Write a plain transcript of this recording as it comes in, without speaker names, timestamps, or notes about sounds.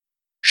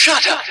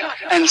Shut up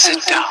and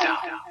sit down.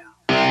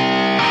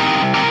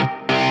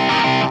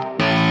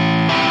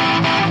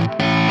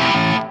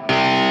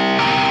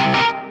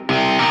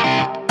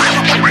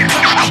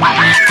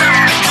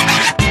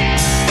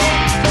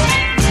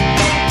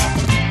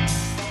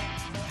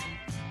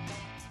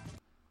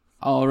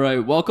 All right,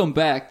 welcome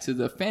back to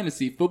the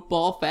Fantasy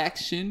Football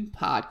Faction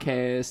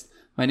podcast.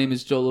 My name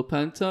is Joe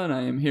LaPenta, and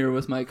I am here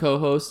with my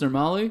co-host,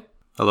 Ermali.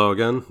 Hello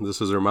again, this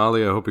is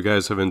Ermali. I hope you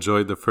guys have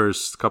enjoyed the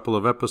first couple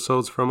of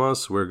episodes from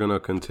us. We're going to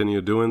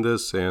continue doing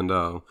this and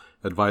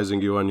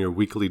advising you on your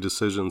weekly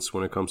decisions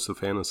when it comes to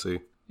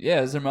fantasy. Yeah,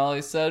 as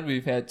Ermali said,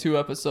 we've had 2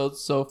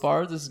 episodes so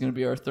far. This is going to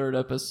be our 3rd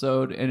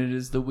episode, and it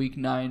is the Week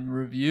 9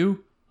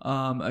 review.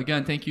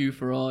 Again, thank you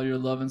for all your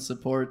love and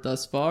support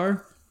thus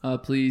far.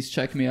 Please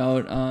check me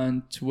out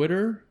on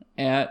Twitter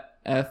at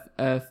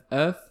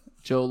FFF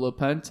Joe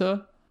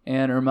LaPenta.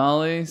 And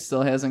Ermali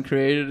still hasn't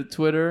created a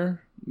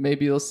Twitter.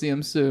 Maybe you'll see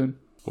him soon.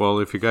 Well,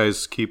 if you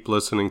guys keep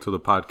listening to the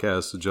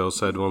podcast, Joe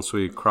said once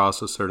we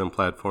cross a certain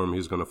platform,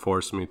 he's going to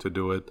force me to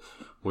do it,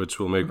 which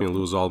will make me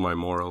lose all my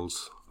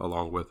morals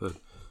along with it.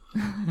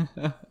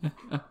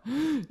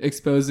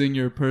 Exposing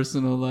your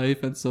personal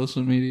life and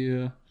social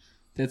media.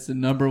 That's the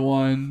number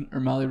one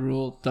Ermali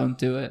rule. Don't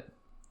do it.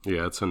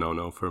 Yeah, it's a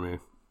no-no for me.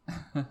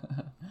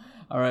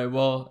 All right,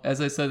 well, as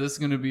I said, this is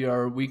going to be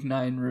our Week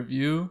 9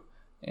 review,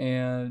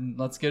 and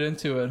let's get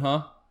into it,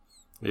 huh?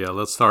 Yeah,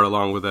 let's start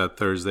along with that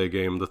Thursday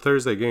game. The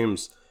Thursday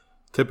games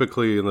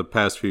typically in the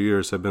past few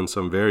years have been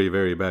some very,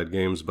 very bad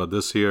games, but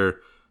this year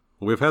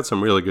we've had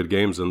some really good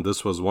games, and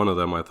this was one of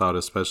them, I thought,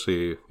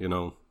 especially,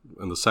 in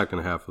the second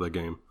half of the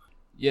game.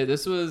 Yeah,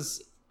 this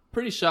was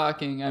pretty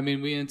shocking. I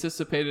mean, we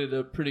anticipated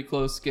a pretty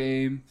close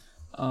game,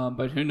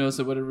 but who knows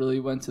if it would have really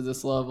went to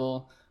this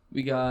level.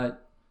 We got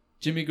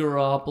Jimmy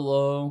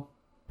Garoppolo,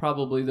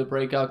 probably the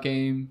breakout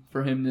game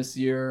for him this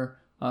year.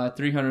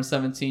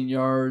 317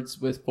 yards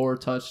with 4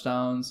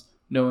 touchdowns,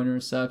 no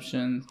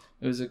interceptions.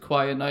 It was a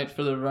quiet night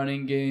for the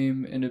running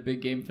game and a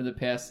big game for the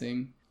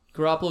passing.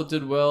 Garoppolo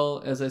did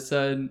well. As I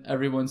said,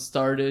 everyone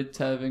started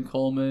Tevin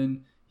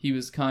Coleman. He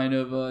was kind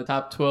of a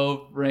top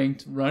 12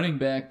 ranked running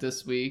back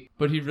this week,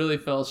 but he really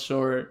fell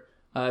short.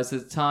 Is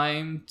it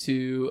time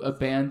to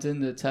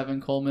abandon the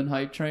Tevin Coleman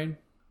hype train?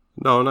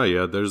 No, not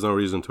yet. There's no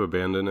reason to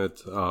abandon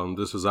it.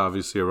 This is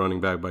obviously a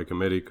running back by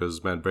committee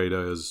because Matt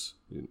Breida is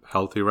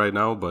healthy right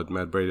now, but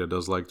Matt Breida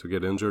does like to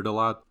get injured a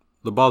lot.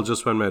 The ball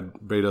just went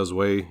Matt Breida's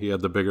way. He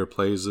had the bigger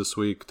plays this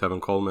week. Tevin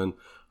Coleman,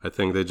 I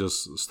think they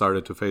just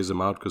started to phase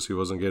him out because he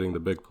wasn't getting the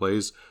big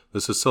plays.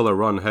 This is still a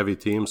run-heavy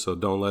team, so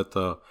don't let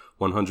the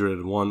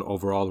 101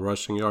 overall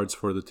rushing yards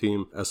for the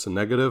team as a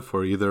negative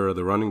for either of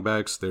the running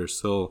backs. They're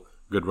still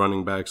good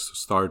running backs to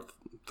start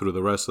through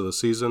the rest of the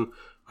season.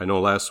 I know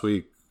last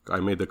week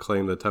I made the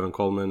claim that Tevin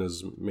Coleman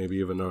is maybe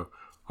even a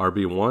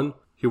RB1.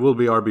 He will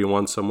be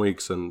RB1 some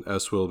weeks, and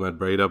as will Matt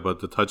Breida, but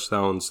the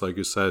touchdowns, like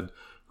you said,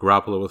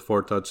 Garoppolo with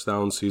 4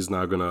 touchdowns, he's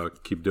not going to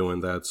keep doing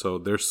that. So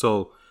they're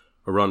still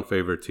a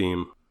run-favored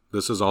team.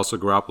 This is also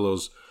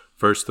Garoppolo's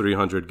first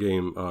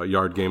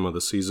 300-yard game of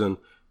the season.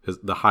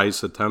 The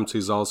highest attempts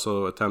he's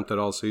also attempted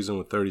all season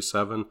with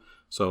 37.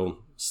 So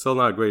still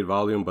not great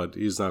volume, but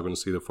he's not going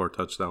to see the 4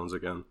 touchdowns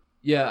again.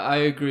 Yeah, I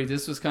agree.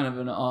 This was kind of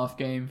an off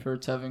game for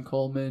Tevin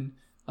Coleman.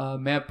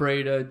 Matt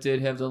Breida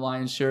did have the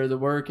lion's share of the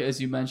work.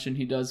 As you mentioned,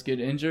 he does get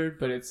injured,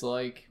 but it's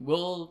like,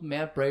 will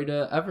Matt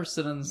Breida ever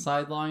sit on the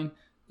sideline?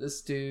 This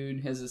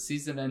dude has a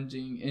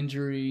season-ending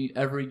injury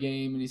every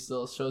game, and he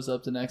still shows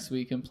up the next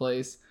week and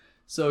plays.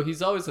 So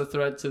he's always a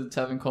threat to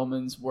Tevin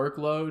Coleman's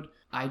workload.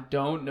 I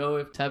don't know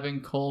if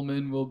Tevin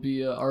Coleman will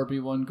be a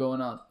RB1 going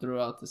out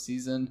throughout the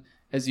season.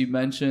 As you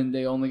mentioned,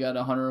 they only got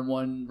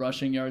 101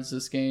 rushing yards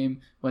this game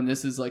when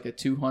this is like a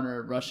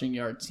 200 rushing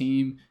yard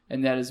team,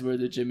 and that is where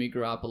the Jimmy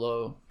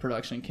Garoppolo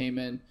production came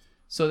in.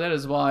 So that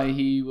is why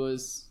he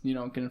was,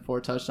 getting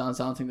 4 touchdowns.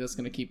 I don't think that's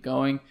going to keep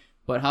going.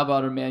 But how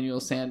about Emmanuel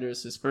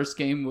Sanders? His first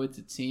game with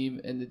the team,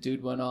 and the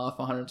dude went off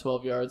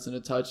 112 yards and a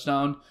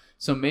touchdown.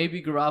 So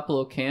maybe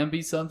Garoppolo can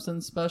be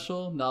something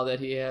special now that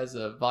he has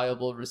a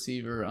viable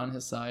receiver on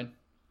his side.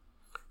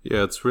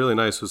 Yeah, it's really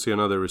nice to see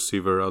another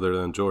receiver other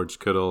than George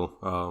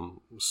Kittle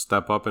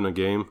step up in a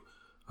game.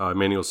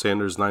 Emmanuel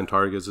Sanders, 9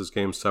 targets this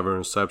game, 7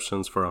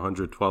 receptions for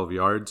 112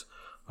 yards.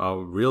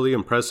 Really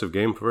impressive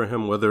game for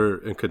him, whether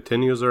it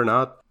continues or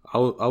not.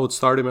 I would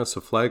start him as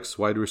a flex,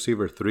 wide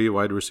receiver 3,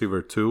 wide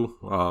receiver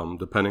 2,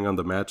 depending on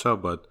the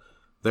matchup. But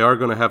they are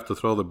going to have to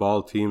throw the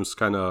ball. Teams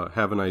kind of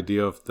have an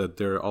idea of that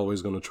they're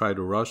always going to try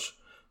to rush.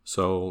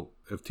 So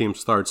if teams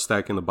start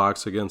stacking the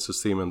box against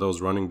this team and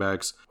those running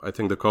backs, I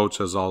think the coach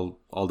has all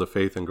the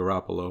faith in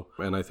Garoppolo.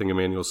 And I think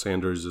Emmanuel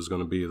Sanders is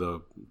going to be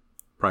the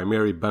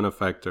primary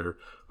benefactor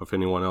of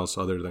anyone else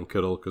other than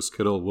Kittle, because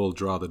Kittle will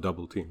draw the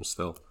double team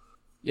still.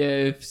 Yeah,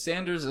 if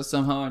Sanders is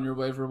somehow on your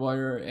waiver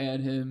wire, add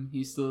him.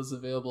 He still is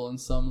available in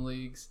some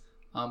leagues,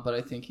 but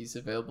I think he's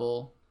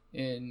available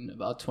in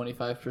about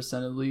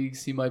 25% of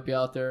leagues. He might be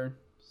out there.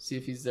 See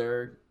if he's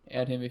there.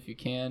 Add him if you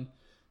can,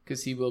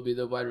 because he will be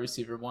the wide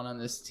receiver 1 on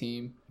this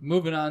team.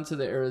 Moving on to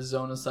the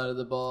Arizona side of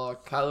the ball,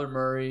 Kyler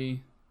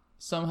Murray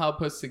somehow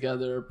puts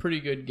together a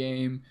pretty good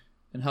game.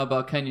 And how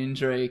about Kenyon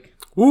Drake?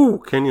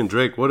 Ooh, Kenyon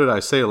Drake. What did I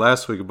say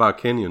last week about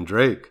Kenyon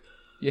Drake?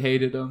 You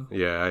hated him.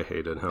 Yeah, I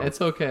hated him.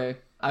 It's okay.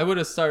 I would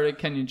have started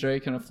Kenyon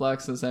Drake in a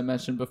flex, as I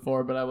mentioned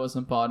before, but I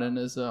wasn't bought in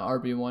as a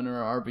RB1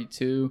 or a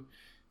RB2.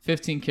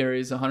 15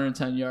 carries,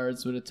 110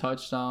 yards with a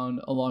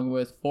touchdown, along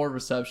with 4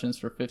 receptions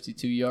for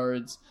 52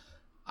 yards.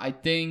 I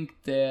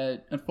think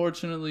that,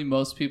 unfortunately,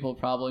 most people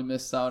probably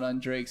missed out on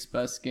Drake's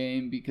best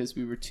game because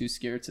we were too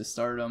scared to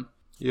start him.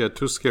 Yeah,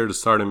 too scared to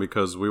start him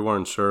because we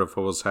weren't sure of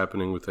what was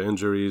happening with the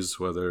injuries,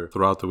 whether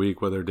throughout the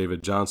week, whether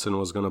David Johnson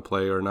was going to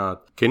play or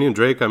not. Kenyon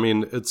Drake, I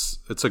mean, it's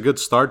a good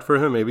start for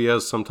him. Maybe he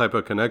has some type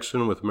of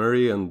connection with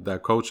Murray and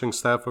that coaching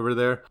staff over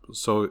there.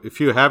 So if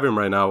you have him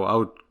right now, I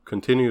would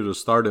continue to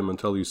start him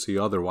until you see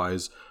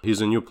otherwise.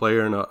 He's a new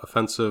player in a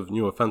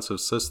new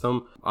offensive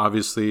system.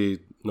 Obviously,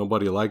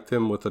 nobody liked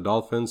him with the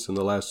Dolphins in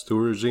the last 2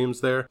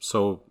 regimes there.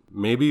 So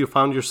maybe you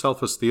found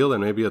yourself a steal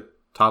and maybe a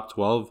top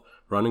 12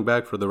 running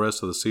back for the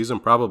rest of the season.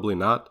 Probably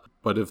not.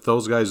 But if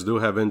those guys do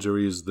have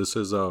injuries, this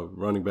is a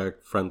running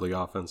back friendly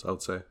offense, I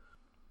would say.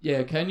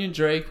 Yeah, Kenyon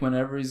Drake,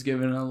 whenever he's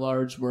given a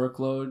large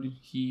workload,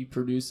 he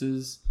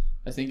produces.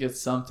 I think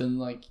it's something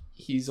like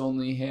he's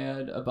only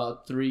had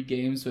about 3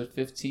 games with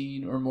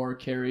 15 or more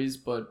carries,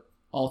 but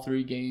all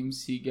 3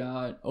 games he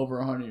got over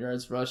 100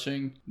 yards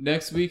rushing.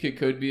 Next week it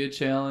could be a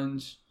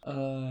challenge.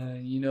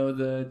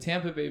 The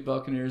Tampa Bay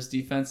Buccaneers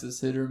defense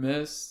is hit or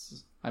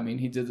miss. I mean,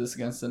 he did this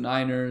against the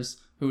Niners.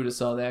 Who would have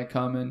saw that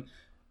coming?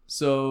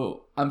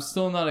 So I'm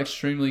still not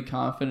extremely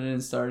confident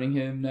in starting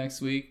him next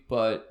week,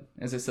 but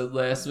as I said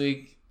last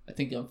week, I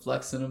think I'm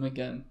flexing him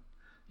again.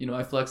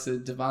 I flexed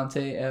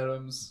Devontae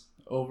Adams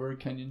over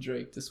Kenyon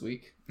Drake this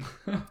week.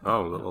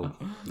 Oh, well,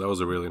 that was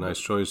a really nice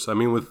choice. I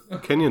mean,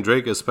 with Kenyon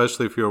Drake,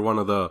 especially if you're one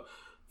of the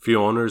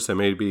few owners that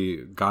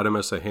maybe got him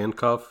as a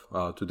handcuff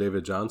to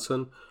David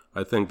Johnson,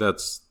 I think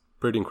that's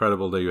pretty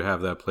incredible that you have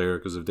that player,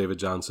 because if David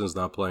Johnson's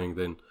not playing,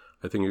 then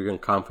I think you can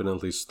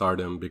confidently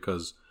start him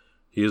because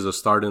he is a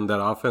start in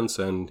that offense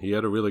and he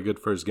had a really good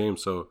first game,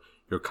 so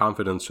your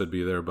confidence should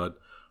be there. But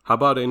how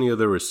about any of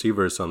the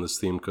receivers on this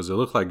team? Because it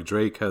looked like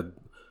Drake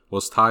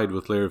was tied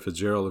with Larry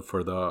Fitzgerald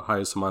for the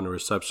highest amount of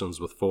receptions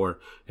with 4.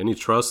 Any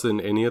trust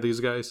in any of these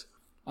guys?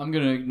 I'm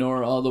going to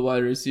ignore all the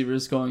wide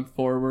receivers going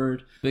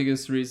forward.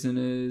 Biggest reason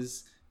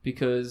is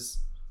because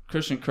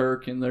Christian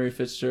Kirk and Larry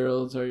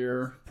Fitzgerald are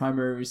your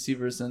primary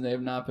receivers and they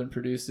have not been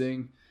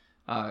producing.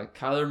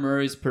 Kyler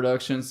Murray's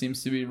production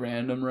seems to be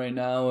random right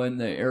now, and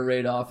the air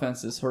raid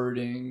offense is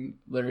hurting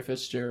Larry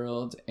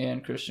Fitzgerald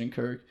and Christian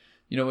Kirk.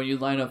 When you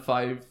line up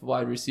 5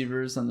 wide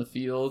receivers on the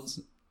field,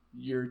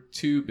 your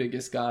 2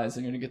 biggest guys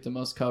are going to get the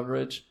most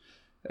coverage.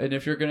 And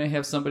if you're going to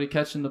have somebody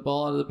catching the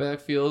ball out of the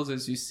backfield,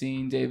 as you've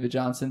seen David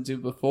Johnson do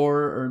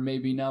before, or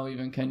maybe now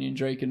even Kenyon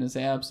Drake in his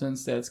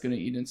absence, that's going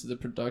to eat into the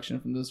production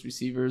from those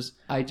receivers.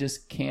 I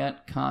just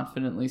can't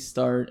confidently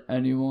start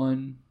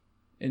anyone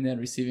in that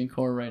receiving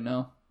core right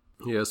now.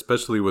 Yeah,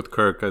 especially with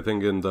Kirk. I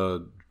think in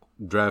the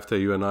draft that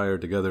you and I are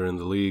together in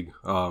the league,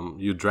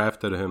 you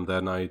drafted him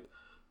that night,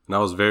 and I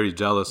was very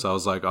jealous. I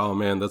was like, oh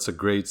man, that's a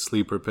great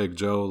sleeper pick,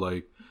 Joe.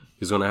 Like,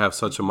 he's going to have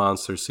such a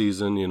monster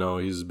season.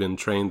 He's been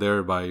trained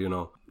there by,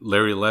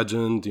 Larry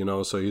Legend,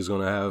 so he's going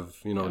to have,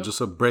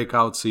 just a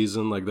breakout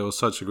season. Like, that was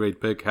such a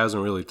great pick.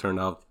 Hasn't really turned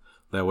out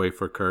that way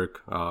for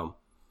Kirk,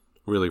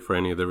 really for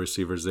any of the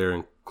receivers there,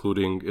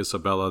 including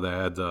Isabella that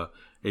had the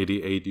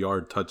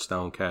 88-yard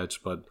touchdown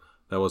catch, but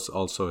that was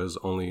also his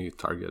only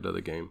target of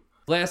the game.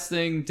 Last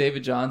thing,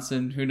 David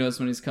Johnson, who knows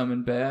when he's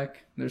coming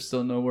back? There's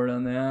still no word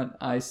on that.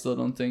 I still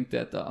don't think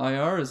that the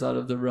IR is out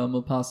of the realm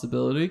of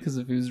possibility, because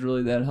if he was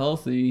really that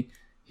healthy,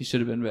 he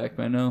should have been back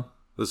by now.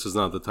 This is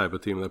not the type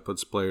of team that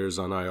puts players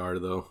on IR,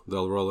 though.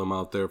 They'll roll them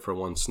out there for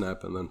 1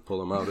 snap and then pull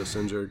them out as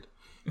injured.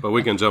 But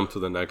we can jump to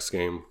the next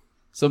game.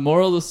 So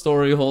moral of the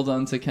story, hold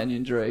on to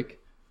Kenyon Drake.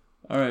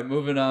 All right,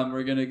 moving on.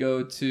 We're going to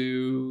go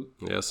to...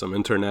 Yeah, some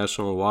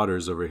international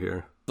waters over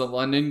here. The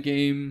London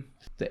game,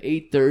 the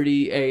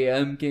 8:30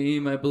 a.m.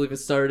 game, I believe it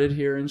started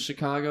here in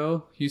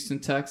Chicago. Houston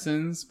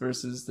Texans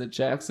versus the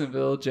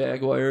Jacksonville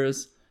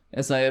Jaguars.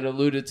 As I had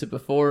alluded to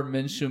before,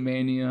 Minshew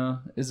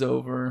Mania is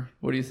over.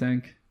 What do you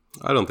think?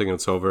 I don't think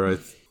it's over. I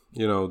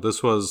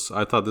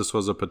thought this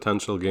was a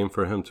potential game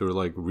for him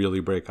to really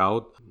break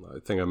out. I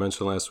think I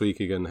mentioned last week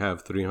he can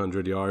have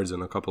 300 yards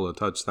and a couple of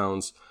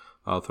touchdowns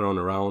thrown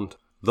around.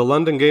 The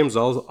London games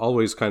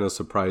always kind of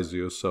surprise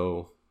you,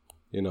 so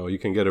you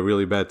can get a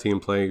really bad team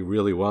playing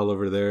really well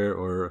over there,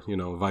 or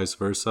vice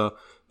versa.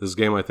 This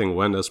game, I think,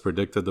 went as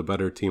predicted. The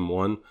better team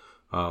won.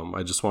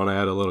 I just want to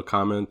add a little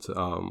comment.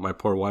 My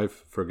poor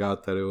wife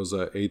forgot that it was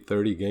a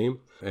 8:30 game,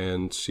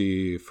 and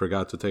she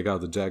forgot to take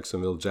out the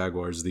Jacksonville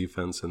Jaguars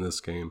defense in this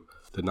game.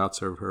 Did not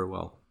serve her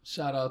well.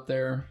 Shout out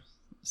there.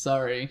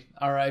 Sorry.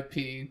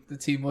 R.I.P. The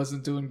team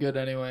wasn't doing good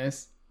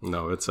anyways.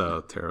 No, it's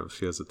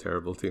she has a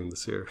terrible team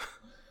this year.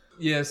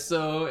 Yeah,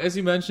 so as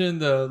you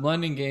mentioned, the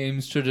London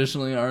games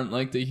traditionally aren't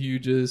like the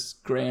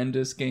hugest,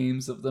 grandest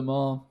games of them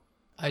all.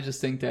 I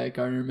just think that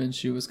Gardner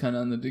Minshew was kind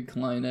of on the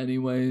decline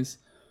anyways.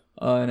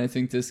 And I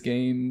think this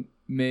game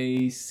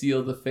may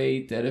seal the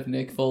fate that if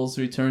Nick Foles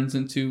returns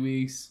in 2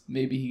 weeks,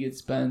 maybe he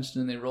gets benched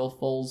and they roll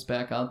Foles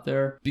back out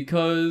there.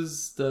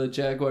 Because the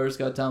Jaguars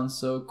got down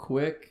so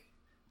quick,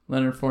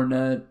 Leonard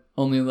Fournette,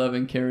 only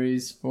 11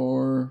 carries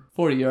for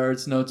 40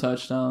 yards, no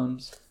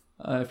touchdowns.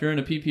 If you're in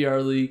a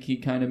PPR league, he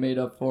kind of made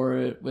up for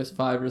it with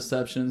 5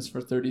 receptions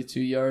for 32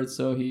 yards,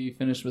 so he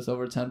finished with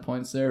over 10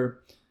 points there.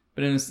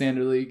 But in a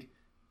standard league,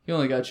 he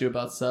only got you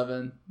about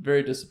 7.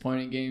 Very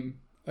disappointing game.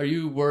 Are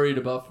you worried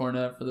about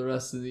Fournette for the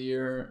rest of the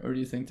year, or do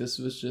you think this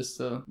was just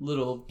a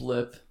little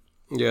blip?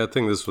 Yeah, I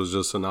think this was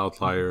just an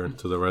outlier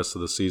to the rest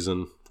of the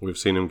season. We've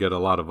seen him get a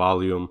lot of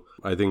volume.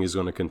 I think he's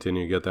going to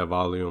continue to get that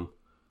volume.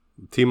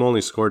 The team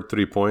only scored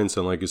 3 points,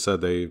 and like you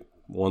said,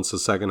 once the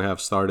second half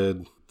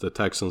started, the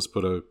Texans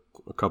put a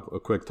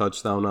quick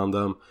touchdown on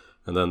them,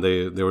 and then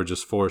they were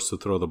just forced to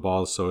throw the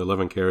ball. So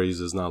 11 carries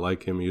is not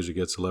like him. He usually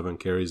gets 11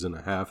 carries and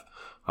a half.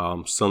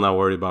 Still not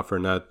worried about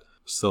Fournette.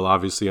 Still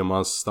obviously a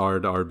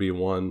must-start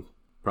RB1.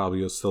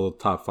 Probably still a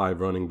top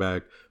 5 running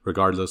back,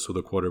 regardless who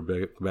the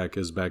quarterback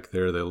is back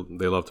there. They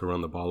love to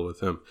run the ball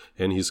with him,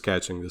 and he's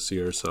catching this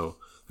year, so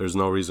there's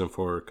no reason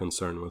for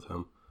concern with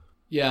him.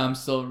 Yeah, I'm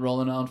still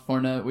rolling out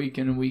Fournette week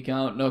in and week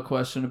out, no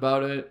question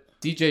about it.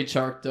 DJ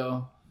Chark,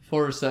 though,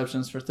 4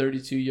 receptions for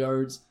 32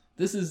 yards.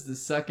 This is the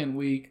second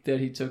week that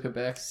he took a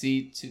back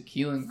seat to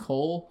Keelan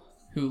Cole,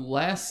 who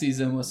last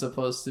season was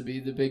supposed to be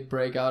the big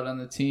breakout on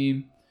the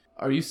team.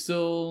 Are you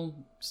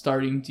still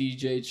starting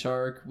DJ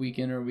Chark week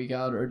in or week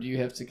out, or do you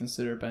have to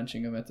consider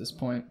benching him at this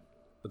point?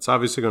 It's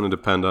obviously going to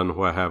depend on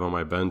who I have on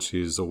my bench.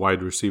 He's a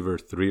wide receiver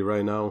 3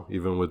 right now,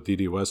 even with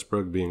Dede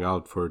Westbrook being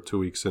out for 2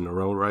 weeks in a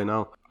row right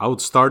now. I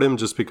would start him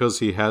just because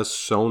he has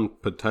shown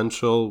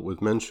potential with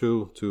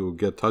Minshew to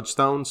get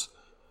touchdowns.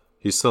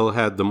 He still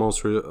had the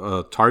most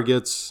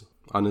targets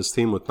on his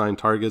team with 9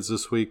 targets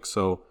this week,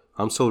 so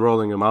I'm still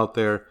rolling him out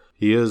there.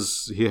 He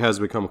has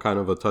become kind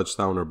of a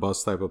touchdown or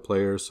bust type of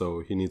player,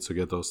 so he needs to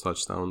get those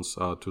touchdowns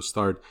to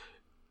start.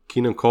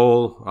 Keelan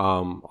Cole,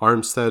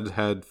 Armstead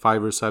had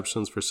 5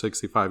 receptions for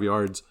 65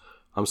 yards.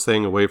 I'm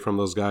staying away from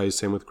those guys.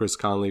 Same with Chris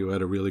Conley, who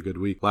had a really good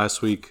week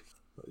last week.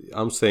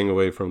 I'm staying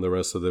away from the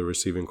rest of the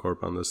receiving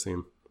corp on this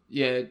team.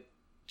 Yeah,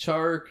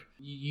 Chark,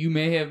 you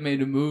may have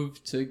made a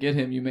move to get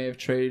him. You may have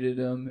traded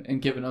him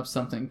and given up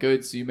something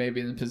good, so you may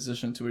be in a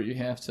position to where you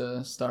have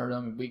to start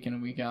him week in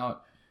and week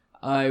out.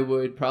 I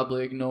would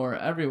probably ignore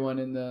everyone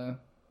in the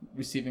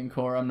receiving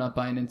core. I'm not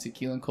buying into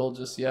Keelan Cole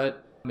just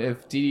yet.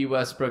 If Dede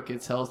Westbrook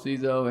gets healthy,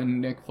 though,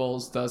 and Nick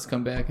Foles does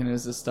come back and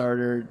is a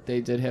starter,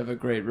 they did have a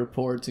great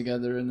rapport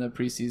together in the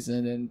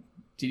preseason, and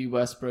Dede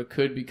Westbrook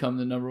could become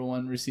the number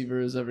 1 receiver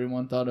as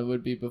everyone thought it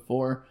would be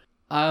before.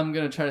 I'm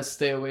going to try to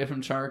stay away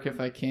from Chark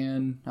if I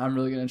can. I'm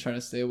really going to try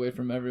to stay away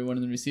from everyone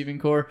in the receiving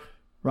core.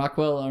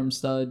 Rockwell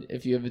Armstead,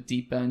 if you have a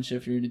deep bench,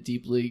 if you're in a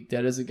deep league,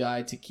 that is a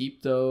guy to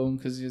keep, though,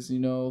 because as you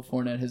know,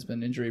 Fournette has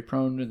been injury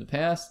prone in the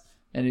past,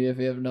 and if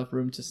you have enough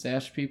room to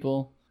stash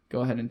people,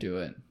 go ahead and do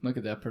it. Look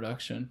at that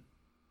production.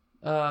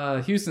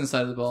 Houston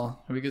side of the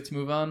ball. Are we good to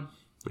move on?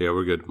 Yeah,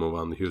 we're good to move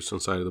on. The Houston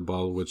side of the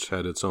ball, which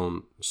had its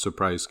own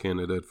surprise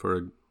candidate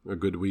for a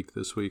good week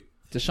this week.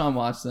 Deshaun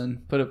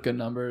Watson put up good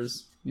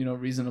numbers,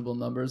 reasonable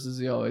numbers as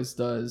he always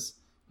does.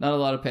 Not a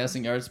lot of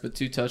passing yards, but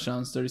 2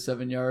 touchdowns,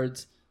 37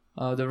 yards.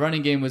 The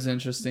running game was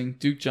interesting.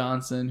 Duke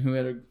Johnson, who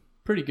had a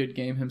pretty good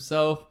game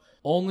himself,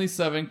 only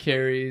 7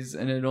 carries,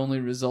 and it only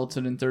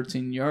resulted in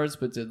 13 yards,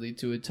 but did lead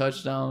to a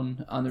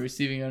touchdown on the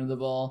receiving end of the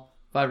ball.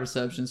 5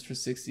 receptions for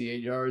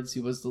 68 yards. He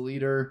was the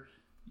leader.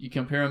 You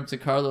compare him to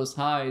Carlos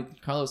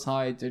Hyde. Carlos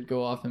Hyde did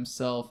go off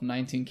himself,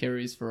 19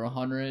 carries for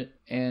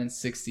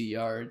 160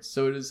 yards.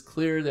 So it is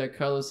clear that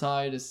Carlos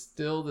Hyde is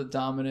still the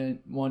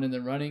dominant one in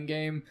the running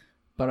game,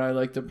 but I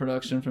like the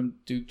production from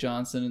Duke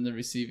Johnson in the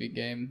receiving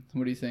game.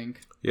 What do you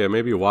think? Yeah,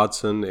 maybe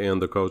Watson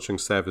and the coaching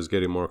staff is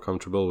getting more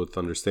comfortable with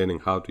understanding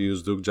how to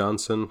use Duke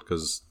Johnson,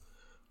 because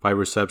 5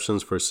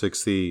 receptions for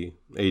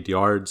 68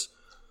 yards.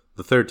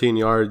 The 13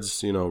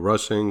 yards,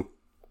 rushing,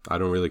 I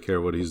don't really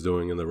care what he's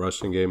doing in the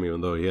rushing game,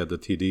 even though he had the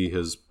TD.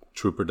 His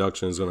true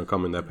production is going to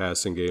come in that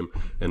passing game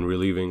and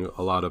relieving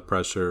a lot of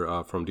pressure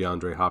from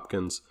DeAndre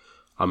Hopkins.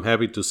 I'm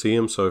happy to see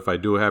him, so if I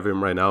do have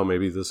him right now,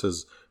 maybe this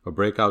is a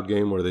breakout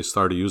game where they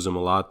start to use him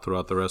a lot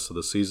throughout the rest of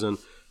the season.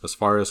 As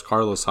far as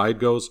Carlos Hyde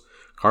goes,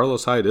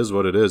 Carlos Hyde is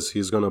what it is.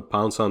 He's going to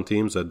pounce on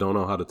teams that don't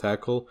know how to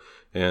tackle,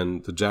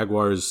 and the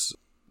Jaguars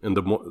in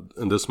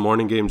this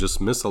morning game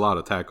just missed a lot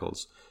of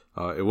tackles.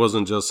 It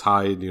wasn't just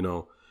Hyde,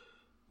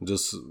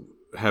 just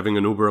having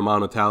an uber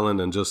amount of talent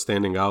and just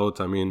standing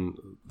out. I mean,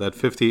 that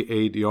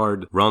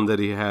 58-yard run that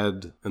he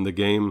had in the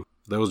game,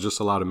 there was just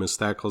a lot of missed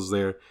tackles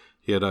there.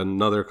 He had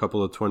another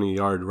couple of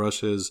 20-yard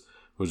rushes,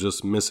 was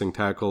just missing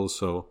tackles.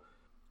 So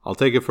I'll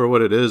take it for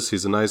what it is.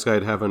 He's a nice guy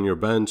to have on your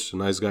bench, a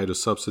nice guy to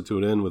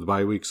substitute in with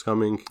bye weeks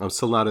coming. I'm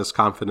still not as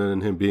confident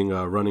in him being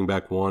a running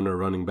back 1 or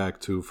running back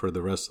 2 for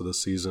the rest of the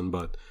season,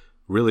 but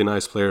really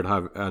nice player to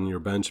have on your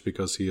bench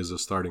because he is a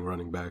starting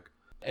running back.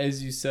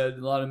 As you said,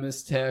 a lot of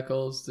missed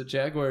tackles. The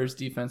Jaguars'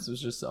 defense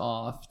was just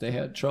off. They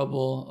had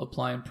trouble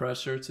applying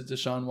pressure to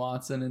Deshaun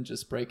Watson and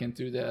just breaking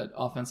through that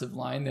offensive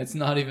line that's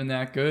not even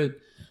that good.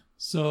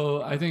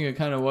 So I think it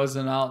kind of was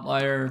an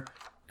outlier.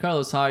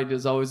 Carlos Hyde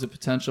is always a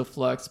potential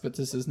flex, but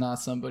this is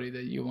not somebody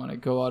that you want to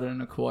go out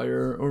and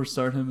acquire or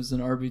start him as an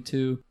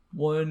RB2.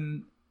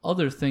 One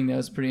other thing that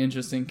was pretty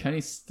interesting,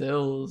 Kenny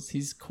Stills,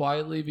 he's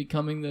quietly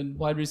becoming the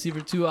wide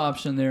receiver 2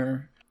 option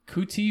there.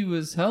 Kuti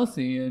was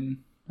healthy, and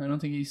I don't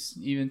think he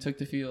even took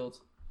the field.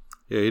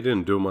 Yeah, he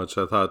didn't do much.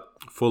 I thought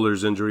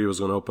Fuller's injury was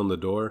going to open the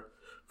door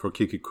for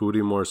Kiki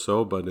Kuti more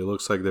so, but it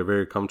looks like they're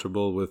very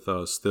comfortable with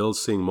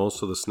Stills seeing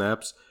most of the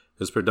snaps.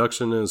 His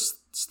production is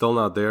still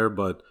not there,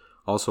 but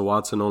also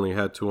Watson only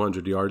had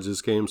 200 yards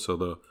this game, so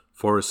the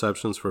 4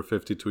 receptions for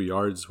 52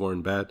 yards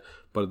weren't bad.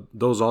 But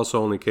those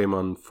also only came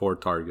on 4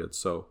 targets,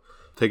 so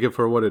take it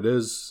for what it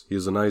is.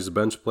 He's a nice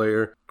bench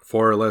player.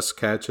 4 or less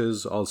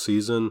catches all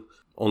season.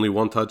 Only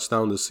 1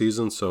 touchdown this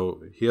season,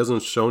 so he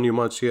hasn't shown you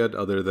much yet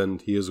other than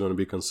he is going to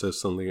be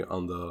consistently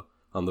on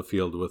the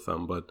field with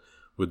them. But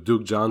with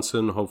Duke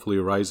Johnson hopefully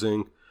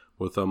rising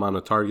with the amount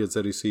of targets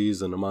that he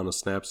sees and the amount of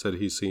snaps that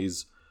he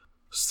sees,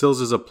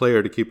 Stills is a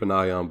player to keep an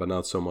eye on, but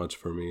not so much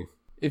for me.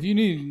 If you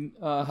need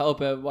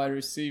help at wide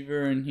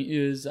receiver, and he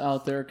is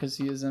out there because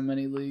he is in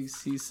many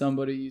leagues, he's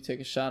somebody you take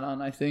a shot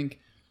on, I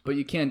think. But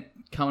you can't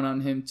count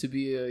on him to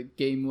be a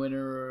game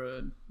winner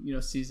or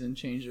a season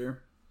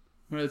changer.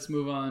 All right, let's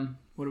move on.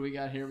 What do we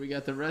got here? We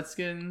got the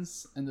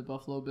Redskins and the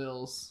Buffalo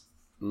Bills.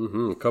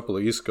 A couple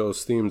of East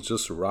Coast teams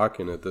just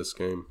rocking at this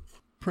game.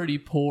 Pretty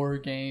poor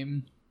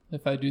game,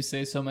 if I do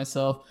say so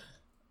myself.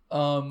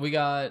 We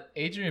got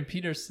Adrian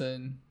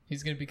Peterson.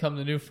 He's going to become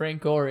the new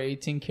Frank Gore,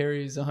 18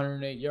 carries,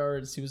 108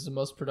 yards. He was the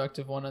most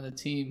productive one on the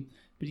team.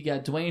 But you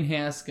got Dwayne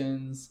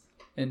Haskins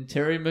and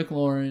Terry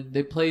McLaurin.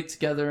 They played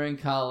together in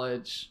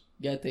college,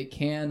 yet they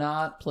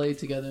cannot play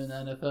together in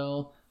the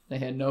NFL. They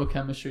had no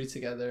chemistry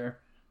together,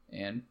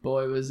 and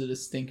boy, was it a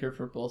stinker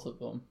for both of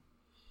them.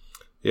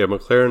 Yeah,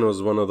 McLaurin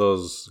was one of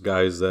those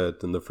guys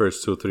that in the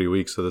first 2-3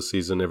 weeks of the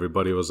season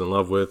everybody was in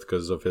love with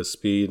because of his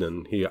speed,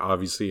 and he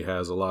obviously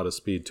has a lot of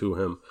speed to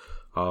him.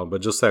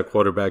 But just that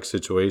quarterback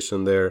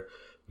situation there,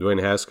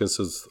 Dwayne Haskins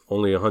is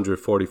only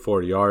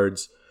 144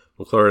 yards.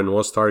 McLaurin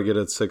was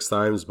targeted 6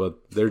 times, but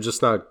they're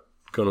just not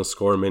going to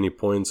score many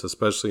points,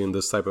 especially in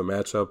this type of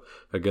matchup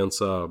against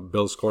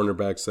Bills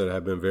cornerbacks that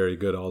have been very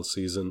good all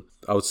season.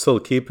 I would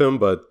still keep him,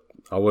 but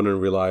I wouldn't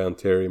rely on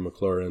Terry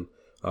McLaurin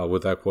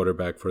with that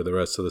quarterback for the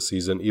rest of the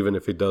season, even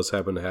if he does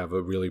happen to have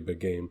a really big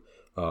game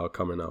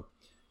coming up.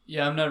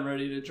 Yeah, I'm not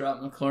ready to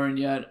drop McLaurin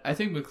yet. I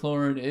think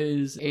McLaurin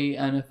is a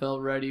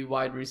NFL-ready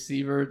wide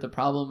receiver. The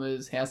problem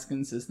is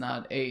Haskins is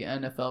not a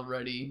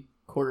NFL-ready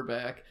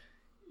quarterback.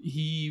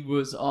 He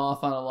was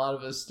off on a lot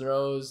of his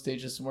throws. They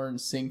just weren't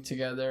synced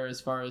together as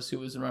far as who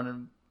was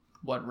running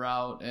what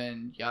route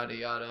and yada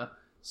yada.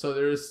 So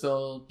there is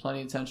still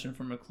plenty of tension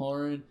for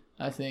McLaurin,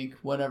 I think,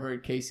 whenever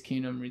Case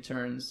Keenum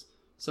returns.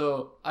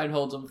 So I'd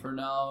hold him for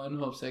now in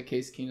hopes that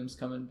Case Keenum's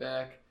coming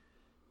back.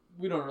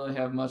 We don't really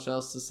have much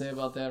else to say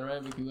about that,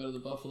 right? We can go to the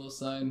Buffalo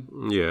side.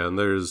 Yeah, and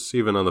there's,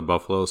 even on the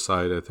Buffalo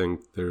side, I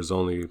think there's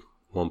only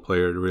one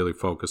player to really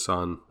focus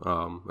on,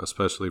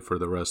 especially for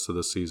the rest of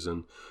the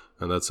season,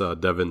 and that's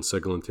Devin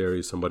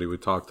Singletary, somebody we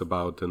talked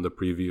about in the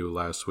preview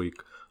last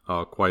week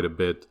quite a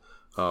bit.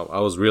 I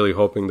was really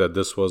hoping that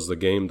this was the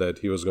game that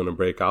he was going to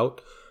break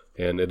out,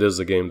 and it is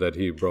the game that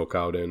he broke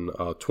out in.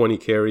 20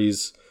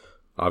 carries,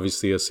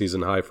 obviously a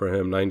season high for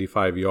him,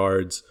 95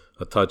 yards,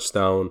 a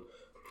touchdown.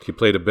 He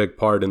played a big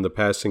part in the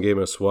passing game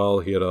as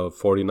well. He had a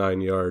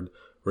 49-yard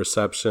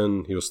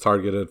reception. He was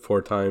targeted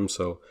 4 times,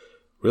 so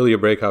really a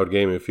breakout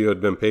game. If you had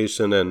been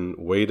patient and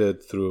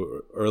waited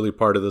through early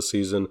part of the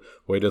season,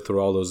 waited through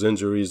all those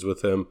injuries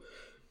with him,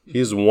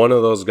 he's one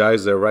of those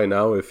guys that right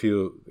now, if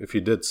you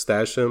did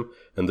stash him,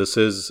 and this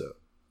is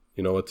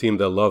a team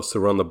that loves to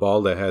run the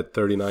ball, that had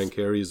 39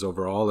 carries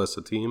overall as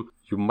a team,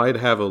 you might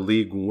have a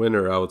league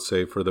winner, I would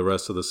say, for the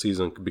rest of the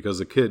season, because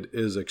the kid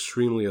is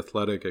extremely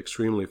athletic,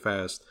 extremely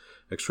fast,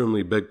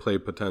 extremely big play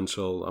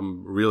potential.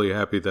 I'm really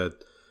happy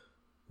that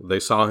they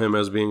saw him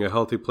as being a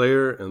healthy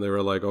player, and they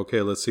were like,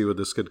 okay, let's see what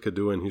this kid could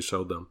do, and he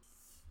showed them.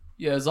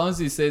 Yeah, as long as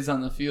he stays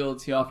on the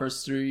field, he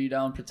offers 3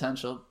 down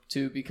potential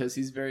too, because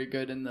he's very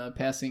good in the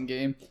passing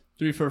game.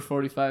 3 for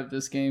 45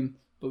 this game,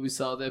 but we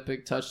saw that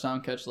big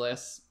touchdown catch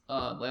last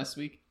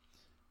week.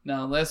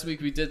 Now, last week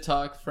we did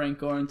talk Frank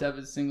Gore and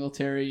Devin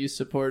Singletary. You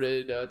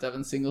supported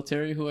Devin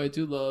Singletary, who I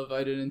do love.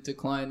 I didn't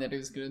decline that he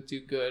was going to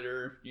do good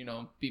or,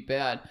 be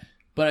bad.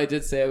 But I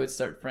did say I would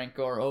start Frank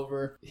Gore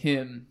over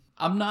him.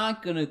 I'm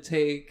not going to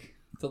take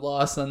the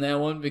loss on that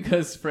one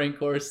because Frank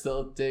Gore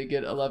still did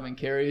get 11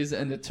 carries.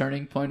 And the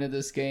turning point of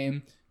this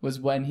game was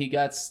when he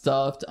got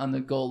stuffed on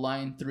the goal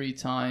line 3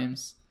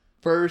 times.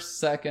 First,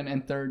 second,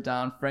 and third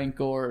down, Frank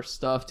Gore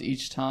stuffed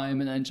each time.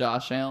 And then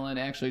Josh Allen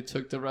actually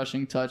took the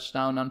rushing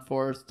touchdown on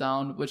 4th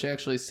down, which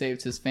actually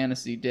saved his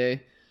fantasy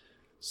day.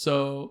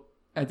 So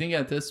I think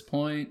at this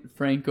point,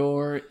 Frank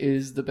Gore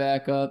is the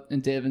backup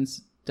and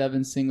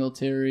Devin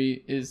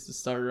Singletary is the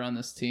starter on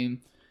this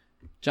team.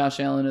 Josh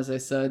Allen, as I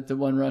said, the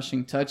 1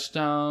 rushing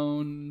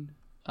touchdown.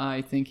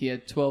 I think he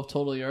had 12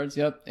 total yards.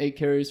 Yep, 8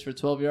 carries for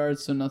 12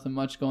 yards, so nothing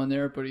much going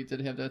there, but he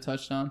did have that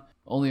touchdown.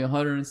 only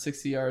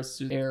 160 yards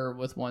through the air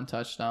with 1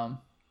 touchdown.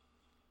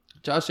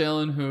 Josh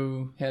Allen,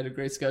 who had a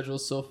great schedule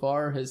so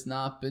far, has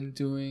not been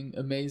doing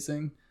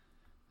amazing.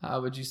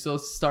 Would you still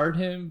start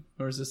him,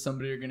 or is this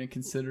somebody you're going to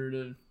consider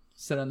to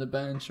sit on the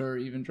bench or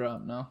even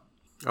drop now?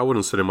 I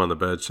wouldn't sit him on the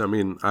bench. I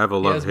mean, I have a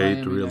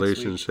love-hate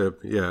relationship.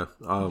 Yeah.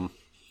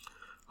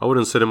 I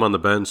wouldn't sit him on the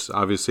bench.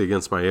 Obviously,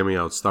 against Miami,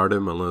 I would start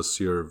him unless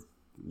you're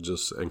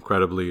just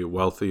incredibly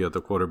wealthy at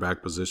the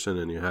quarterback position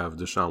and you have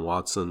Deshaun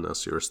Watson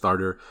as your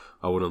starter.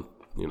 I wouldn't,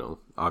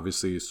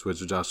 obviously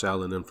switch Josh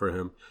Allen in for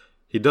him.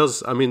 He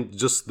does,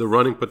 just the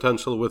running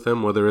potential with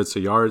him, whether it's a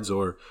yards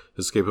or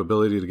his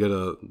capability to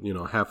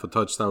get half a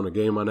touchdown a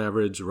game on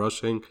average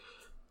rushing,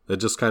 it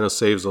just kind of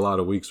saves a lot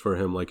of weeks for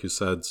him, like you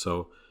said.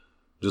 So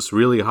just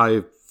really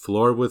high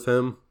floor with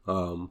him.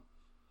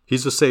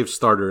 He's a safe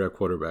starter at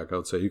quarterback, I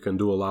would say. You can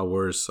do a lot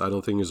worse. I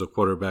don't think he's a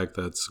quarterback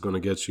that's going to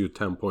get you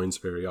 10 points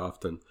very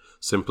often,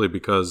 simply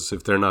because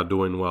if they're not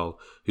doing well,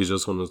 he's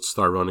just going to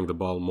start running the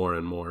ball more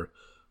and more.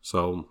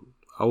 So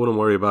I wouldn't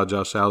worry about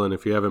Josh Allen.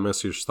 If you have him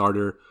as your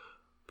starter,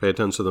 pay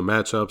attention to the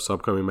matchups.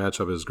 Upcoming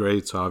matchup is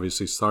great, so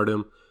obviously start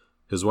him.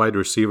 His wide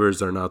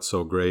receivers are not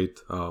so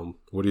great.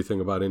 What do you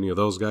think about any of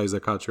those guys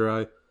that caught your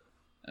eye?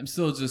 I'm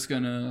still just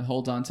going to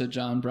hold on to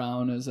John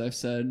Brown, as I've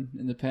said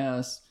in the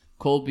past.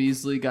 Cole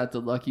Beasley got the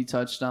lucky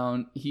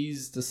touchdown.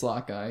 He's the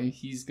slot guy.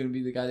 He's going to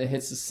be the guy that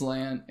hits the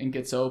slant and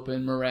gets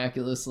open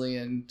miraculously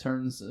and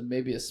turns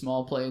maybe a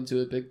small play into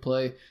a big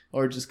play,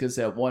 or just gets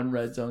that one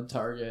red zone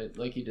target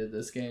like he did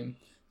this game.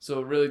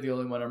 So really the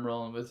only one I'm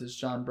rolling with is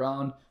John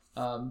Brown.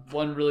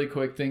 One really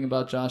quick thing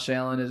about Josh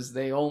Allen is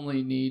they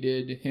only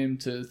needed him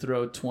to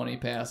throw 20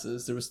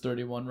 passes. There was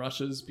 31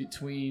 rushes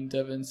between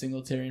Devin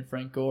Singletary and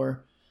Frank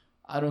Gore.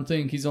 I don't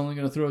think he's only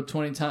going to throw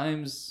 20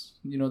 times,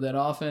 that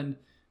often.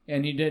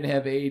 And he did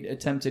have 8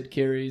 attempted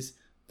carries.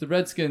 The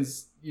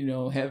Redskins,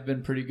 have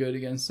been pretty good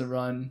against the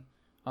run.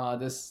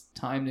 This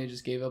time they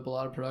just gave up a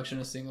lot of production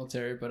to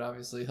Singletary, but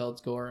obviously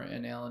held Gore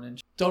and Allen.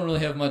 And don't really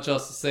have much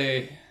else to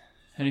say.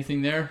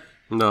 Anything there?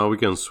 No, we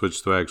can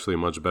switch to actually a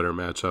much better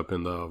matchup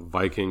in the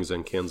Vikings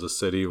and Kansas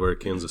City, where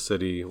Kansas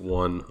City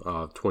won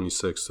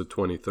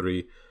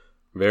 26-23.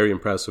 Very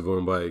impressive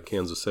win by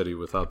Kansas City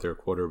without their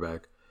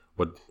quarterback.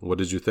 What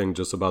did you think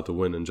just about the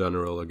win in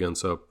general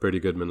against a pretty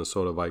good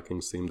Minnesota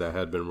Vikings team that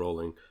had been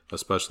rolling,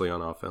 especially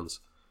on offense?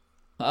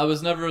 I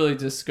was never really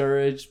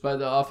discouraged by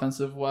the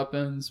offensive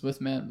weapons with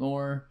Matt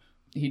Moore.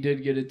 He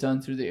did get it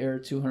done through the air,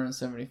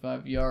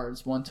 275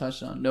 yards, 1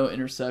 touchdown, no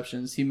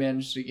interceptions. He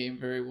managed the game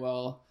very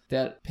well.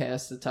 That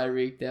pass to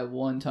Tyreek, that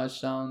 1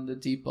 touchdown, the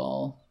deep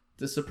ball.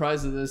 The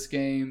surprise of this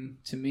game,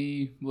 to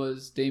me,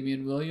 was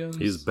Damian Williams.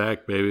 He's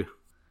back, baby.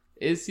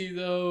 Is he,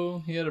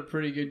 though? He had a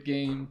pretty good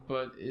game,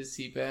 but is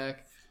he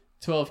back?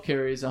 12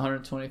 carries,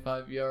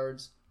 125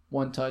 yards,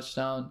 1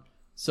 touchdown.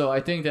 So I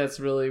think that's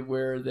really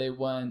where they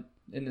went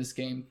in this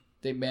game.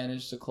 They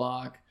managed the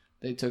clock.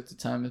 They took the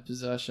time of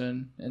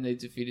possession, and they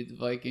defeated the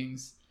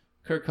Vikings.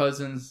 Kirk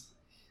Cousins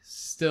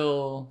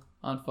still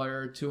on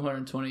fire,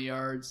 220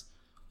 yards,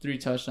 3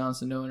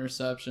 touchdowns and no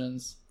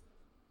interceptions.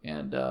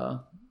 And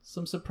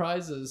some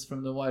surprises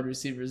from the wide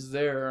receivers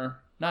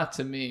there. Not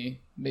to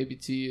me, maybe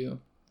to you.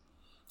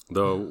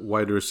 The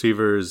wide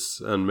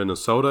receivers in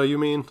Minnesota, you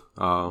mean?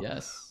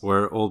 Yes.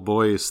 Where old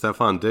boy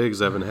Stephon Diggs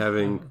have been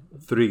having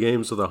 3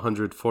 games with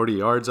 140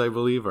 yards, I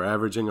believe, or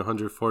averaging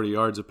 140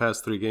 yards the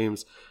past 3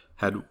 games.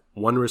 Had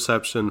 1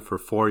 reception for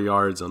 4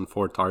 yards on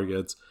 4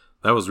 targets.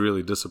 That was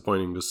really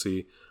disappointing to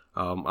see.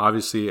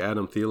 Obviously,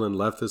 Adam Thielen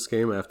left this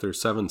game after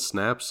 7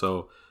 snaps,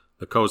 so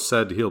the coach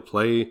said he'll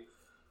play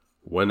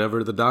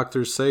whenever the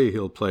doctors say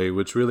he'll play,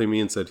 which really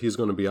means that he's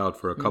going to be out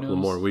for a couple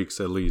more weeks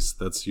at least.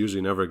 That's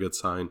usually never a good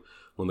sign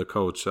when the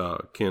coach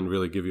can't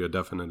really give you a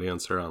definite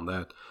answer on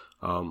that.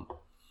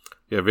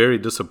 Very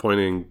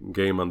disappointing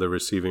game on the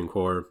receiving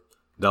core.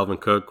 Dalvin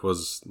Cook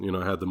was,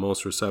 had the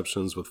most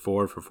receptions with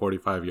 4 for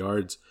 45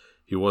 yards.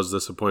 He was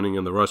disappointing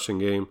in the rushing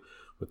game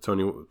with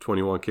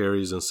 21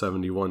 carries and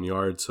 71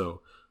 yards.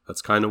 So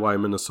that's kind of why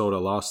Minnesota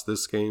lost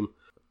this game.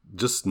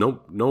 Just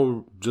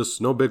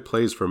no big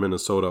plays for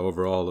Minnesota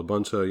overall. A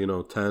bunch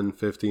of, 10,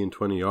 15,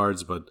 20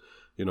 yards, but,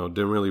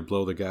 didn't really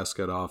blow the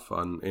gasket off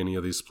on any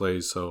of these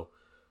plays. So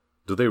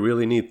do they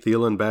really need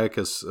Thielen back,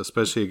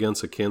 especially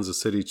against a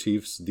Kansas City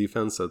Chiefs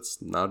defense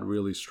that's not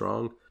really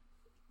strong?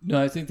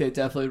 No, I think they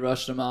definitely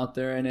rushed him out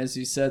there. And as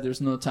you said,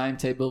 there's no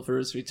timetable for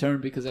his return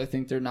because I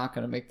think they're not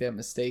going to make that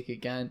mistake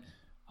again.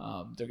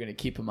 They're going to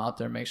keep him out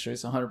there, make sure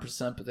he's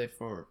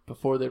 100%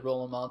 before they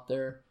roll him out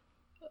there.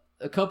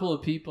 A couple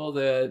of people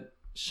that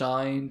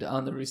shined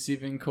on the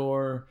receiving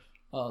core,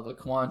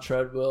 Laquan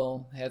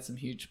Treadwell had some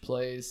huge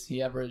plays.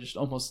 He averaged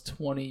almost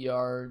 20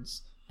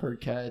 yards per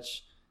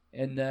catch.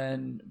 And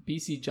then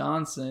B.C.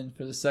 Johnson,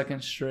 for the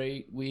second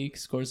straight week,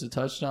 scores a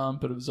touchdown,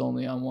 but it was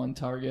only on 1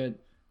 target.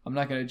 I'm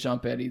not going to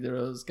jump at either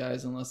of those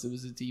guys unless it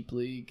was a deep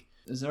league.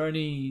 Is there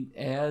any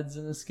ads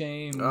in this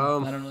game? I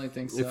don't really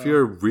think so. If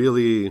you're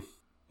really,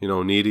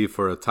 needy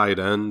for a tight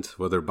end,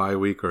 whether bye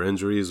week or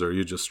injuries, or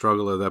you just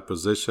struggle at that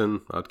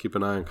position, I'd keep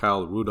an eye on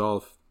Kyle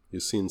Rudolph.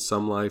 He's seen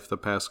some life the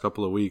past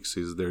couple of weeks.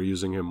 They're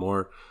using him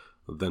more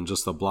than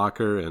just a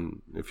blocker.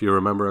 And if you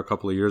remember a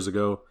couple of years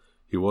ago,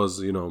 he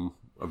was,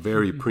 a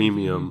very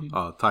premium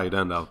tight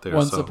end out there.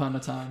 Once upon a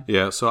time.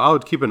 Yeah, so I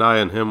would keep an eye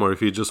on him, or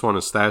if you just want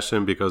to stash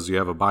him because you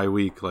have a bye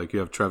week, like you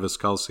have Travis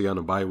Kelce on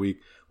a bye week,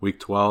 week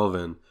 12,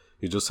 and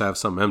you just have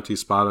some empty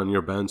spot on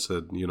your bench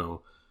that,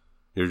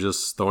 you're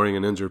just storing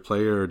an injured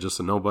player or just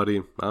a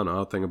nobody. I don't know.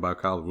 I'll think about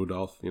Kyle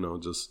Rudolph,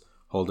 just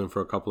hold him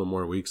for a couple of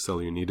more weeks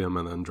till you need him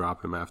and then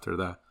drop him after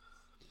that.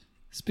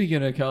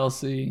 Speaking of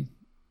Kelce,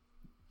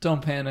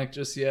 don't panic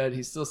just yet.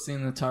 He's still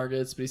seeing the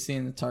targets, but he's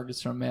seeing the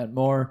targets from Matt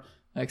Moore.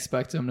 I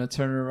expect him to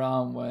turn it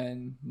around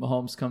when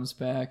Mahomes comes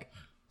back.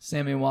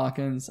 Sammy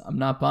Watkins, I'm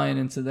not buying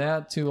into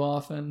that too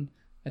often.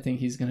 I think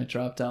he's going to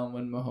drop down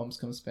when Mahomes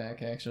comes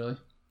back, actually.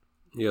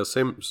 Yeah,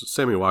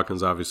 Sammy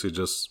Watkins obviously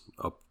just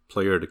a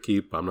player to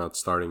keep. I'm not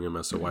starting him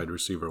as a wide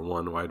receiver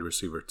 1, wide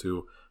receiver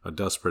 2, a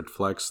desperate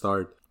flex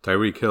start.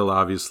 Tyreek Hill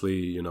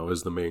obviously,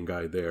 is the main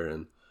guy there.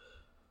 And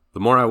the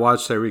more I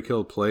watch Tyreek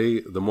Hill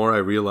play, the more I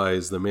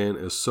realize the man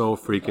is so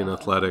freaking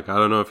athletic. I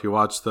don't know if you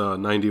watched the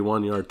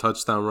 91-yard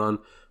touchdown run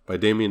by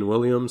Damian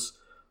Williams.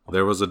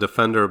 There was a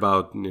defender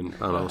about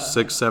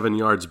 6-7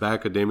 yards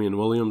back of Damian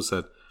Williams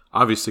that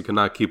obviously could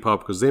not keep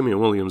up because Damian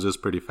Williams is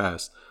pretty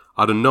fast.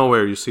 Out of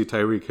nowhere, you see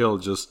Tyreek Hill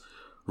just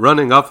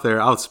running up there,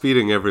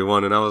 outspeeding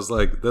everyone, and I was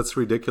like, that's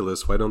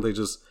ridiculous. Why don't they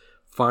just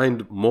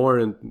find more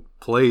in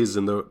plays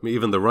in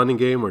even the running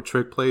game or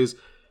trick plays?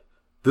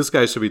 This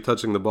guy should be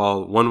touching the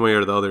ball one way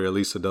or the other at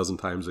least a dozen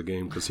times a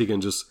game because he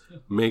can just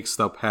make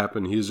stuff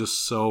happen. He's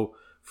just so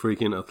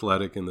freaking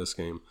athletic in this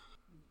game.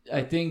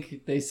 I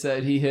think they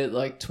said he hit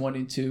like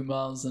 22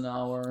 miles an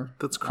hour.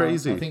 That's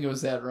crazy. I think it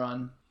was that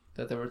run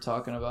that they were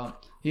talking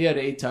about. He had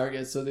 8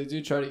 targets, so they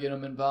do try to get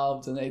him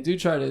involved, and they do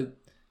try to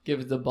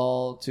give the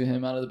ball to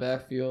him out of the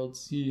backfield.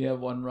 He had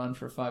 1 run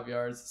for 5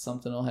 yards.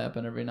 Something will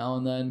happen every now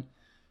and then.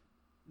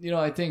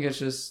 I think it's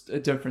just a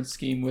different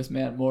scheme with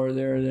Matt Moore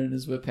there than it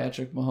is with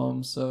Patrick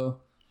Mahomes, so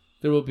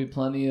there will be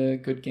plenty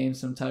of good games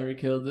from Tyreek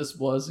Hill. This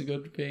was a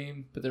good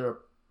game, but there will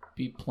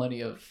be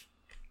plenty of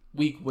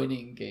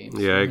week-winning games.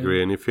 Yeah, I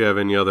agree. And if you have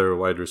any other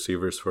wide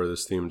receivers for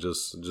this team,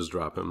 just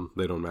drop them.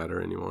 They don't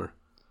matter anymore.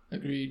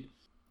 Agreed.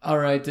 All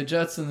right, the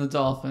Jets and the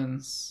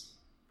Dolphins.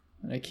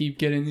 And I keep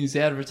getting these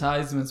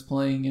advertisements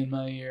playing in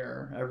my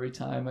ear every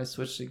time I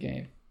switch the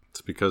game.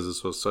 It's because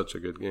this was such a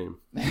good game.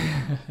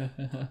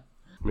 I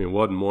mean,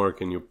 what more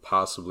can you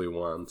possibly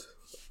want?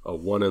 A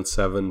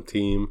 1-7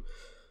 team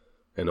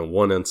and a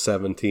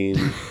 1-7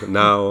 team.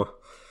 Now,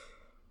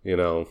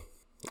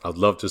 I'd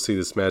love to see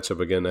this matchup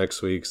again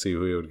next week, see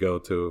who he would go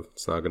to.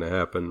 It's not going to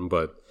happen.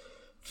 But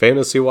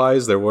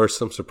fantasy-wise, there were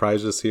some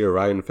surprises here.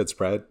 Ryan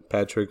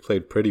Fitzpatrick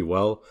played pretty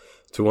well.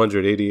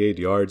 288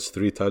 yards,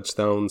 3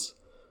 touchdowns.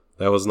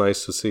 That was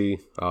nice to see.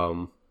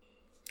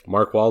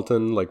 Mark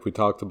Walton, like we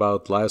talked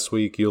about last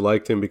week, you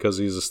liked him because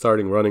he's a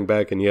starting running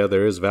back. And yeah,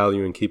 there is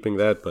value in keeping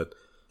that. But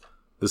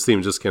this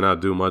team just cannot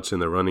do much in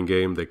the running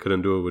game. They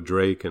couldn't do it with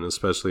Drake. And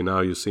especially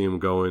now you see him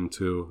go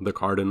into the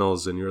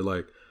Cardinals and you're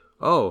like,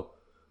 oh,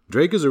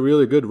 Drake is a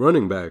really good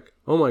running back.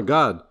 Oh my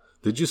God.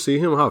 Did you see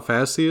him, how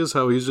fast he is?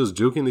 How he's just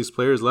juking these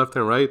players left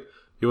and right?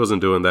 He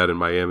wasn't doing that in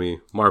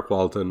Miami. Mark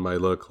Walton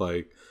might look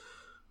like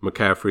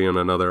McCaffrey in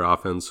another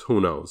offense. Who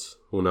knows?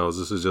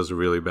 This is just a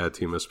really bad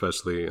team,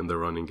 especially in the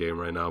running game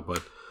right now.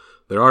 But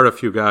there are a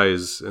few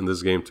guys in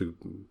this game to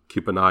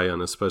keep an eye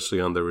on, especially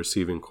on the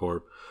receiving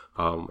corps.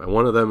 And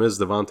one of them is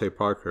Devontae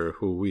Parker,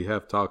 who we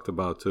have talked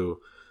about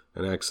to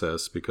an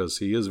excess because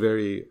he is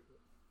very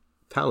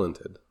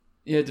talented.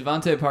 Yeah,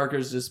 Devontae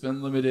Parker's just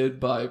been limited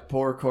by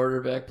poor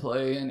quarterback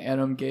play and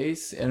Adam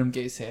Gase. Adam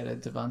Gase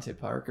hated Devontae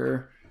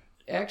Parker.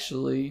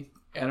 Actually,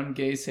 Adam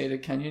Gase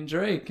hated Kenyon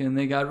Drake, and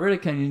they got rid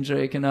of Kenyon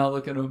Drake, and now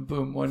look at him,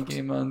 boom, 1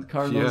 game on the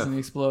Cardinals, and he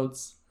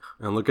explodes.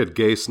 And look at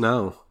Gase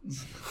now.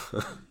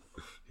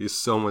 He's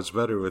so much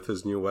better with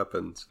his new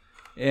weapons.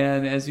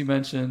 And as you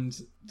mentioned,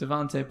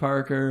 Devontae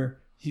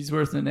Parker, he's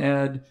worth an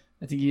ad.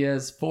 I think he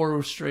has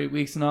 4 straight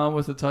weeks now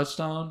with a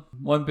touchdown.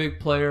 One big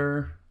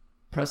player,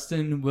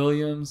 Preston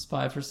Williams,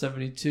 5 for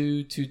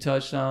 72, 2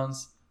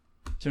 touchdowns.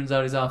 Turns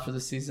out he's out for the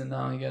season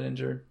now. He got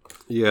injured.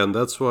 Yeah, and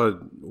that's why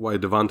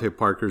Devontae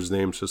Parker's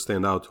name should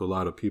stand out to a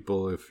lot of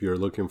people if you're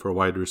looking for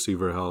wide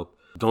receiver help.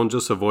 Don't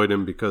just avoid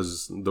him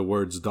because the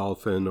words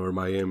Dolphin or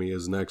Miami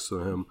is next to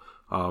him.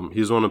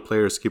 He's one of the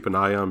players to keep an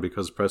eye on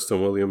because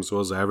Preston Williams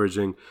was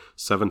averaging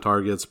 7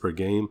 targets per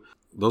game.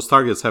 Those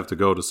targets have to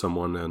go to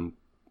someone, and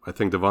I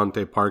think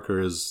Devontae Parker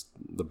is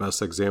the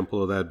best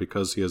example of that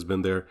because he has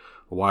been there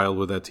a while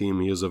with that team.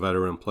 He is a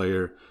veteran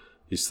player.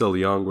 He's still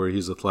young where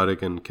he's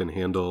athletic and can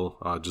handle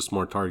just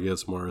more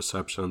targets, more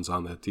receptions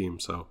on that team.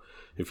 So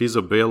if he's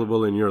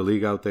available in your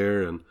league out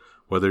there and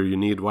whether you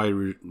need wide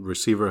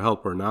receiver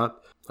help or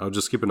not, I'll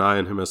just keep an eye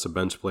on him as a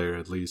bench player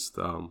at least.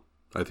 I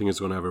think he's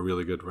going to have a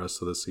really good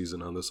rest of the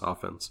season on this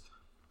offense.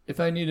 If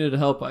I needed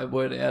help, I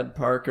would add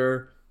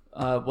Parker.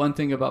 One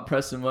thing about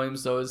Preston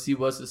Williams, though, is he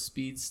was a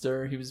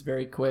speedster. He was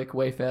very quick,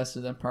 way faster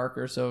than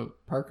Parker. So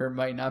Parker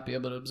might not be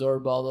able to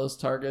absorb all those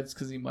targets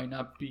because he might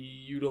not be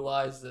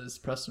utilized as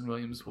Preston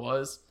Williams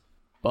was.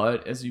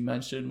 But as you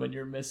mentioned, when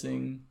you're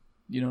missing,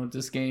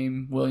 this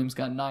game, Williams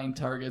got 9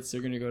 targets.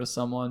 They're going to go to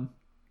someone.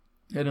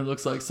 And it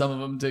looks like some of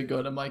them did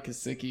go to Mike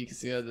Gesicki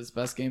because he had his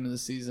best game of the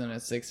season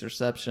at 6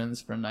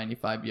 receptions for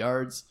 95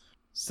 yards.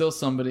 Still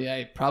somebody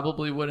I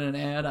probably wouldn't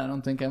add. I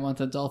don't think I want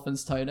the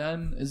Dolphins tight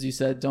end. As you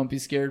said, don't be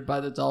scared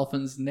by the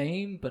Dolphins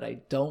name, but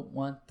I don't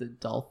want the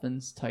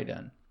Dolphins tight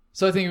end.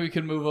 So I think we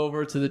could move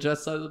over to the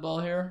Jets side of the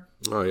ball here.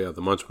 Oh, yeah,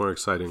 the much more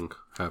exciting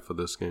half of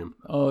this game.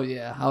 Oh,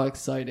 yeah, how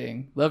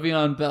exciting.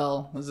 Le'Veon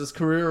Bell, is his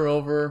career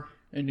over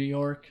in New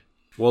York?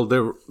 Well,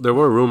 there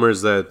were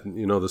rumors that, the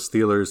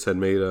Steelers had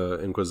made an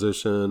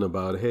inquisition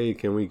about, hey,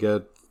 can we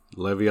get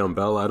Le'Veon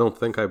Bell? I don't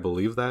think I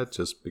believe that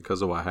just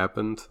because of what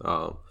happened.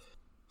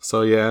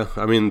 So, yeah,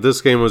 I mean,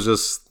 this game was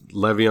just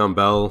Le'Veon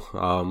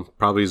Bell,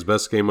 probably his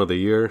best game of the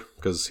year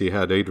because he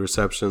had 8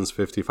 receptions,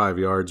 55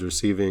 yards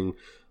receiving,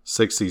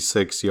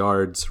 66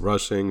 yards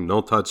rushing,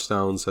 no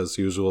touchdowns as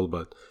usual,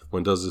 but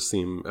when does this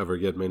team ever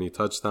get many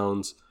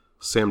touchdowns?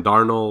 Sam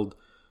Darnold,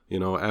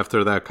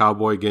 after that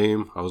Cowboy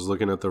game, I was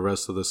looking at the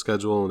rest of the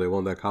schedule, and they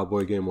won that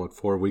Cowboy game,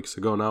 4 weeks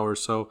ago now or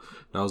so?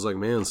 And I was like,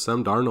 man,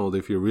 Sam Darnold,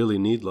 if you really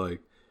need,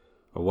 like,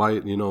 a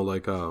wide,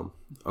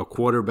 a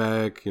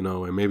quarterback,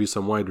 and maybe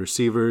some wide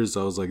receivers,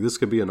 I was like, this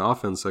could be an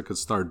offense that could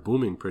start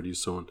booming pretty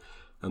soon.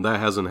 And that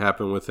hasn't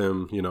happened with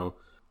him,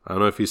 I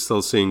don't know if he's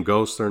still seeing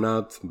ghosts or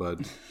not, but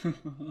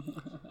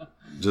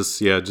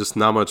just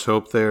not much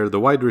hope there. The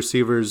wide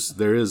receivers,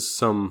 there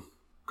is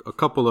a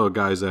couple of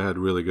guys that had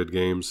really good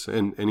games.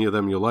 And any of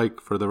them you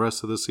like for the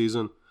rest of the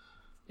season?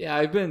 Yeah,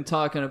 I've been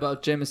talking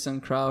about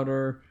Jamison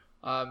Crowder,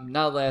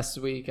 not last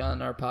week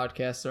on our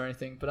podcast or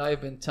anything, but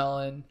I've been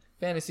telling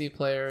fantasy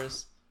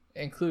players,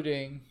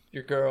 including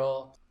your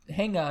girl,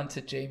 hang on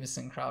to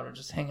Jamison Crowder.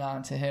 Just hang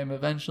on to him.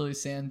 Eventually,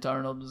 Sam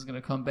Darnold was going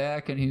to come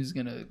back, and he was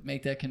going to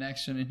make that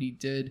connection, and he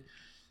did.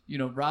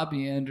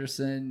 Robbie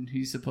Anderson,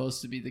 he's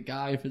supposed to be the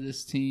guy for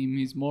this team.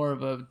 He's more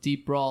of a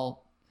deep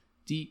ball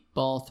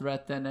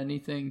threat than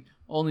anything.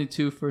 Only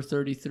 2 for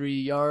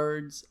 33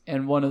 yards,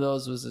 and one of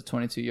those was a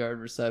 22-yard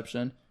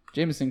reception.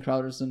 Jamison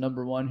Crowder's the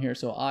number 1 here,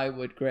 so I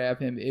would grab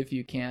him if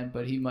you can,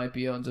 but he might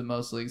be owned in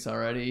most leagues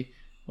already,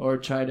 or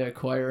try to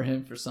acquire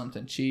him for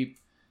something cheap.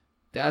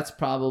 That's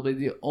probably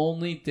the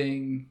only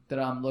thing that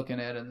I'm looking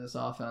at in this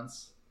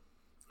offense.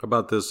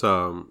 About this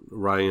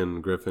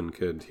Ryan Griffin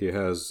kid, he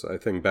has, I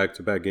think,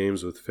 back-to-back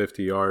games with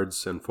 50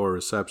 yards and 4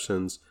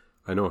 receptions.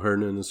 I know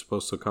Herndon is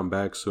supposed to come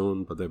back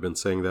soon, but they've been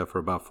saying that for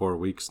about 4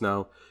 weeks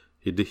now.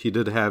 He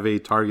did have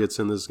 8 targets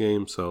in this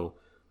game, so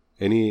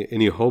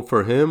any hope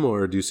for him,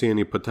 or do you see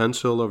any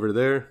potential over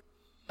there?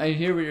 I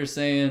hear what you're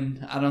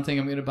saying. I don't think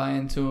I'm going to buy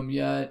into him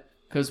yet,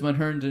 because when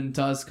Herndon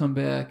does come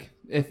back,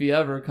 if he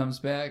ever comes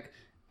back,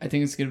 I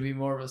think it's going to be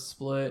more of a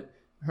split.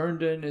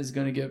 Herndon is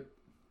going to get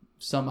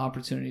some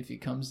opportunity if he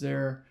comes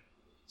there.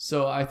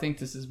 So I think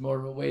this is more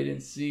of a wait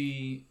and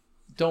see.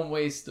 Don't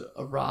waste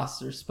a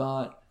roster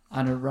spot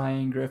on a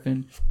Ryan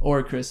Griffin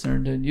or Chris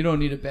Herndon. You don't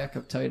need a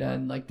backup tight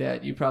end like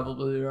that. You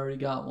probably already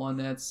got one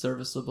that's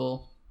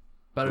serviceable.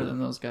 Better than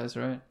those guys,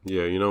 right?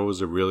 Yeah, who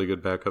was a really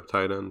good backup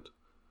tight end?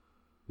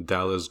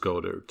 Dallas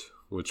Goedert,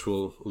 which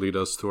will lead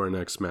us to our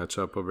next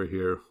matchup over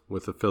here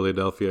with the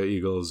Philadelphia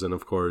Eagles and,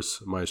 of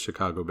course, my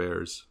Chicago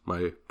Bears,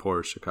 my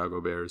poor Chicago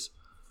Bears.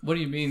 What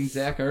do you mean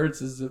Zach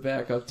Ertz is the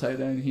backup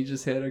tight end? He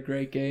just had a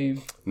great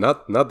game.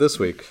 Not this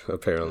week,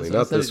 apparently.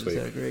 Not this week.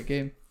 He just had a great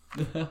game.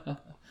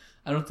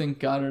 I don't think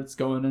Goddard's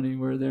going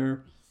anywhere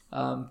there.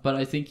 But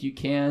I think you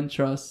can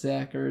trust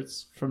Zach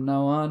Ertz from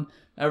now on.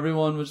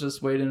 Everyone was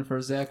just waiting for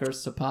Zach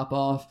Ertz to pop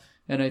off,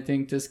 and I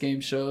think this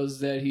game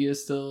shows that he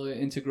is still an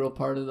integral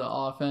part of the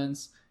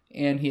offense.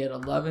 And he had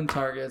 11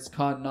 targets,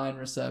 caught 9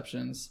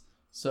 receptions.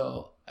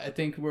 So I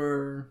think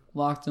we're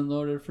locked and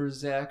loaded for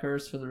Zach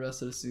Ertz for the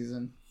rest of the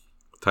season.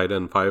 Tight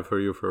end 5 for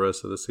you for the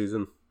rest of the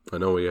season? I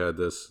know we had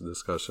this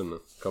discussion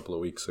a couple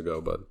of weeks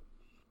ago, but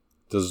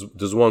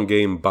does one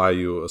game buy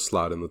you a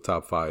slot in the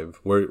top 5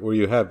 where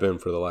you have been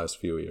for the last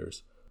few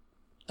years?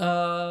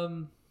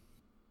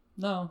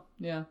 No,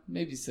 yeah,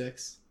 maybe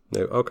 6.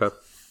 Yeah, okay.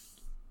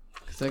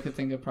 Because I could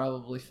think of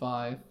probably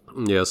 5.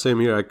 Yeah, same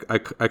here. I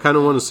kind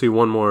of want to see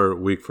one more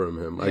week from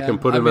him. Yeah, I can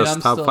put him as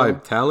top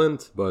 5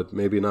 talent, but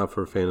maybe not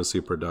for fantasy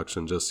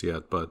production just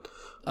yet. But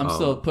I'm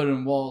still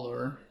putting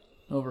Waller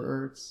over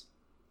Ertz.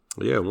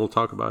 Yeah, we'll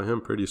talk about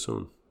him pretty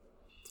soon.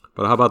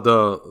 But how about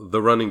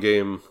the running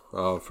game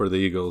for the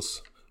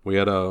Eagles? We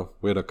had a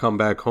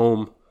comeback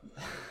home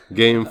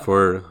game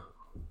for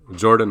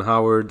Jordan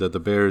Howard that the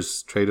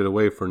Bears traded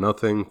away for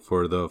nothing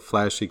for the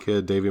flashy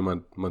kid David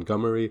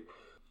Montgomery.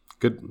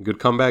 Good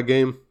comeback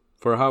game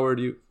for Howard.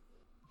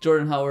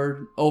 Jordan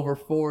Howard over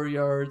 4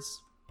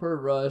 yards per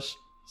rush,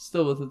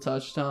 still with a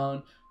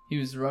touchdown. He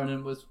was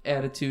running with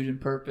attitude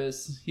and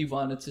purpose. He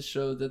wanted to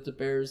show that the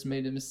Bears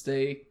made a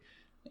mistake.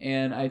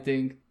 And I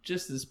think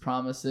just as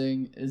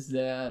promising is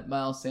that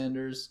Miles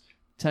Sanders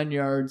 10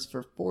 yards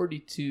for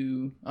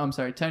 42. I'm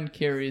sorry, 10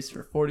 carries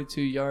for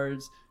 42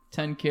 yards.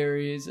 10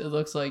 carries. It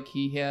looks like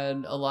he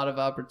had a lot of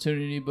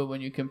opportunity, but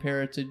when you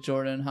compare it to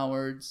Jordan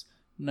Howard's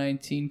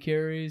 19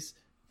 carries,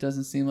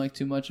 doesn't seem like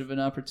too much of an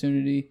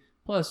opportunity.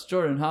 Plus,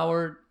 Jordan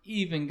Howard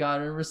even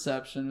got a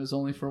reception. It was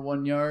only for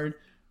 1 yard,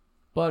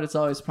 but it's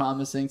always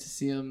promising to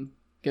see him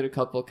get a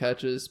couple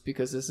catches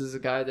because this is a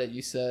guy that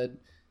you said,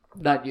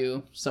 not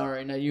you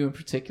in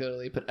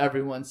particularly, but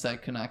everyone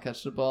said could not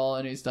catch the ball,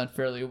 and he's done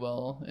fairly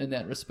well in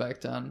that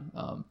respect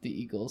on the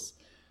Eagles.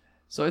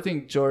 So I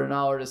think Jordan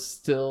Howard is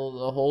still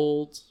the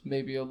hold,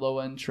 maybe a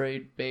low-end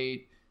trade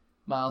bait.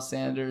 Miles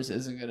Sanders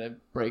isn't going to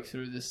break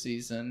through this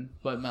season,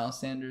 but Miles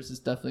Sanders is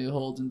definitely a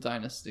hold in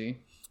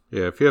Dynasty.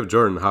 Yeah, if you have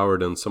Jordan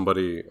Howard and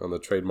somebody on the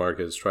trade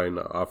market is trying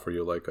to offer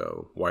you like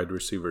a wide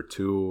receiver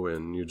 2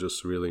 and you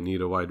just really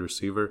need a wide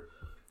receiver,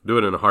 do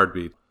it in a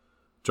heartbeat.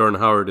 Jordan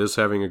Howard is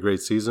having a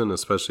great season,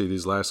 especially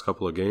these last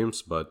couple of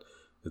games, but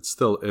it's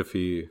still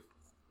iffy,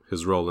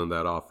 his role in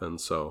that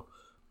offense, so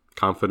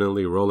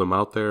confidently roll him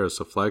out there as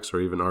a flex or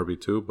even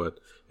RB2, but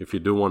if you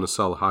do want to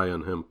sell high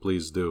on him,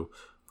 please do.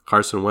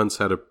 Carson Wentz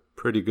had a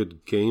pretty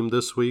good game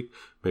this week,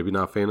 maybe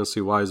not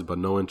fantasy-wise, but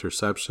no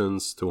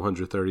interceptions,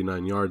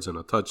 239 yards and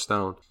a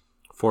touchdown,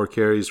 4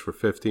 carries for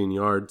 15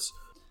 yards.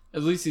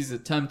 At least he's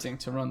attempting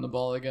to run the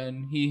ball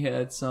again. He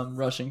had some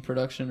rushing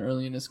production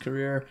early in his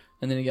career,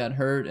 and then he got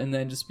hurt, and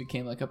then just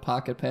became like a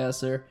pocket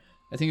passer.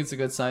 I think it's a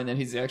good sign that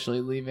he's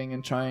actually leaving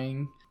and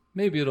trying.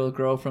 Maybe it'll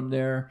grow from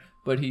there,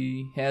 but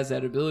he has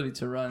that ability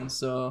to run,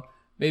 so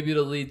maybe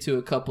it'll lead to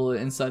a couple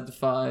of inside the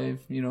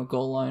 5,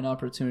 goal line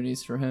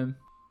opportunities for him.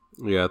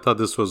 Yeah, I thought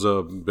this was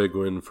a big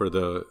win for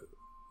the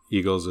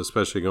Eagles,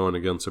 especially going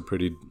against a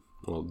pretty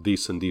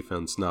decent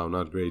defense now.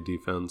 Not great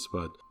defense,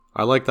 but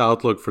I like the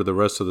outlook for the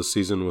rest of the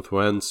season with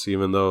Wentz,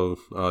 even though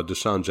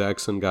Deshaun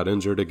Jackson got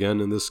injured again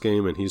in this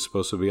game, and he's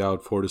supposed to be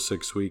out 4 to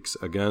 6 weeks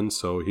again,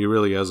 so he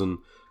really hasn't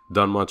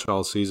done much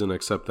all season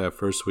except that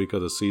first week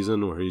of the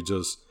season where he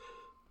just...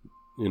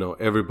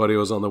 everybody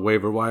was on the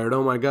waiver wire.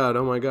 Oh my God, I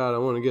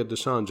want to get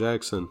Deshaun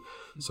Jackson.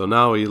 So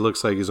now he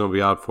looks like he's going to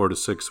be out 4 to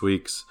 6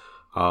 weeks.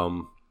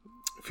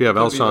 If you have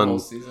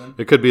Alshon,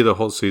 it could be the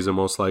whole season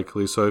most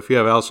likely. So if you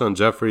have Alshon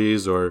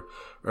Jeffries or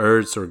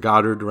Ertz or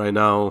Goddard right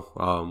now,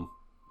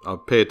 I'll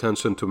pay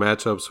attention to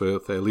matchups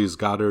with at least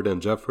Goddard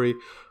and Jeffrey.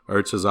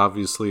 Ertz is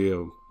obviously,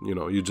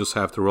 you just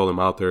have to roll him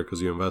out there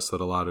because you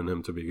invested a lot in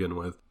him to begin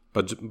with.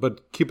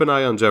 But keep an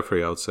eye on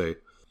Jeffrey, I would say.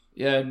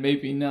 Yeah, and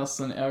maybe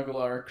Nelson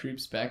Aguilar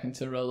creeps back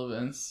into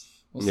relevance.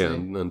 We'll see.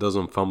 And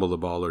doesn't fumble the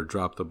ball or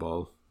drop the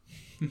ball.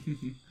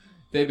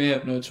 They may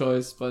have no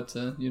choice but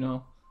to,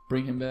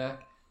 bring him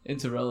back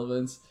into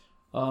relevance.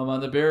 On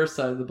the Bears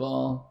side of the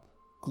ball,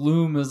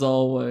 gloom as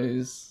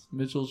always.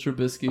 Mitchell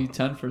Trubisky,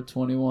 10 for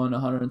 21,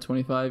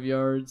 125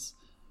 yards.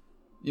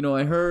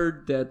 I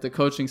heard that the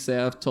coaching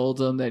staff told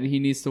him that he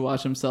needs to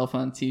watch himself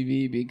on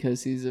TV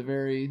because he's a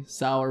very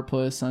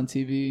sourpuss on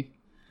TV.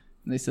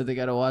 And they said they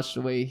got to watch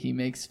the way he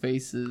makes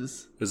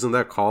faces. Isn't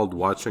that called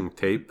watching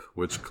tape,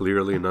 which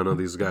clearly none of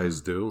these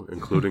guys do,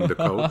 including the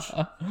coach?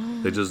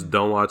 They just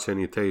don't watch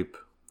any tape.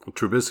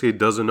 Trubisky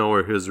doesn't know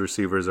where his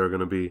receivers are going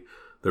to be.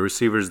 The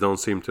receivers don't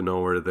seem to know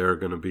where they're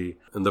going to be.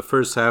 In the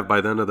first half, by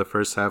the end of the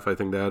first half, I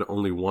think they had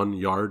only 1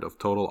 yard of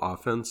total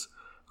offense.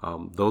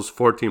 Those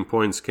 14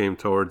 points came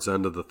towards the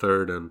end of the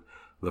third and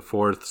the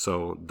fourth,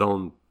 so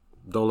don't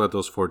let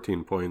those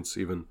 14 points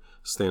even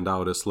stand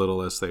out as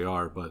little as they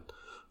are. But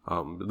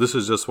this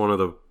is just one of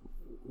the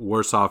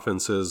worst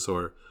offenses,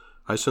 or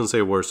I shouldn't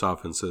say worst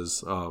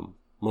offenses,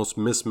 most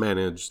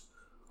mismanaged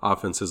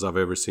offenses I've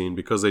ever seen,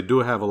 because they do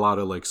have a lot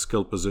of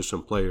skilled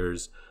position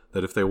players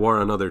that if they were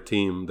another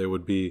team, they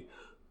would be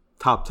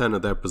top 10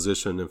 at that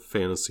position in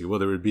fantasy,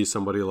 whether it be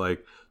somebody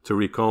like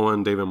Tariq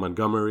Cohen, David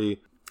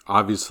Montgomery,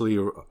 obviously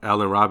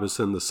Allen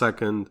Robinson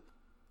II.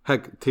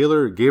 Heck,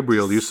 Taylor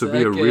Gabriel used to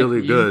be a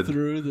really good...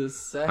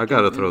 I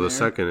got to throw the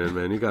second in,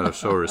 man. You got to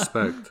show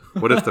respect.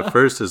 What if the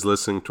first is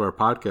listening to our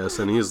podcast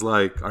and he's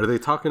like, are they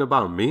talking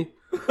about me?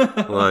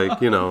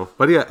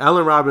 But yeah,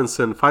 Allen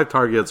Robinson, 5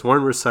 targets,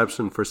 1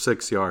 reception for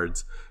 6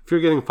 yards. If you're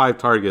getting 5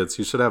 targets,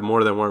 you should have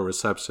more than 1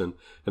 reception.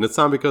 And it's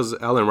not because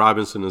Allen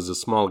Robinson is a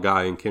small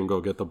guy and can't go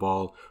get the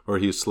ball or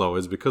he's slow.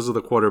 It's because of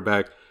the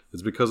quarterback.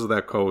 It's because of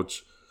that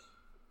coach.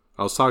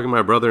 I was talking to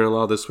my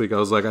brother-in-law this week. I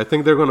was like, I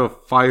think they're going to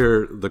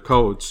fire the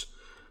coach.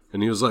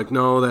 And he was like,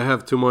 no, they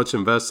have too much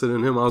invested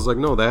in him. I was like,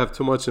 no, they have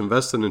too much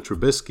invested in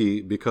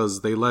Trubisky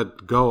because they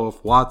let go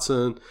of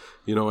Watson,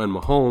 and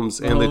Mahomes,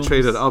 and they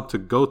traded up to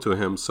go to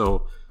him.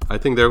 So I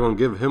think they're going to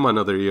give him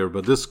another year.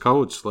 But this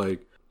coach,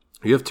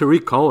 you have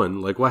Tariq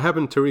Cohen. What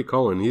happened to Tariq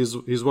Cohen?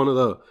 He's one of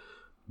the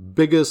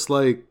biggest,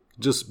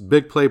 just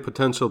big play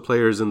potential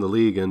players in the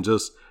league, and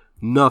just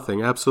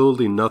nothing,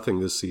 absolutely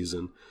nothing this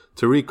season.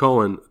 Tariq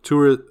Cohen,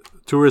 two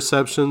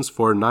receptions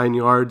for 9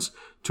 yards,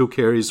 2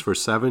 carries for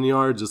 7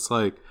 yards. It's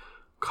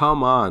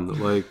come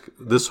on.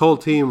 This whole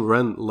team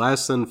ran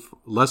less than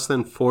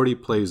 40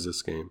 plays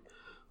this game.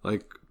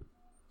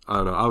 I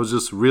don't know. I was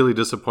just really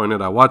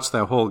disappointed. I watched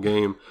that whole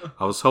game.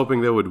 I was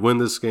hoping they would win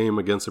this game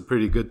against a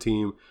pretty good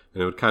team,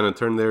 and it would kind of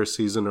turn their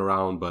season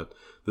around. But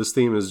this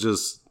team is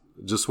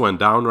just went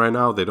down right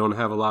now. They don't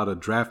have a lot of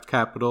draft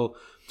capital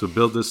to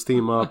build this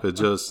team up. It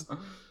just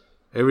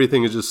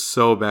everything is just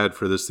so bad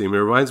for this team. It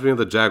reminds me of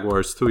the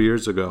Jaguars 2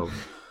 years ago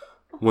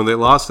when they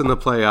lost in the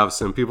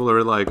playoffs, and people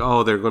are like,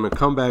 "Oh, they're going to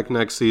come back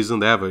next season.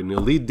 They have an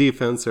elite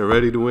defense. They're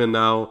ready to win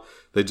now.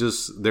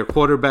 Their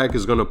quarterback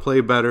is going to play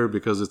better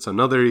because it's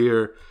another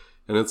year."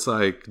 And it's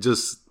like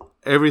just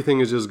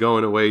everything is just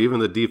going away. Even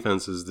the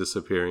defense is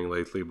disappearing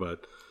lately.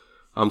 But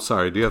I'm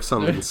sorry. Do you have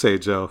something to say,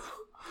 Joe?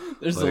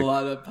 There's a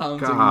lot of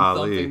pounding and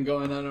thumping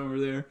going on over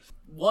there.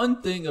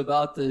 One thing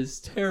about this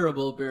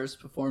terrible Bears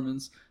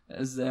performance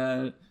is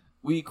that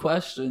we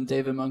questioned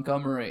David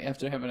Montgomery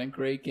after having a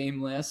great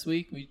game last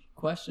week. We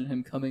questioned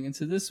him coming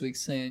into this week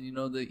saying,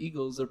 the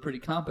Eagles are pretty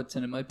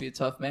competent. It might be a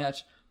tough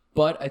match.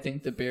 But I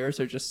think the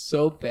Bears are just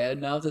so bad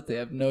now that they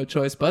have no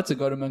choice but to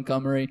go to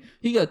Montgomery.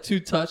 He got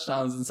 2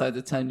 touchdowns inside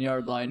the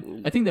 10-yard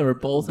line. I think they were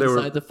both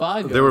inside the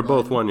 5-yard line. They were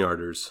both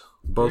 1-yarders.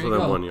 Both of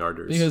them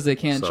 1-yarders. Because they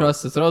can't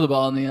trust to throw the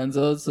ball in the end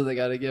zone, so they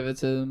got to give it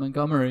to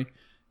Montgomery.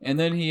 And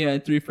then he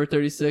had 3 for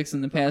 36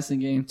 in the passing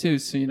game, too.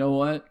 So you know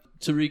what?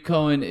 Tariq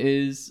Cohen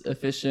is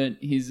efficient.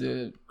 He's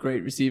a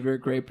great receiver,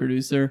 great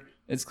producer.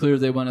 It's clear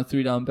they want a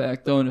 3-down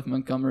back, though. And if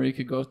Montgomery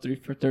could go 3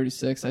 for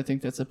 36, I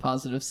think that's a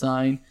positive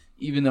sign.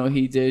 Even though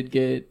he did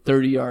get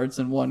 30 yards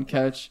and 1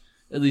 catch,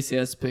 at least he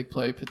has big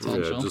play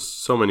potential. Yeah,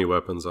 just so many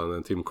weapons on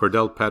that team.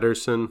 Cordell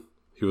Patterson,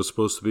 he was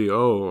supposed to be, he's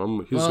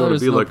going to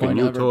be like a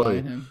new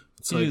toy.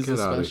 It's like, get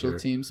out of here.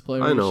 Teams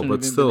player. I know,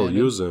 but still,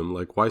 use him.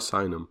 Like, why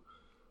sign him?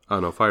 I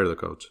don't know, fire the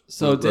coach.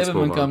 So David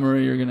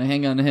Montgomery, you're going to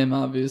hang on to him,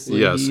 obviously.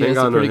 Yes, hang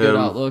on to him. Good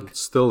outlook.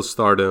 Still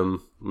start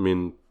him. I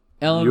mean,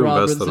 Allen you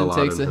Robinson invested a lot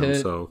takes in a him,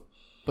 hit, so.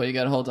 But you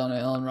got to hold on to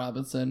Allen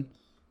Robinson.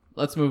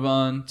 Let's move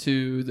on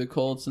to the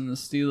Colts and the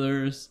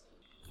Steelers.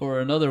 For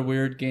another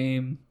weird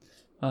game,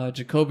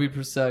 Jacoby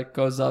Brissett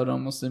goes out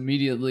almost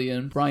immediately,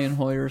 and Brian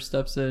Hoyer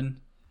steps in.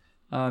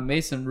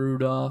 Mason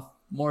Rudolph,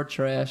 more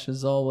trash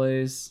as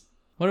always.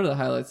 What are the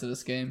highlights of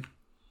this game?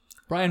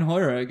 Brian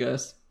Hoyer, I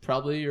guess,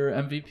 probably your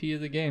MVP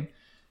of the game.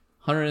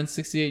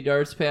 168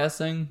 yards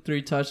passing,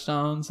 3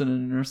 touchdowns, and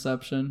an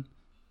interception.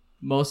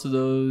 Most of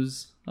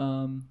those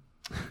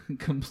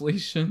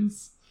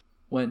completions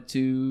went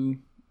to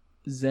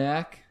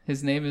Zach.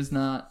 His name is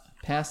not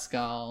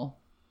Pascal.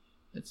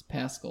 It's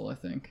Pascal, I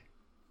think.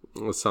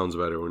 It sounds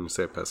better when you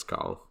say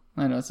Pascal.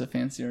 I know, it's a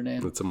fancier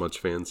name. It's a much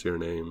fancier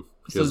name.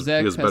 He So has, Zach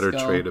he has better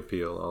Pascal- trade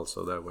appeal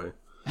also that way.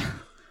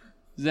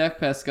 Zach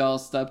Pascal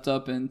stepped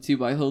up in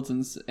T.Y.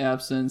 Hilton's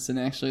absence and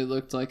actually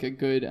looked like a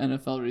good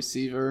NFL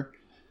receiver.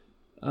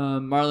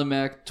 Marlon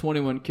Mack,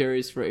 21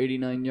 carries for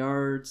 89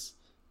 yards.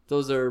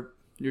 Those are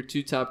your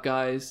 2 top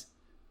guys.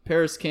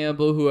 Paris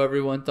Campbell, who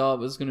everyone thought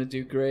was going to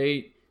do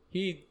great.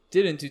 He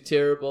didn't do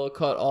terrible,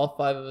 caught all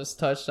 5 of his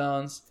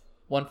touchdowns.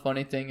 One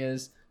funny thing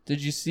is,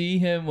 did you see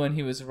him when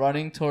he was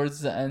running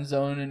towards the end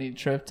zone and he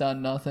tripped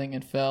on nothing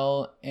and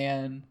fell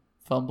and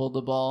fumbled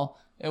the ball?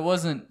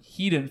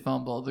 He didn't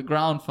fumble, the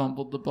ground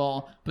fumbled the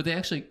ball, but they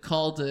actually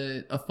called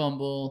it a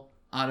fumble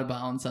out of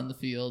bounds on the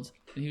field.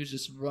 And he was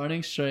just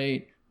running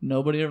straight,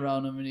 nobody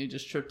around him, and he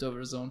just tripped over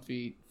his own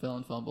feet, fell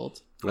and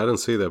fumbled. I didn't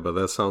see that, but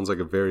that sounds like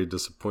a very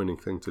disappointing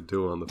thing to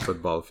do on the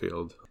football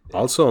field.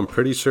 Also, I'm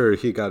pretty sure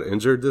he got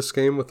injured this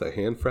game with a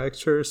hand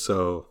fracture,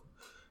 so...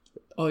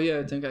 Oh, yeah,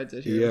 I think I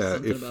did hear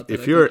something about that.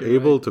 If you're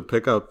able to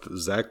pick up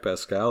Zach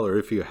Pascal, or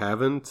if you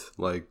haven't,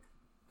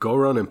 go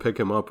run and pick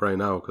him up right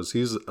now, because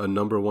he's a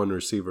number 1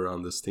 receiver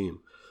on this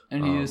team.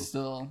 And he is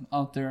still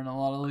out there in a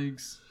lot of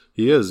leagues.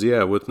 He is,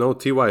 yeah. With no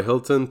T.Y.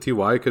 Hilton,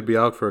 T.Y. could be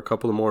out for a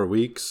couple of more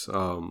weeks.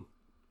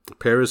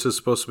 Paris is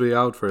supposed to be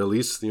out for at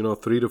least,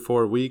 3 to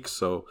 4 weeks,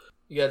 so...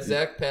 You got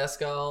Zach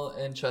Pascal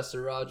and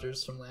Chester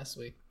Rogers from last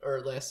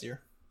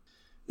year.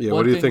 Yeah,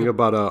 what do you think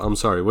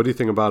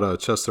about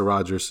Chester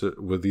Rogers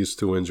with these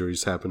 2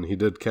 injuries happening? He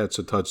did catch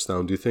a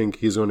touchdown. Do you think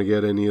he's going to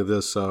get any of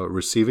this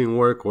receiving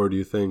work, or do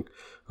you think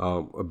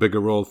a bigger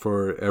role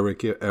for Eric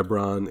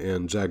Ebron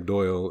and Jack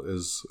Doyle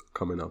is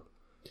coming up?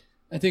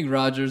 I think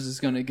Rogers is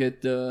going to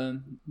get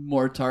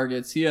more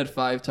targets. He had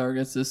 5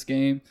 targets this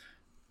game.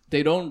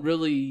 They don't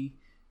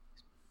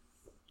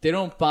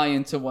buy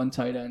into one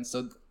tight end.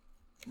 So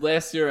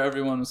last year,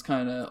 everyone was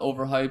kind of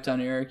overhyped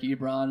on Eric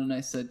Ebron, and I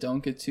said,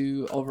 don't get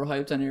too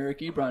overhyped on Eric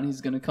Ebron. He's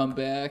going to come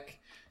back,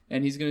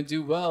 and he's going to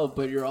do well,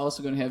 but you're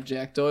also going to have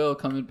Jack Doyle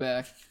coming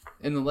back.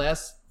 In the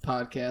last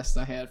podcast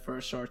I had for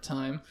a short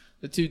time,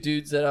 the 2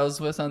 dudes that I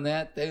was with on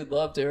that, they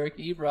loved Eric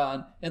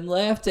Ebron and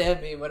laughed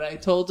at me when I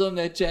told them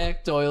that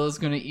Jack Doyle is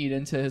going to eat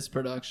into his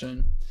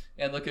production.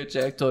 And look at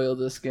Jack Doyle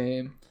this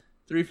game.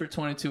 3 for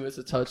 22 with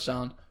a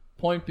touchdown.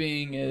 Point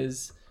being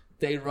is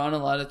they run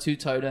a lot of 2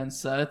 tight end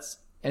sets,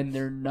 and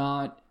they're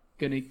not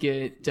going to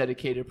get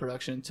dedicated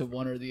production to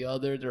one or the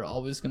other. They're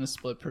always going to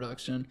split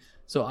production.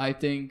 So I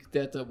think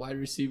that the wide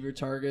receiver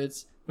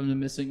targets from the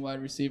missing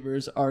wide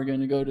receivers are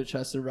going to go to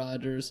Chester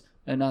Rogers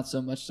and not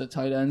so much the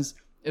tight ends.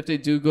 If they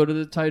do go to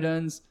the tight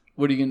ends,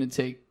 what are you going to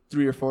take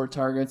 3 or 4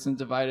 targets and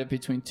divide it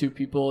between 2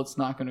 people, it's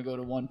not going to go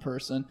to one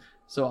person.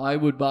 So I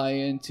would buy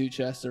into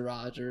Chester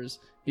Rogers.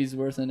 He's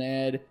worth an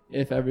ad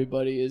if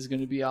everybody is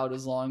going to be out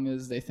as long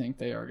as they think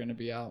they are going to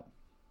be out.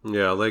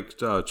 Yeah, I like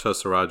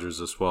Chester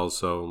Rogers as well.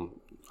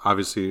 So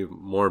obviously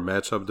more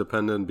matchup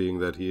dependent, being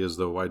that he is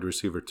the wide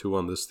receiver 2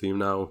 on this team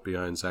now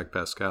behind Zach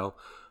Pascal.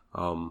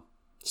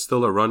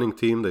 Still a running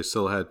team. They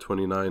still had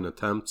 29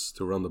 attempts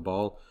to run the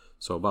ball.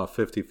 So about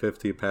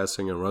 50-50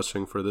 passing and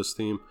rushing for this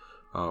team.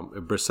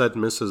 If Brissett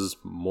misses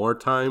more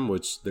time,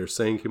 which they're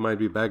saying he might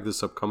be back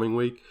this upcoming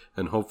week,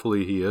 and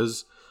hopefully he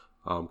is,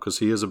 because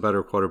he is a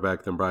better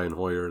quarterback than Brian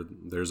Hoyer.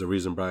 There's a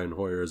reason Brian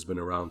Hoyer has been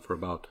around for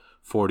about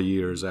 40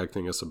 years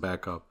acting as a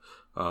backup.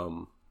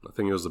 I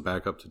think he was the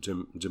backup to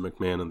Jim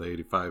McMahon in the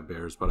 85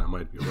 Bears, but I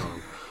might be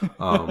wrong.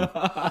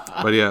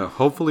 But yeah,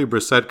 hopefully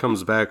Brissett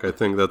comes back. I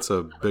think that's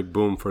a big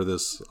boom for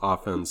this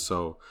offense.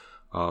 So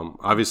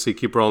obviously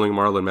keep rolling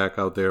Marlon Mack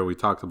out there. We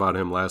talked about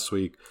him last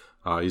week.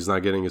 He's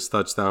not getting his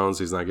touchdowns.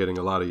 He's not getting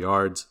a lot of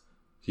yards.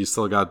 He's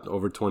still got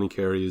over 20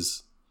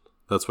 carries.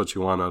 That's what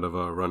you want out of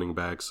a running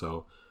back.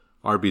 So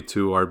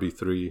RB2,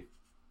 RB3,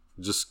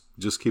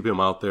 just keep him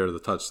out there. The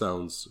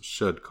touchdowns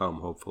should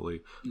come,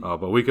 hopefully.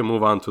 But we can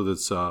move on to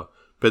this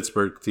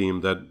Pittsburgh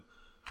team that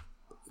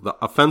the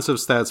offensive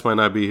stats might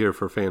not be here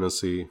for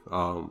fantasy.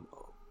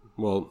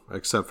 Well,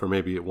 except for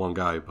maybe one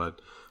guy.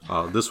 But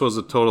this was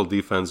a total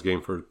defense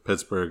game for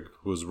Pittsburgh,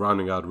 who was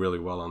rounding out really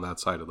well on that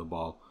side of the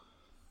ball.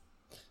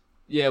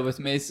 Yeah, with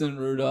Mason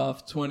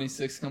Rudolph,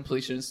 26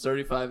 completions,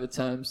 35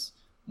 attempts,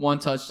 1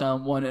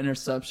 touchdown, 1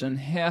 interception.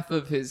 Half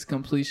of his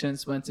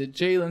completions went to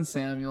Jalen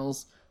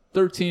Samuels,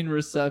 13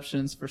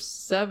 receptions for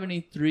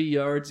 73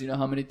 yards. You know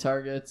how many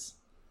targets?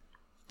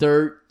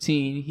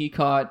 13. He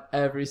caught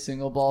every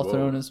single ball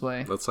thrown his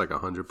way. That's like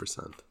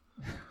 100%.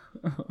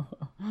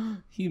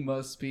 He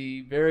must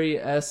be very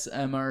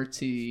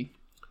SMRT.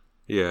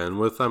 Yeah, and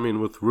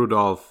with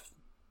Rudolph,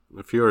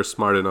 if you're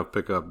smart enough,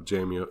 pick up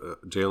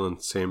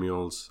Jalen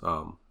Samuels.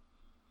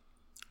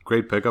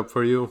 Great pickup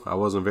for you. I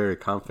wasn't very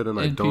confident.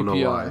 I don't know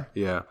why.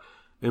 Yeah,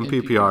 in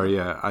PPR.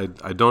 Yeah,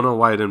 I don't know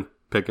why I didn't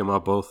pick him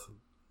up. Both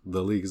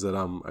the leagues that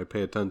I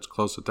pay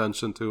close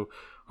attention to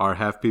are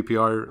half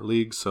PPR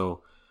leagues,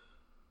 so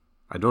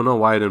I don't know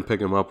why I didn't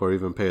pick him up or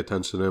even pay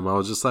attention to him. I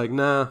was just like,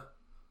 nah,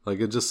 like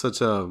it's just such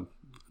a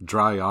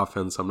dry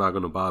offense. I'm not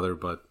going to bother,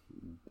 but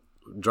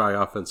dry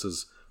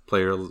offenses,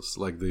 players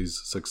like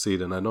these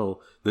succeed. And I know,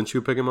 didn't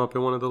you pick him up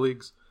in one of the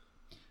leagues?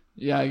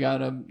 Yeah, I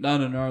got him.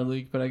 Not in our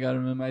league, but I got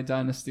him in my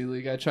Dynasty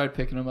League. I tried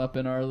picking him up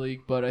in our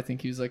league, but I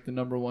think he was like the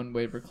number 1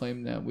 waiver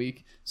claim that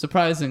week.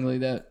 Surprisingly,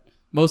 that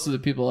most of the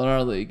people in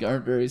our league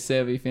aren't very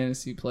savvy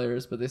fantasy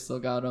players, but they still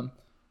got him.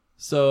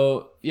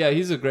 So, yeah,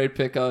 he's a great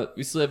pickup.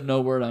 We still have no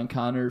word on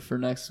Connor for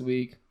next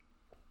week.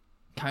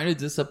 Kind of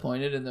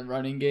disappointed in the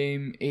running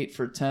game, 8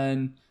 for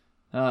 10.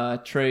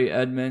 Trey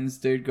Edmonds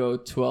did go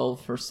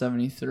 12 for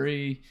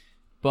 73.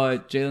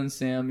 But Jalen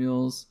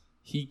Samuels,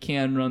 he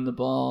can run the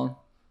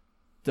ball.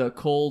 The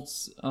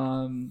Colts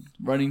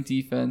running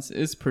defense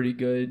is pretty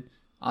good.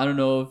 I don't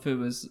know if it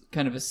was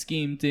kind of a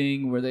scheme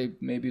thing where they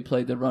maybe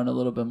played the run a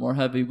little bit more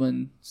heavy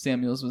when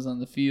Samuels was on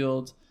the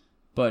field,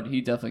 but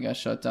he definitely got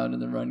shut down in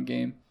the run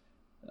game.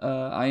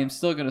 I am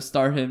still going to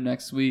start him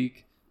next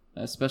week,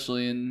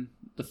 especially in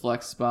the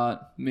flex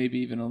spot, maybe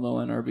even a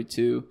low-end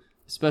RB2,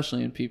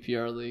 especially in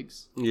PPR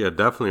leagues. Yeah,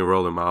 definitely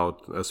roll him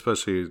out,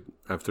 especially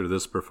after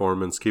this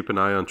performance. Keep an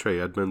eye on Trey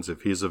Edmonds.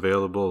 If he's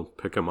available,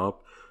 pick him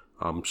up.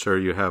 I'm sure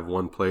you have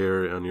one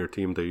player on your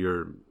team that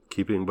you're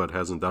keeping but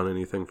hasn't done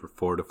anything for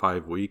 4 to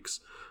 5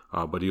 weeks,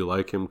 but you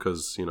like him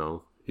because,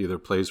 either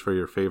plays for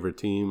your favorite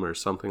team or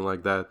something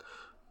like that.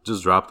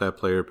 Just drop that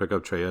player, pick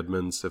up Trey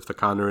Edmonds. If the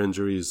Connor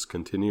injury is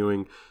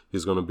continuing,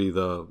 he's going to be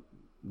the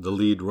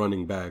lead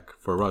running back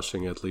for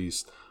rushing, at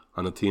least,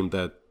 on a team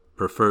that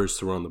prefers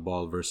to run the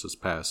ball versus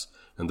pass.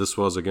 And this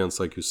was against,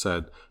 like you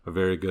said, a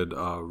very good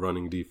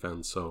running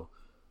defense. So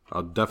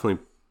I'll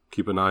definitely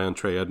keep an eye on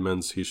Trey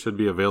Edmonds. He should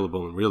be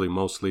available in really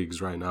most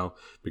leagues right now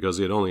because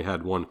he had only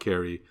had 1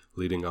 carry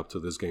leading up to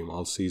this game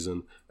all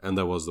season, and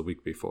that was the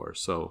week before.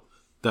 So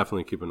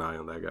definitely keep an eye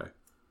on that guy.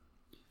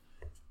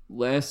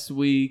 Last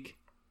week,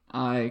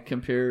 I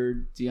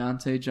compared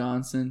Deontay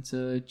Johnson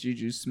to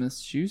Juju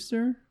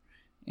Smith-Schuster,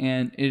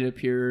 and it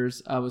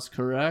appears I was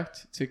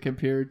correct to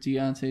compare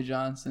Deontay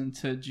Johnson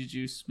to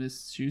Juju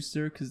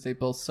Smith-Schuster because they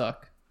both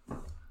suck.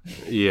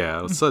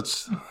 Yeah,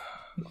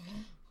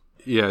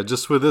 Yeah,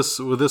 just with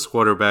this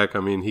quarterback,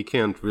 he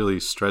can't really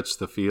stretch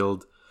the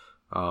field.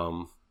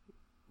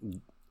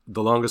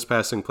 The longest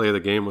passing play of the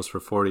game was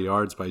for 40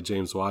 yards by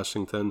James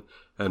Washington,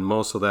 and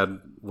most of that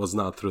was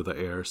not through the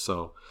air.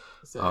 So,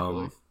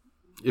 exactly.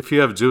 If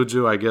you have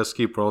Juju, I guess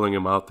keep rolling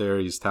him out there.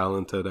 He's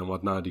talented and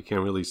whatnot. You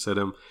can't really sit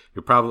him.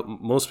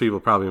 Most people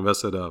probably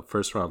invested a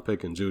first-round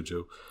pick in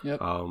Juju.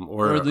 Yep.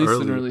 Or at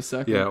least an early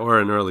second. Yeah, or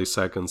an early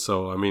second.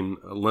 So,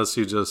 unless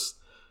you just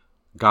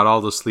got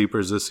all the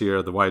sleepers this year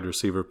at the wide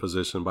receiver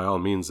position, by all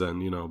means,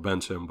 then,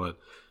 bench him. But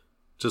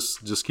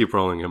just keep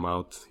rolling him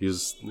out.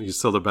 He's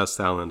still the best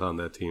talent on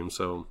that team,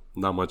 so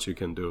not much you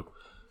can do.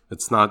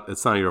 It's not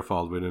your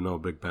fault. We didn't know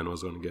Big Ben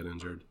was going to get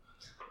injured.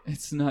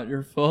 It's not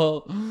your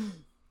fault.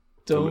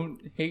 Don't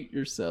hate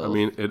yourself. I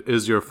mean, it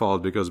is your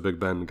fault because Big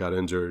Ben got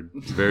injured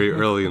very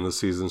early in the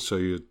season, so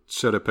you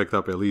should have picked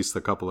up at least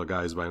a couple of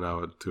guys by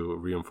now to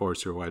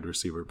reinforce your wide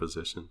receiver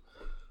position.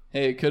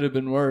 Hey, it could have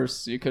been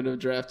worse. You could have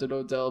drafted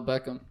Odell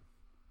Beckham.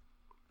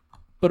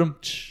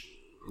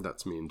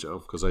 That's mean, Joe,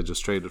 because I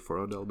just traded for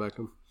Odell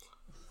Beckham.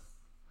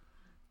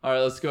 All right,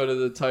 let's go to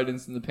the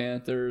Titans and the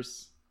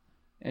Panthers.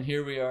 And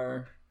here we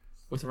are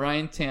with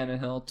Ryan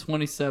Tannehill,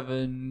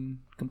 27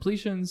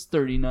 completions,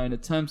 39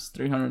 attempts,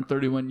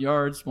 331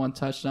 yards, 1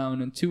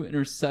 touchdown, and 2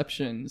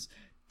 interceptions.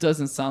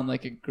 Doesn't sound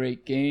like a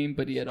great game,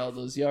 but he had all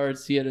those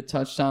yards. He had a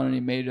touchdown, and he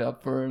made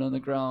up for it on the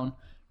ground.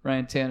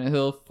 Ryan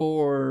Tannehill,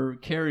 4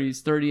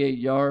 carries, 38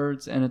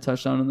 yards, and a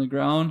touchdown on the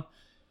ground.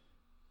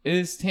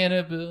 Is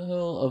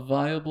Tannehill a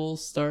viable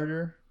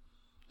starter,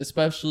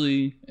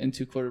 especially in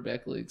 2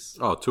 quarterback leagues?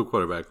 Oh, 2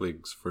 quarterback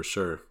leagues for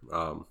sure.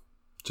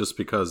 Just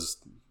because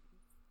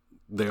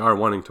they are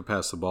wanting to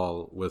pass the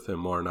ball with him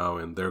more now,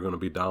 and they're going to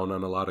be down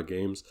on a lot of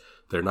games.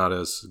 They're not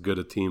as good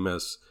a team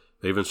as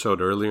they even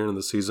showed earlier in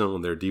the season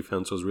when their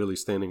defense was really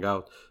standing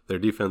out. Their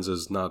defense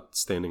is not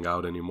standing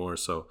out anymore,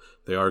 so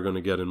they are going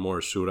to get in more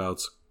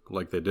shootouts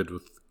like they did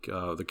with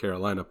the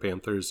Carolina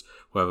Panthers,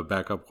 who have a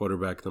backup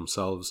quarterback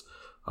themselves.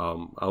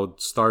 I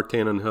would start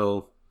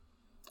Tannehill,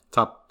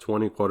 top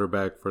 20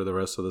 quarterback for the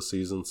rest of the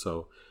season.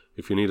 So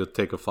if you need to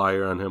take a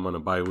flyer on him on a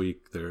bye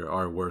week, there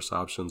are worse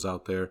options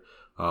out there.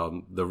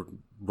 The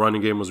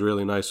running game was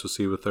really nice to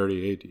see with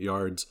 38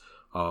 yards.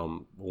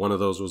 One of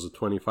those was a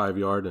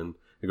 25-yard, and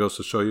it goes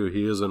to show you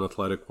he is an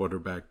athletic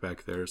quarterback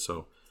back there.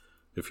 So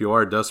if you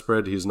are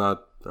desperate, he's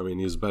not, I mean,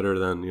 he's better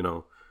than,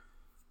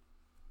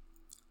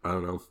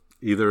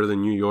 either the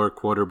New York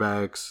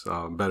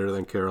quarterbacks, better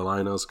than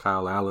Carolina's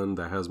Kyle Allen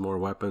that has more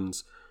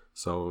weapons.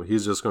 So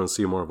he's just going to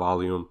see more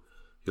volume.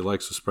 He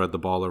likes to spread the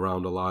ball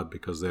around a lot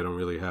because they don't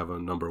really have a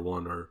number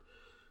 1 or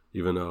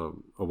even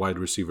a wide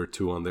receiver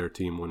 2 on their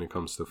team when it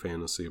comes to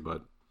fantasy.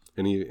 But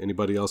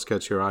anybody else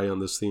catch your eye on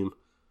this team?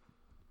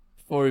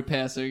 Before we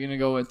pass, are you going to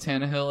go with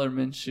Tannehill or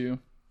Minshew?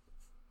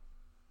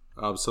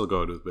 I'll still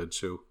go with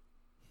Minshew.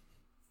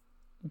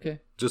 Okay.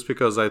 Just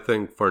because I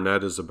think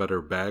Fournette is a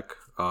better back.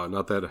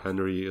 Not that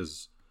Henry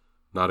is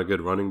not a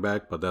good running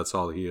back, but that's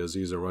all he is.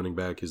 He's a running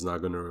back. He's not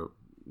going to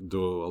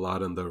do a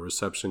lot in the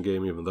reception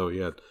game, even though he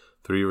had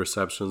 3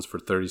 receptions for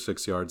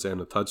 36 yards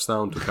and a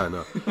touchdown to kind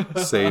of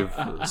save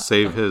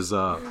his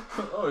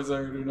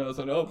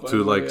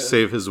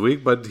save his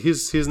week. But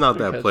he's not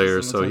that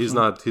player, so he's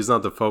not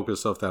the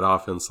focus of that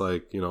offense.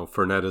 Like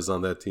Fournette is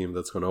on that team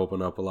that's going to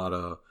open up a lot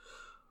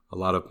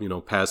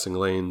of passing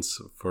lanes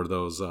for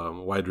those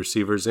wide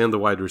receivers, and the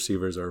wide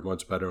receivers are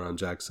much better on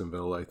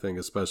Jacksonville, I think,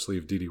 especially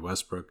if Dede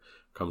Westbrook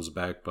comes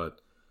back.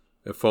 But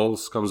if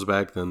Foles comes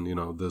back, then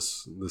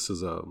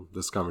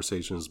this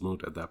conversation is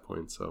moot at that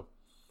point. So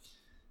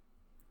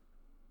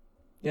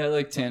yeah, I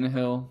like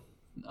Tannehill.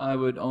 I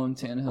would own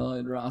Tannehill.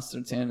 I'd roster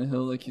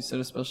Tannehill, like you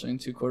said, especially in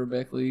 2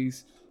 quarterback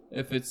leagues.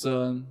 If it's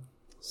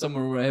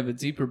somewhere where I have a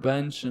deeper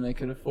bench and I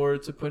could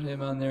afford to put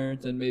him on there,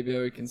 then maybe I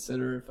would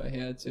consider if I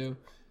had to.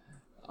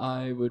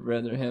 I would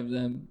rather have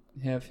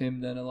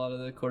him than a lot of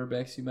the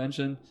quarterbacks you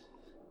mentioned.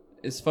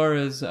 As far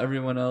as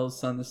everyone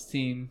else on this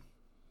team,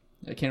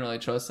 I can't really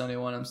trust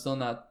anyone. I'm still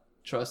not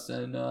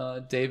trusting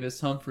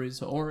Davis,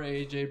 Humphries, or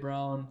A.J.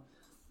 Brown.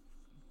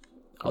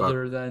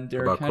 Other than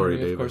Derrick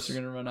Henry, of course, you're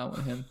going to run out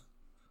with him.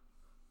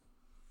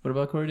 What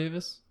about Corey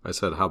Davis? I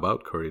said, how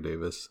about Corey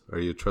Davis? Are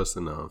you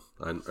trusting? No,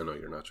 I know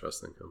you're not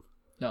trusting him.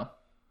 No.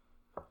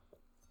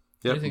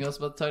 Yep. Anything else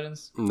about the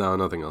Titans? No,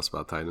 nothing else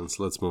about Titans.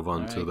 Let's move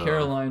on to the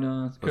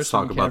Carolina. Let's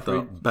talk about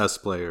the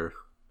best player.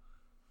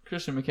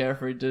 Christian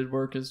McCaffrey did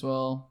work as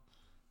well.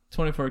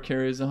 24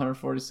 carries,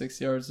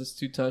 146 yards, just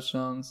 2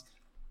 touchdowns.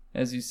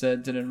 As you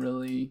said, didn't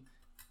really.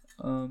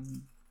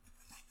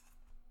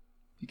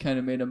 He kind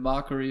of made a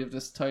mockery of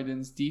this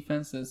Titans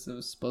defense as it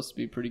was supposed to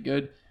be pretty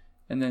good.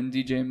 And then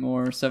DJ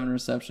Moore, 7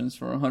 receptions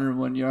for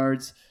 101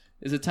 yards.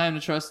 Is it time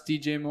to trust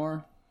DJ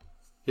Moore?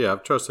 Yeah,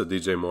 I've trusted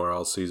DJ Moore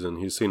all season.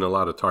 He's seen a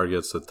lot of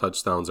targets. The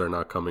touchdowns are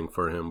not coming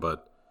for him.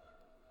 But,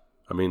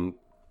 I mean,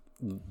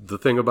 the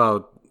thing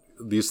about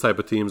these type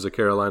of teams, the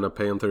Carolina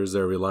Panthers,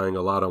 they're relying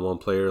a lot on one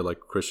player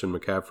like Christian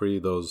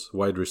McCaffrey. Those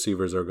wide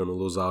receivers are going to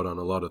lose out on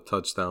a lot of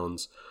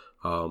touchdowns.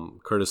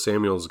 Curtis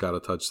Samuel's got a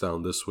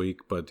touchdown this week,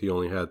 but he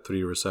only had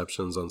 3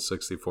 receptions on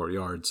 64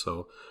 yards.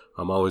 So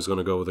I'm always going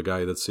to go with a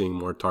guy that's seeing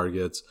more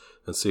targets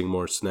and seeing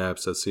more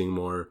snaps, that's seeing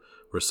more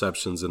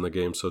receptions in the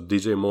game. So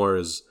DJ Moore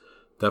is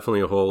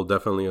definitely a hole,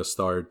 definitely a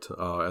start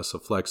as a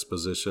flex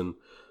position.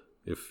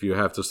 If you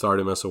have to start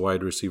him as a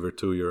wide receiver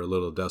too, you're a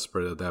little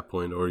desperate at that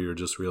point, or you're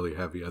just really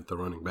heavy at the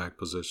running back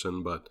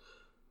position. But,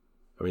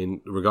 I mean,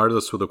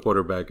 regardless who the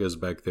quarterback is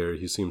back there,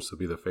 he seems to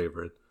be the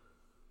favorite.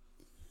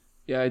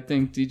 Yeah, I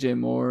think DJ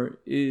Moore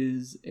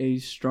is a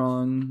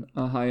strong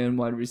high-end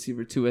wide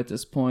receiver too at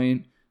this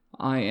point.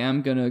 I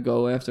am going to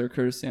go after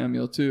Curtis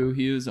Samuel too.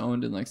 He was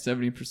owned in like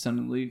 70%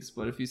 of leagues,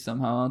 but if he's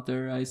somehow out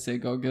there, I say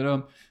go get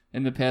him.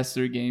 In the past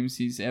 3 games,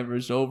 he's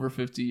averaged over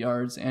 50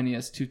 yards, and he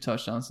has 2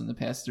 touchdowns in the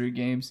past 3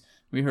 games.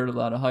 We heard a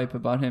lot of hype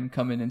about him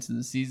coming into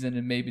the season,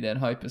 and maybe that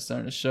hype is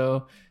starting to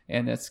show,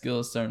 and that skill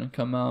is starting to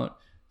come out.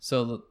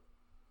 So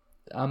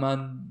I'm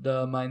on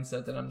the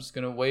mindset that I'm just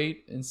going to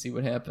wait and see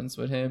what happens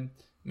with him.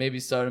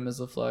 Maybe start him as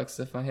a flex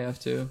if I have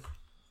to.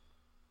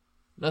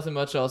 Nothing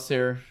much else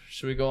here.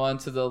 Should we go on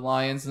to the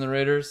Lions and the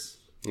Raiders?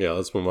 Yeah,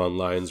 let's move on.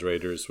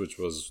 Lions-Raiders, which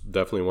was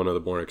definitely one of the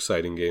more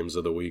exciting games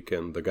of the week,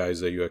 and the guys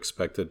that you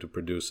expected to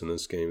produce in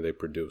this game, they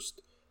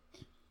produced.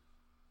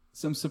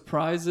 Some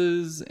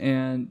surprises,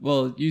 and,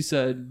 well, you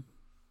said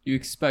you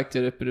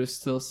expected it, but it was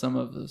still some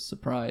of the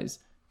surprise.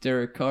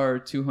 Derek Carr,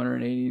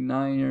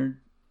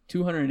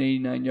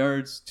 289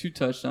 yards, 2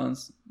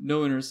 touchdowns,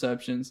 no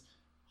interceptions,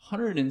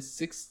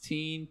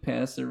 116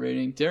 passer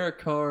rating. Derek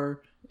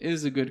Carr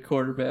is a good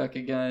quarterback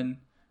again,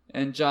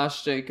 and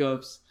Josh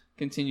Jacobs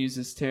continues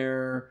his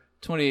terror.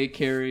 28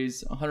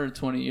 carries,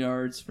 120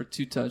 yards for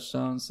 2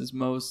 touchdowns, his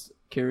most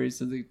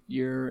carries of the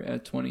year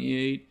at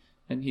 28,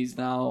 and he's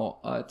now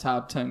a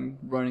top 10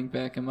 running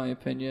back in my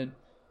opinion.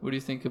 What do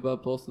you think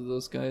about both of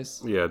those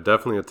guys? Yeah,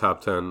 definitely a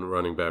top 10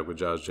 running back with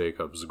Josh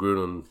Jacobs.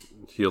 Gruden,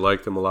 he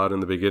liked him a lot in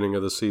the beginning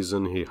of the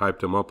season. He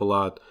hyped him up a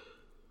lot.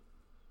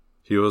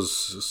 He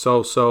was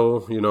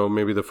so,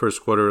 maybe the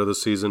first quarter of the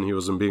season he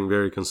wasn't being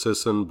very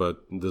consistent,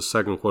 but the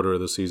second quarter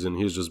of the season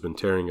he's just been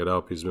tearing it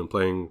up. He's been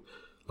playing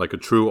like a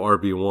true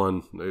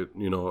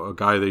RB1, a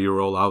guy that you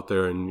roll out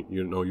there and,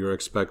 you're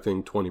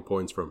expecting 20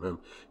 points from him.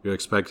 You're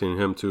expecting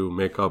him to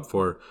make up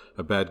for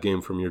a bad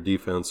game from your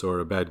defense or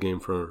a bad game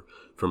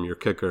from your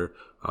kicker.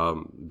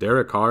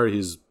 Derek Carr,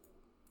 he's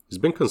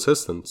been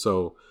consistent,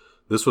 so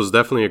this was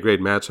definitely a great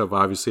matchup,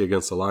 obviously,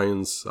 against the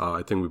Lions.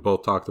 I think we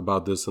both talked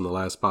about this in the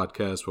last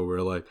podcast where we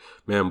were like,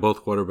 man,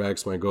 both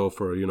quarterbacks might go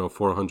for,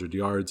 400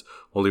 yards.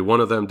 Only one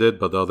of them did,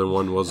 but the other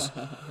one was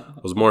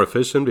more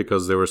efficient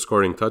because they were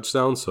scoring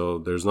touchdowns, so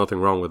there's nothing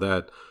wrong with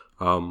that.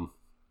 A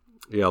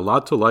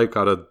lot to like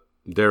out of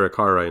Derek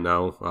Carr right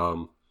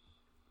now.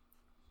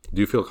 Do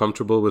you feel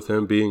comfortable with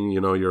him being,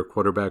 your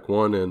quarterback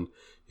one, and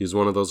he's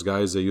one of those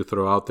guys that you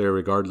throw out there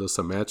regardless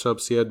of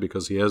matchups yet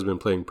because he has been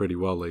playing pretty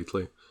well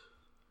lately?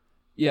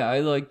 Yeah, I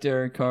like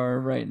Derek Carr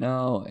right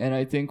now, and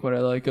I think what I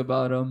like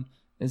about him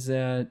is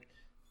that,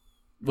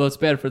 well, it's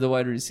bad for the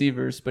wide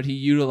receivers, but he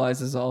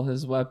utilizes all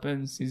his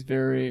weapons. He's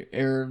very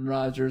Aaron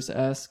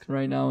Rodgers-esque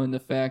right now in the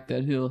fact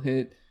that he'll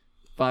hit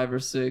 5 or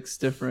 6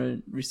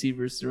 different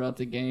receivers throughout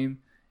the game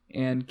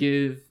and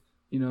give,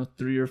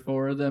 3 or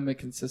 4 of them a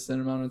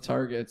consistent amount of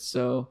targets.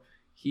 So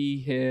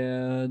he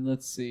had,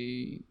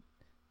 he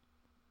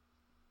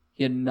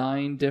had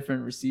 9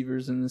 different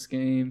receivers in this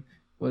game,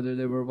 whether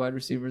they were wide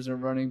receivers or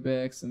running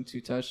backs, and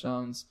 2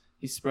 touchdowns.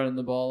 He's spreading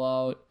the ball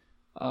out.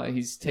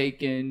 He's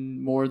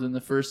taken more than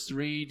the first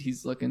read.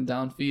 He's looking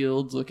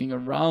downfield, looking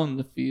around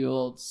the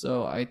field.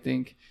 So I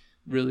think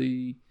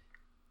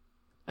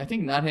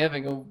not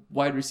having a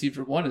wide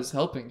receiver one is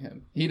helping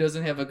him. He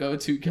doesn't have a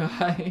go-to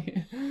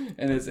guy,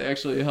 and it's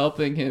actually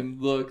helping him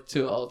look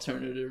to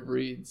alternative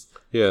reads.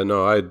 Yeah,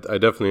 no, I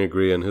definitely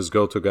agree. And his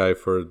go-to guy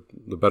for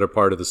the better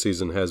part of the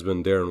season has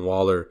been Darren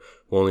Waller,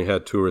 who only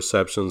had 2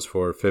 receptions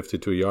for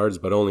 52 yards,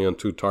 but only on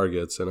 2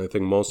 targets. And I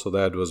think most of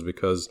that was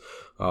because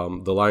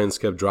the Lions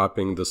kept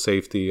dropping the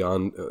safety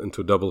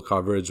into double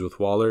coverage with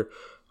Waller,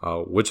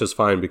 which is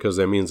fine because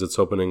that means it's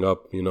opening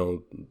up,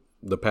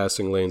 the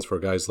passing lanes for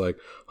guys like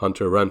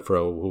Hunter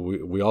Renfrow,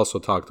 who we also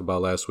talked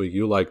about last week.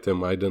 You liked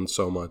him. I didn't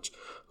so much.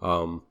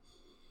 Jalen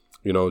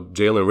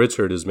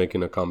Richard is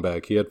making a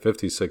comeback. He had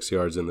 56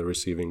 yards in the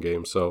receiving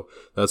game. So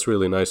that's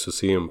really nice to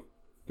see him,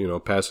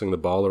 passing the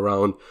ball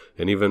around.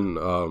 And even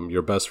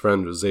your best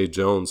friend, Zay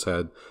Jones,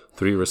 had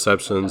 3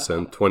 receptions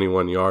and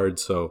 21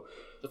 yards. So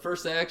the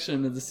first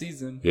action of the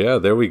season. Yeah,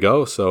 there we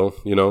go. So,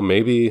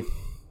 maybe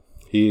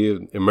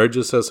he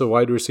emerges as a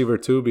wide receiver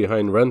too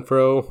behind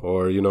Renfrow,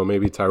 or,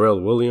 maybe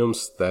Tyrell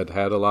Williams that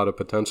had a lot of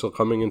potential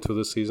coming into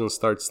the season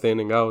starts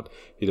standing out.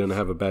 He didn't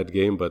have a bad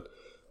game, but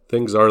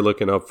things are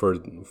looking up for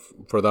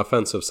the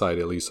offensive side,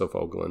 at least, of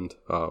Oakland.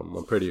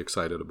 I'm pretty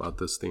excited about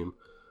this team.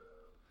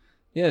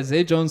 Yeah,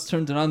 Zay Jones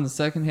turned it on the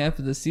second half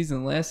of the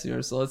season last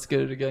year, so let's get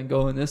it again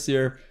going this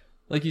year.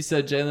 Like you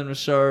said, Jalen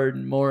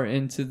Richard more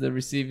into the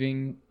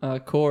receiving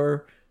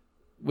core,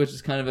 which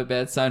is kind of a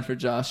bad sign for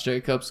Josh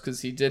Jacobs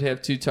because he did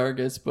have 2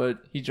 targets, but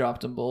he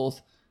dropped them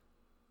both.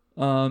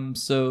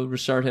 So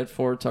Richard had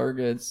 4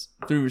 targets,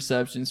 3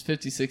 receptions,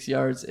 56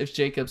 yards. If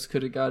Jacobs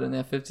could have gotten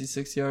that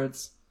 56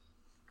 yards,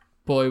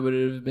 boy, would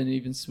it have been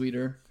even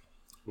sweeter.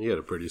 He had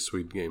a pretty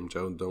sweet game,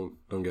 Joe.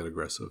 Don't get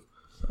aggressive.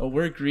 Oh,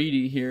 we're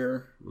greedy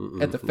here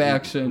at the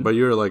faction. But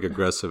you're like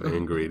aggressive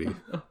and greedy,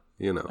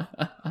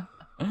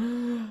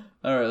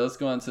 All right, let's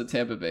go on to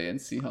Tampa Bay and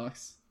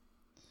Seahawks.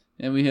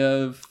 And we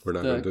have... We're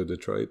not going to do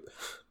Detroit.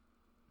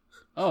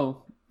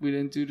 Oh, we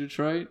didn't do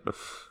Detroit?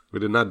 We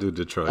did not do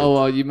Detroit. Oh,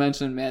 well, you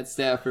mentioned Matt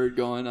Stafford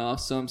going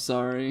off, so I'm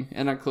sorry.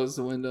 And I closed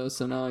the window,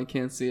 so now I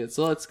can't see it.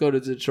 So let's go to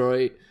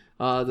Detroit.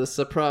 The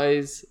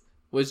surprise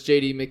was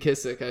J.D.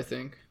 McKissick, I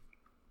think.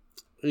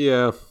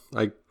 Yeah,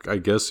 I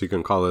guess you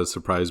can call it a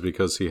surprise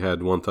because he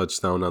had 1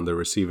 touchdown on the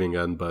receiving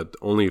end, but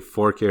only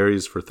 4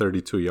 carries for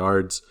 32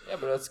 yards. Yeah,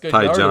 but that's good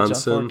Ty yardage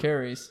Johnson, on 4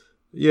 carries.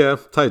 Yeah,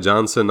 Ty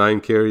Johnson, 9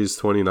 carries,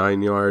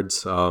 29 yards.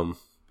 So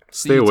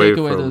Stay you away take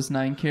away from those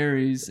 9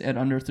 carries at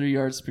under 3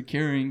 yards per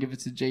carry and give it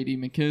to J.D.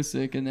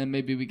 McKissick, and then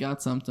maybe we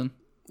got something.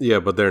 Yeah,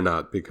 but they're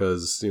not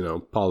because,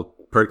 Paul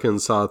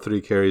Perkins saw 3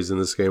 carries in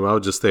this game. I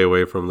would just stay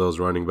away from those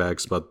running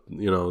backs. But,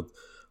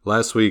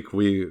 last week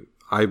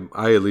I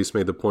at least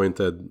made the point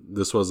that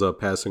this was a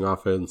passing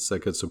offense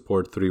that could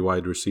support 3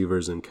 wide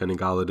receivers in Kenny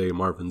Golladay,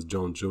 Marvin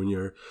Jones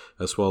Jr.,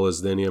 as well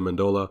as Danny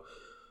Amendola.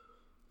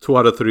 2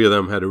 out of 3 of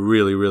them had a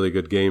really, really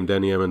good game.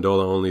 Danny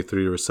Amendola only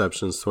 3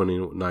 receptions,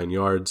 29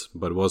 yards,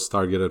 but was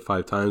targeted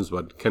 5 times.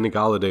 But Kenny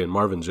Golladay and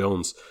Marvin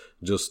Jones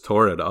just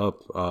tore it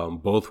up.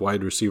 Both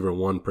wide receiver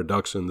 1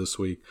 production this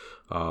week.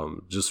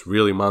 Just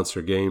really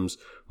monster games.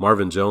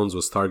 Marvin Jones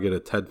was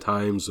targeted 10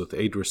 times with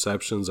 8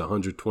 receptions,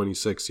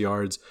 126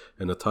 yards,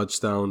 and a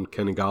touchdown.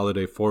 Kenny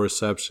Golladay 4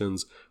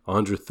 receptions,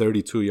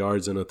 132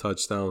 yards and a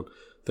touchdown.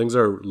 Things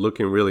are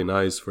looking really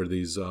nice for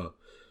these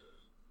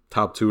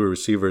top 2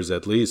 receivers,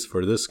 at least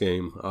for this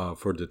game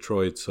for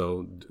Detroit.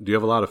 So do you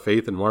have a lot of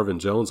faith in Marvin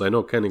Jones? I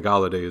know Kenny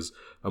Golladay is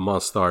a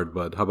must start,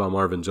 but how about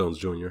Marvin Jones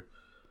Jr.?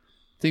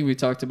 I think we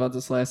talked about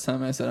this last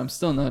time. I said I'm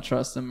still not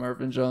trusting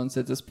Marvin Jones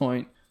at this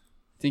point.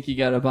 I think you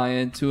got to buy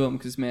into him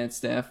because Matt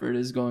Stafford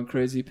is going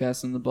crazy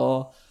passing the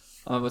ball.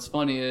 What's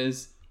funny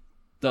is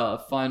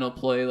the final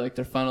play, like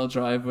their final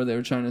drive where they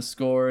were trying to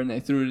score and they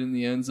threw it in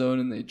the end zone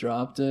and they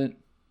dropped it.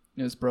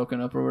 It was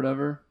broken up or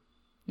whatever.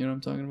 You know what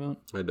I'm talking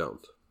about? I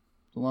don't.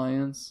 The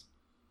Lions.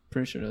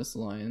 Pretty sure that's the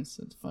Lions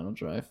at the final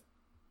drive.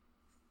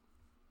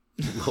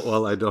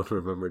 Well, I don't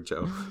remember,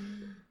 Joe.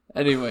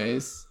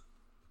 Anyways,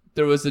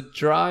 there was a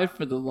drive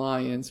for the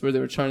Lions where they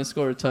were trying to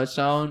score a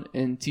touchdown,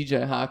 and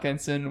T.J.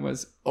 Hawkinson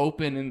was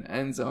open in the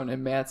end zone,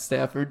 and Matt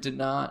Stafford did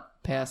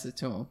not pass it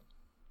to him.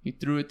 He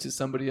threw it to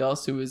somebody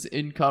else who was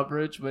in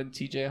coverage when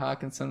T.J.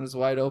 Hawkinson was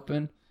wide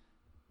open.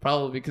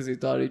 Probably because he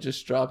thought he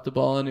just dropped the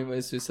ball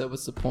anyways, so he said,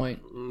 what's the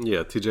point?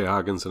 Yeah, T.J.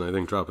 Hawkinson, I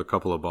think, dropped a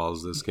couple of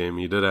balls this game.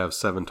 He did have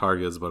 7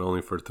 targets, but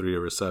only for 3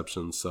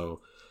 receptions.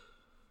 So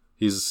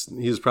he's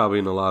probably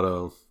in a lot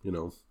of,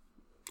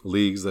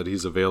 leagues that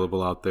he's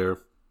available out there.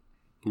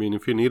 I mean,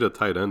 if you need a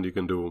tight end, you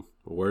can do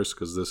worse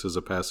because this is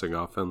a passing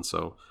offense.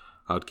 So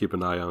I'd keep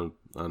an eye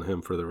on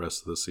him for the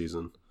rest of the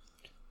season.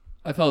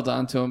 I've held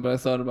on to him, but I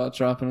thought about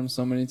dropping him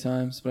so many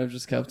times, but I've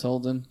just kept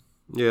holding.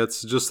 Yeah,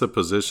 it's just a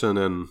position,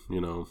 and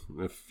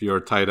if your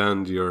tight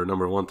end, your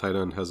number 1 tight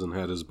end, hasn't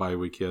had his bye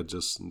week yet,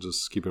 just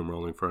keep him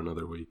rolling for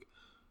another week.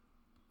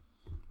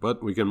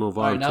 But we can move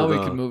on. All right, now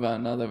we can move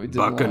on now that we did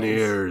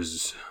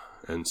Buccaneers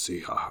and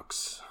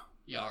Seahawks.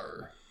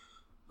 Yar.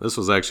 This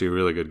was actually a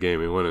really good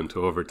game. It went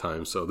into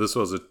overtime, so this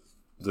was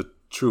the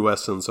true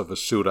essence of a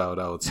shootout,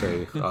 I would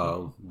say,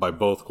 by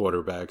both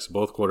quarterbacks.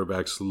 Both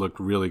quarterbacks looked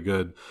really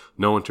good.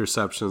 No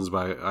interceptions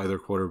by either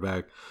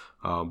quarterback.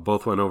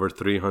 Both went over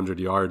 300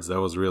 yards.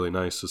 That was really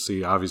nice to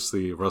see.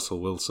 Obviously, Russell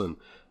Wilson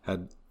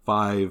had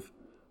 5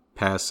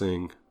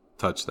 passing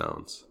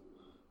touchdowns.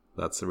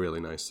 That's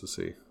really nice to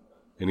see.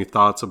 Any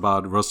thoughts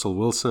about Russell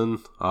Wilson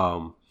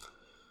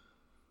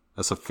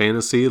as a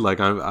fantasy?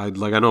 I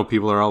know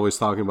people are always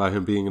talking about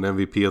him being an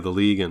MVP of the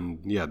league, and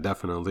yeah,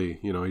 definitely,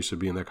 he should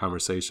be in that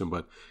conversation.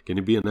 But can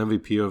he be an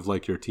MVP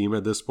of your team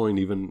at this point,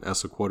 even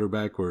as a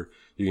quarterback, where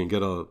you can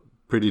get a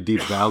pretty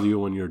deep value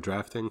when you're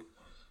drafting?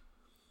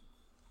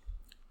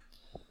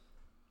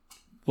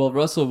 Well,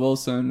 Russell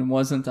Wilson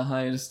wasn't the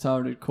highest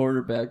touted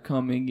quarterback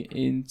coming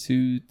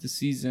into the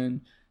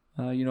season.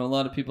 A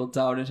lot of people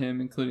doubted him,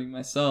 including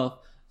myself.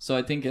 So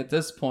I think at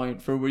this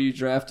point, for where you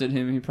drafted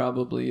him, he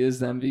probably is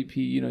the MVP.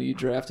 You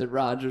drafted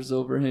Rodgers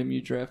over him.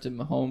 You drafted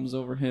Mahomes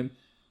over him.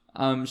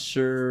 I'm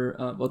sure,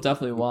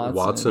 definitely Watson.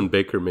 Watson,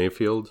 Baker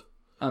Mayfield.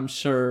 I'm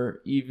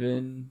sure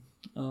even,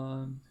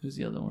 who's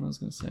the other one I was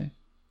going to say?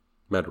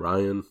 Matt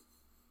Ryan.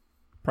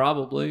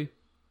 Probably.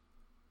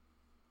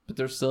 But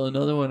there's still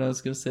another one I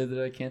was going to say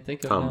that I can't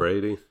think of Tom now.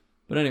 Brady.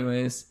 But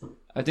anyways,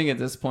 I think at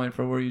this point,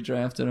 for where you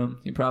drafted him,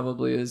 he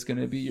probably is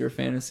going to be your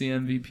fantasy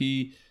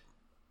MVP.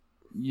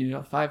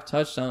 5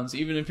 touchdowns.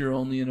 Even if you're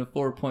only in a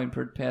 4-point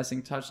per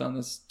passing touchdown,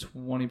 that's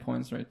 20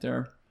 points right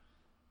there.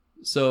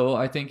 So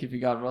I think if you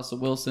got Russell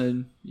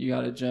Wilson, you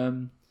got a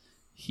gem.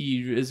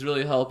 He is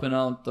really helping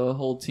out the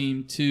whole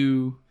team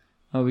too.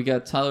 We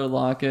got Tyler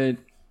Lockett.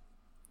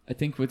 I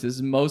think with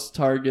his most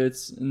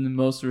targets and the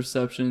most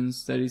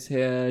receptions that he's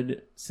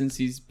had since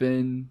he's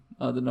been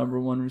the number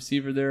 1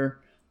 receiver there.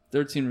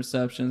 13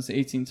 receptions,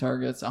 18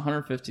 targets,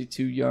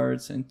 152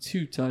 yards, and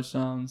 2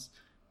 touchdowns.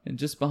 And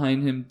just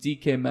behind him,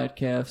 DK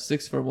Metcalf,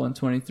 6 for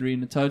 123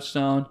 and a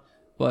touchdown.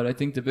 But I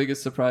think the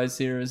biggest surprise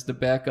here is the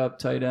backup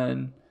tight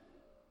end,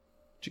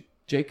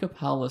 Jacob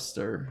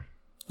Hollister,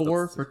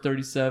 4 for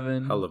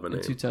 37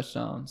 and 2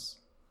 touchdowns.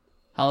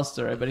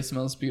 Hollister, I bet he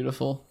smells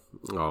beautiful.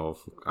 Oh,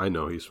 I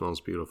know he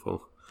smells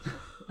beautiful.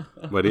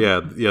 But yeah,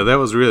 that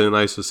was really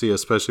nice to see,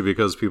 especially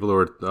because people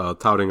were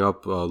touting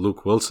up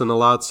Luke Wilson a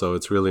lot. So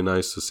it's really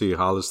nice to see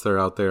Hollister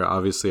out there.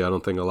 Obviously, I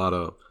don't think a lot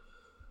of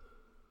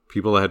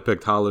people had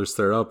picked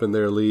Hollister up in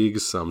their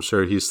leagues. I'm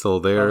sure he's still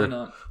there.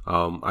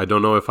 Probably I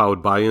don't know if I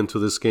would buy into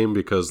this game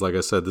because, like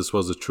I said, this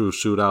was a true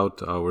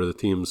shootout where the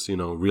teams,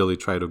 really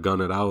try to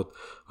gun it out.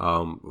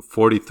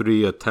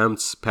 43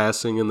 attempts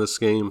passing in this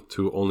game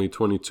to only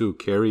 22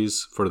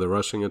 carries for the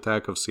rushing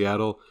attack of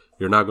Seattle.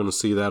 You're not going to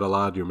see that a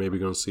lot. You're maybe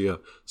going to see a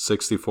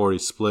 60-40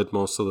 split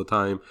most of the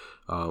time.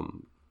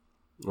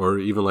 Or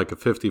even like a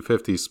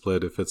 50-50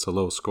 split if it's a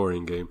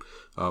low-scoring game.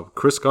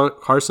 Chris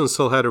Carson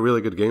still had a really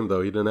good game,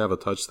 though. He didn't have a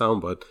touchdown,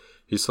 but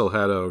he still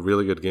had a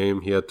really good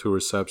game. He had 2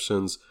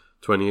 receptions,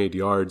 28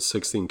 yards,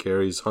 16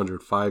 carries,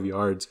 105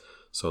 yards.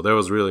 So that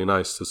was really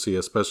nice to see,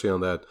 especially on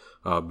that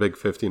big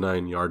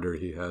 59-yarder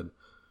he had.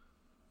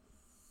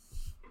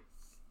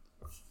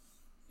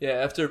 Yeah,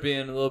 after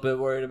being a little bit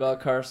worried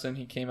about Carson,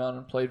 he came out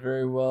and played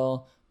very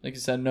well. Like you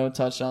said, no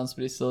touchdowns,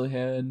 but he still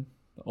had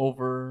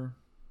over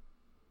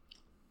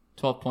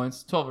 12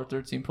 points, 12 or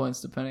 13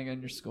 points, depending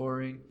on your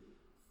scoring.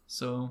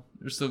 So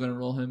they're still going to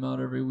roll him out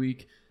every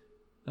week.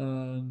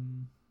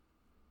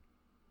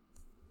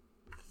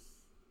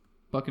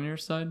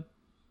 Buccaneers side?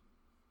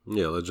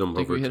 Yeah, let's jump I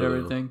think over we hit to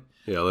everything.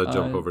 Yeah, let's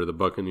jump over to the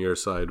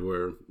Buccaneers side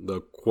where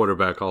the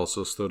quarterback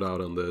also stood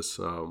out on this.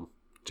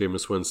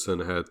 Jameis Winston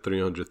had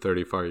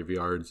 335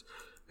 yards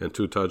and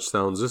 2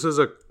 touchdowns. This is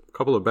a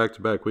couple of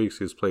back-to-back weeks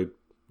he's played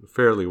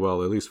fairly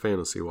well, at least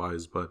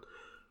fantasy-wise, but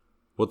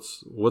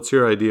What's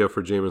your idea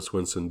for Jameis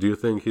Winston? Do you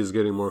think he's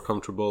getting more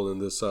comfortable in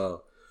this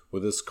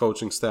with this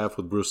coaching staff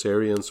with Bruce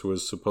Arians, who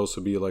is supposed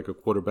to be like a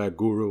quarterback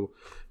guru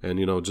and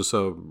just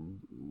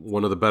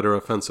one of the better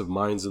offensive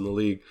minds in the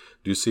league?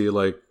 Do you see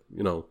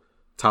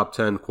top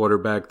 10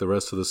 quarterback the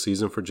rest of the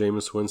season for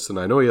Jameis Winston?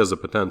 I know he has the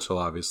potential,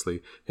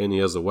 obviously, and he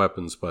has the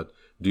weapons, but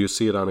do you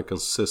see it on a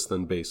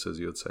consistent basis?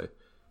 You would say?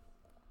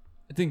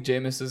 I think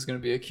Jameis is going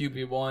to be a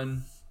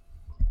QB1,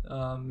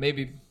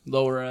 maybe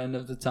lower end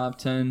of the top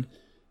 10.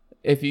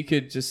 If he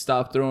could just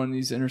stop throwing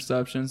these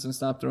interceptions and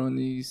stop throwing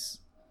these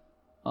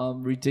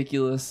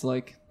ridiculous,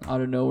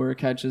 out of nowhere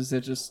catches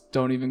that just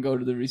don't even go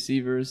to the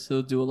receivers,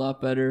 he'll do a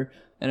lot better.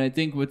 And I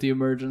think with the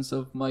emergence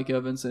of Mike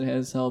Evans, it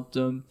has helped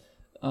him.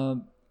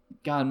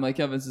 Mike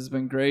Evans has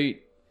been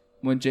great.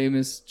 When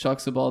Jameis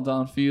chucks the ball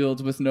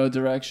downfield with no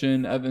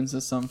direction, Evans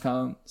has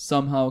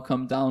somehow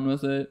come down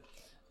with it.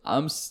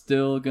 I'm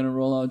still going to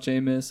roll out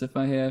Jameis if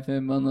I have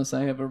him, unless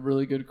I have a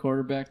really good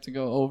quarterback to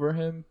go over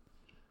him.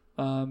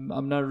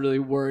 I'm not really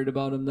worried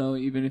about him, though.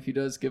 Even if he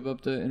does give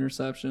up the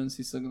interceptions,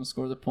 he's still going to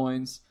score the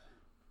points.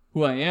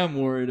 Who I am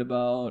worried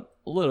about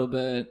a little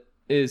bit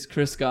is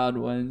Chris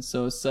Godwin.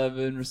 So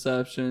 7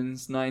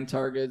 receptions, 9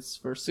 targets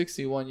for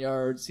 61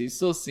 yards. He's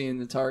still seeing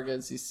the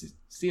targets. He's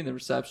seeing the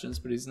receptions,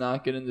 but he's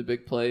not getting the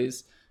big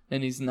plays,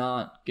 and he's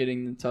not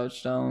getting the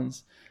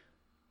touchdowns.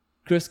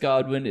 Chris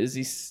Godwin, is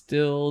he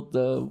still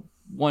the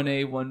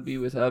 1A, 1B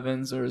with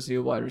Evans, or is he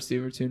a wide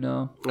receiver too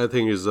now? I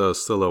think he's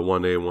still a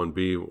 1A,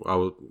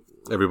 1B.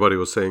 Everybody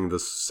was saying the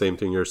same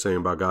thing you're saying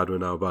about Godwin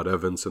now about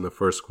Evans in the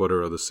first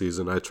quarter of the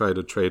season. I tried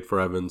to trade for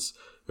Evans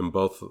in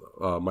both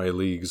my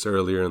leagues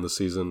earlier in the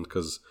season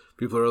because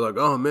people are like,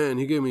 oh man,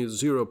 he gave me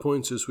 0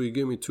 points this week,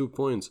 he gave me 2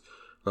 points.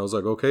 And I was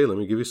like, okay, let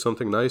me give you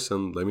something nice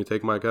and let me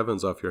take Mike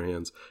Evans off your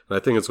hands. And I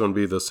think it's going to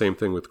be the same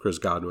thing with Chris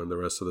Godwin the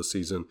rest of the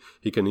season.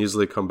 He can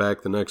easily come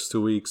back the next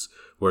 2 weeks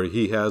where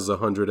he has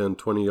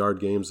 120-yard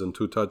games and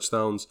 2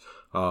 touchdowns.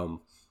 I'm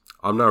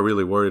not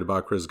really worried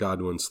about Chris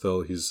Godwin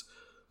still. He's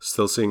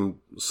still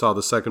saw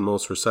the second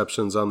most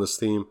receptions on this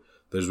team.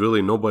 There's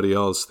really nobody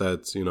else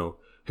that's,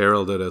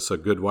 heralded as a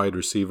good wide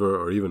receiver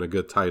or even a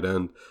good tight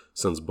end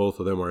since both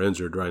of them are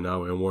injured right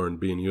now and weren't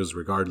being used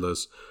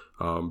regardless.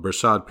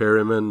 Brashad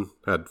Perriman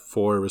had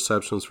 4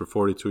 receptions for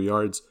 42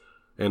 yards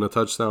and a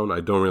touchdown. I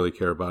don't really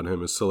care about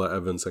him. It's still an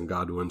Evans and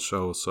Godwin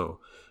show, so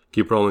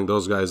keep rolling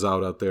those guys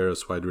out there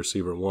as wide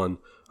receiver 1.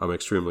 I'm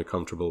extremely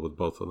comfortable with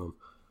both of them.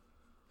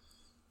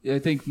 Yeah, I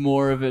think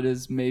more of it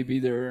is maybe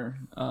they're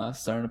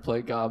starting to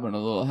play Godwin a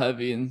little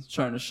heavy and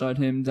trying to shut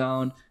him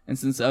down. And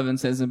since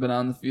Evans hasn't been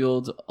on the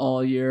field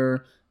all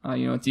year,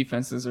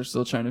 defenses are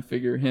still trying to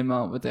figure him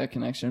out with that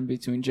connection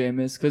between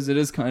Jameis because it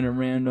is kind of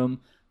random.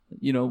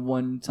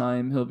 One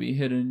time he'll be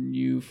hitting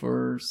you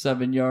for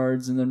 7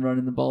 yards and then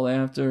running the ball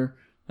after.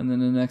 And then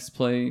the next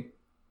play,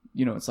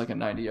 it's like a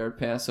 90-yard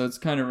pass. So it's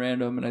kind of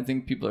random. And I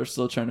think people are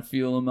still trying to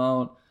feel him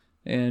out.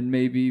 And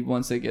maybe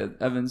once they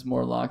get Evans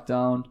more locked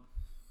down,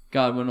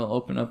 Godwin will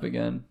open up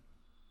again.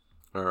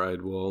 All right,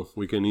 well,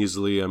 we can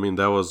easily,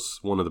 that was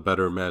one of the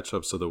better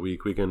matchups of the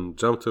week. We can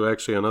jump to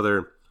actually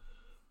another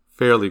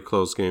fairly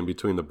close game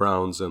between the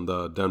Browns and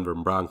the Denver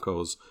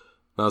Broncos.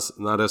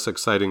 Not as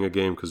exciting a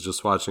game because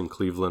just watching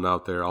Cleveland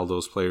out there, all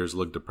those players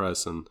look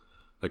depressed and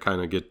they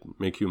kind of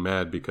make you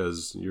mad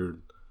because you're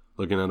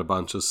looking at a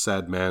bunch of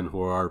sad men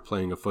who are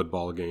playing a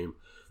football game.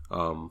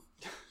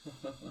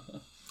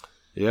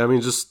 Yeah,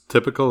 just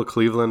typical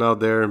Cleveland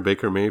out there.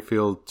 Baker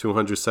Mayfield,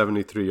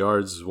 273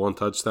 yards, 1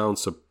 touchdown.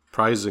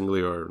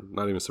 Surprisingly, or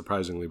not even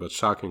surprisingly, but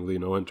shockingly,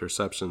 no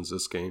interceptions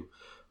this game.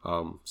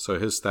 So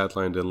his stat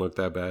line didn't look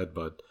that bad,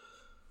 but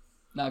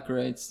not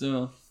great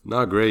still.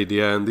 Not great,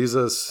 yeah. And these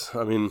are,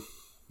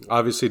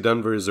 Obviously,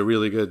 Denver is a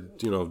really good,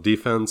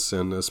 defense,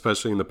 and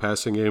especially in the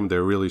passing game,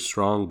 they're really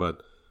strong.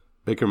 But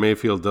Baker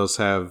Mayfield does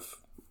have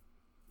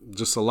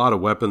just a lot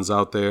of weapons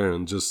out there,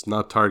 and just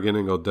not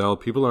targeting Odell.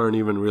 People aren't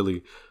even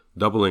really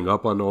doubling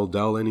up on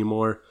Odell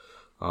anymore.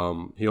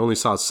 He only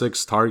saw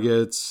 6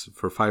 targets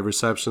for 5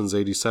 receptions,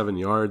 87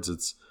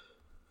 yards.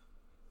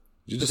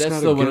 You just that's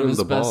still one of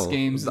his best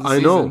games. I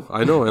know,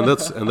 and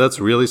that's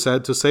really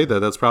sad to say that.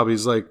 That's probably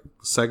his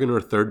second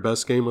or third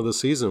best game of the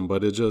season.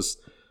 But it just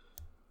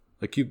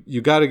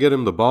you got to get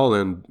him the ball.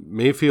 And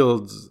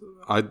Mayfield,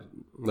 I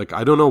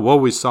don't know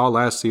what we saw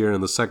last year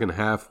in the second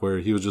half where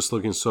he was just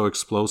looking so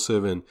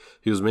explosive and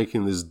he was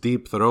making these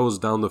deep throws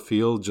down the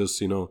field.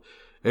 Just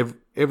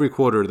every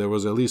quarter there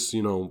was at least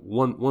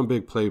one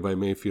big play by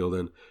Mayfield,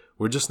 and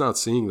we're just not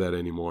seeing that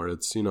anymore.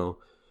 It's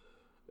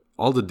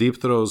all the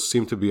deep throws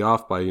seem to be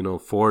off by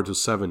 4 to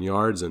 7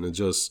 yards, and it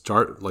just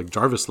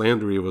Jarvis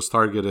Landry was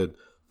targeted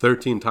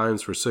 13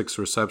 times for 6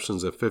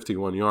 receptions at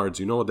 51 yards.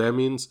 You know what that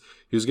means?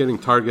 He was getting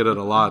targeted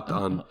a lot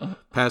on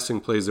passing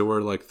plays that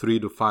were 3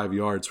 to 5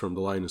 yards from the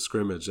line of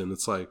scrimmage, and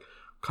it's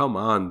come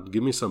on,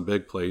 give me some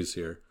big plays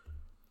here.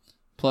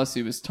 Plus,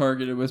 he was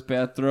targeted with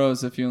bad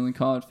throws if you only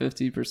call it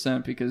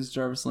 50%, because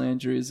Jarvis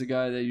Landry is a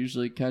guy that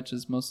usually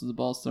catches most of the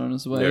balls thrown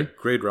his way. Yeah,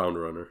 great round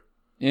runner.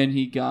 And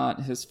he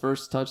got his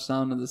first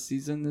touchdown of the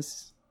season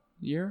this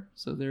year,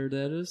 so there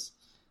that is.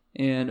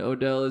 And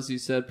Odell, as you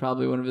said,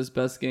 probably one of his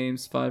best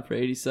games, 5 for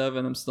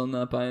 87. I'm still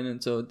not buying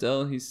into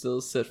Odell. He's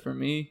still sit for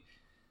me.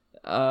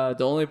 The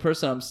only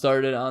person I'm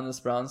started on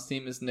this Browns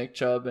team is Nick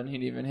Chubb, and he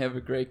didn't even have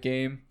a great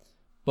game.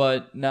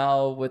 But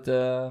now with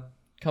the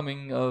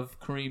coming of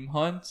Kareem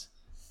Hunt,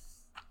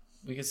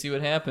 we can see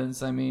what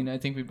happens. I mean, I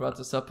think we brought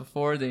this up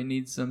before. They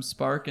need some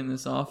spark in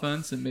this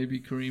offense, and maybe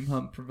Kareem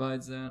Hunt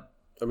provides that.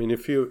 I mean,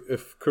 if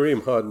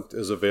Kareem Hunt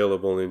is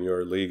available in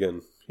your league,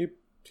 and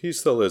he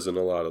still is in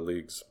a lot of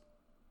leagues,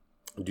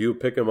 do you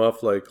pick him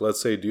up? Let's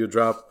say, do you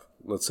drop,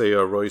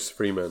 a Royce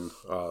Freeman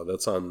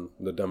that's on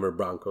the Denver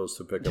Broncos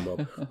to pick him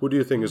up? Who do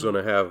you think is going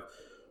to have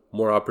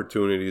more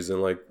opportunities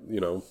and I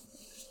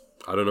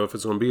don't know if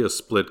it's going to be a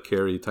split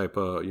carry type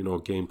of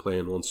game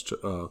plan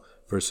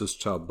versus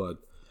Chubb, but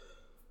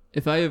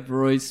if I have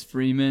Royce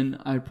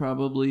Freeman, I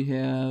probably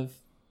have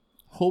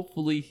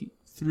hopefully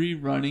 3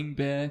 running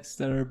backs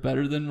that are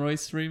better than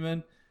Royce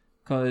Freeman,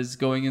 because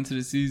going into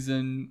the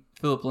season,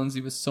 Philip Lindsay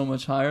was so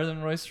much higher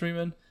than Royce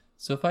Freeman.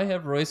 So if I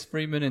have Royce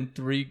Freeman and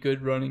 3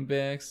 good running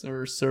backs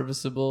or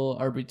serviceable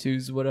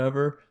RB2s,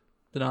 whatever,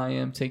 then I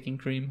am taking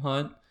Kareem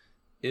Hunt.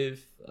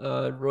 If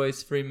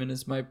Royce Freeman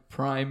is my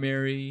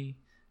primary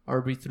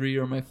RB3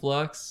 or my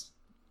flex,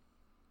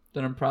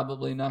 then I'm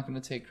probably not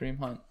going to take Kareem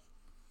Hunt.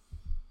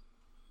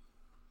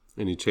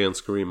 Any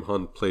chance Kareem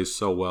Hunt plays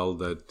so well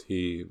that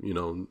he,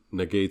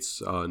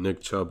 negates Nick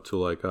Chubb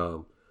to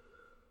a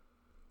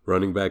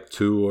running back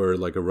 2 or a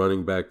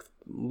running back,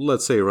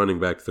 let's say running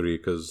back 3,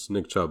 because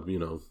Nick Chubb,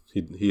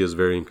 he is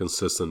very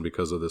inconsistent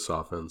because of this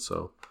offense.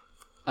 So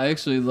I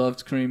actually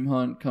loved Kareem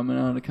Hunt coming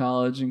out of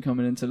college and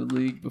coming into the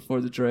league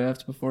before the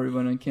draft, before he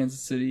went on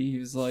Kansas City. He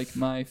was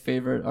my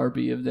favorite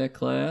RB of that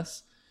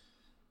class.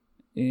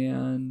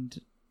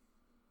 And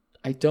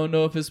I don't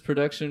know if his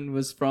production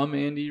was from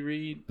Andy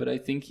Reid, but I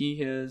think he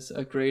has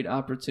a great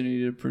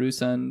opportunity to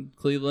produce on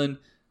Cleveland.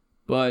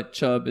 But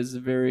Chubb is a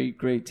very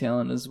great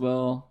talent as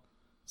well.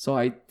 So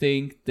I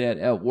think that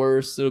at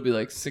worst, it'll be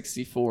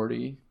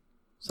 60-40.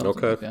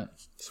 Something like that.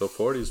 So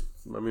 40%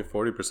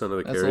 of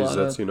the carries,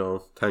 that's,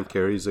 10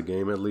 carries a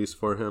game at least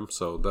for him.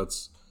 So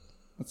that's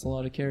a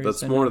lot of carries.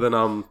 That's more than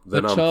I'm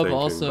Chubb thinking.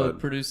 also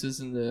produces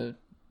in the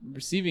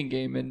receiving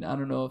game, and I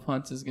don't know if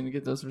Hunt is going to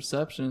get those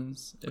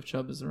receptions if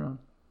Chubb is around.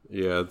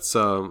 Yeah, it's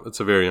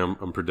a very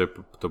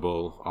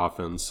unpredictable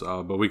offense.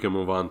 But we can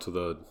move on to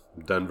the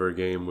Denver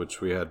game, which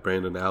we had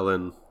Brandon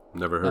Allen.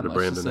 Never heard of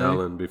Brandon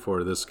Allen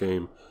before this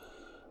game.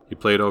 He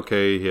played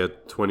okay. He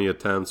had 20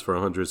 attempts for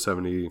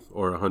 170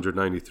 or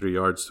 193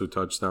 yards, 2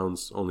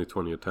 touchdowns. Only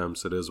 20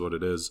 attempts. It is what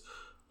it is.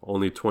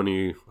 Only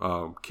 20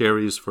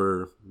 carries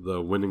for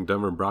the winning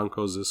Denver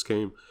Broncos this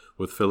game,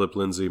 with Philip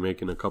Lindsay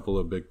making a couple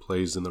of big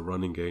plays in the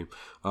running game.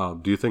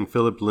 Do you think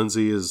Philip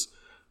Lindsay is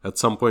at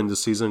some point in the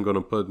season going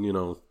to put,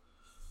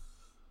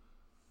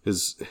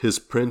 his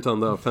print on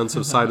the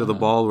offensive side of the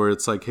ball, where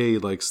it's hey,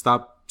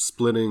 stop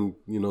splitting,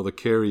 the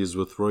carries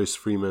with Royce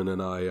Freeman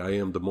and I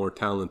am the more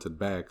talented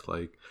back,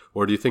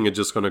 or do you think it's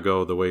just going to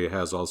go the way it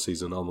has all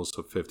season, almost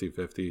a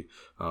 50-50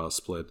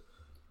 split?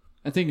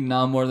 I think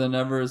now more than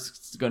ever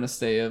it's going to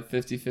stay a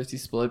 50-50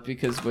 split,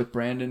 because with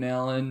Brandon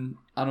Allen,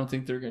 I don't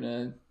think they're going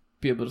to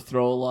be able to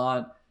throw a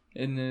lot.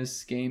 In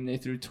this game, they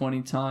threw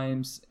 20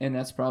 times, and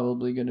that's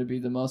probably going to be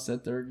the most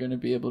that they're going to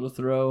be able to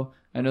throw.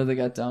 I know they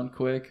got down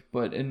quick,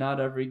 but in not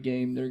every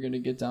game they're going to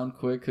get down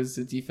quick because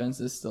the defense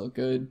is still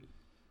good.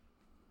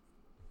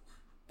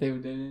 They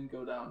didn't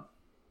go down.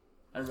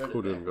 I read it.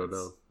 Who didn't go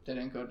down? They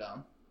didn't go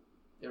down.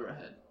 They were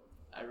ahead.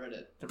 I read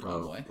it the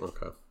wrong way.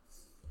 Okay.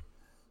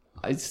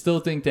 I still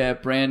think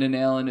that Brandon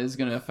Allen is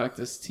going to affect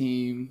this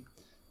team.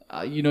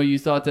 You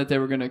thought that they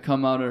were going to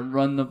come out and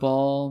run the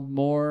ball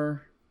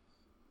more,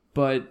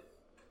 but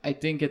I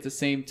think at the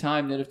same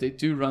time that if they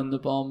do run the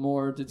ball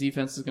more, the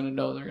defense is going to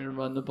know they're going to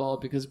run the ball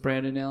because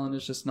Brandon Allen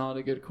is just not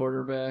a good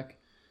quarterback.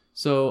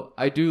 So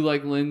I do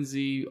like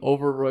Lindsey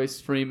over Royce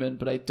Freeman,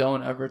 but I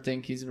don't ever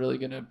think he's really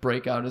going to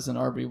break out as an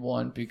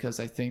RB1 because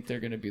I think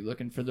they're going to be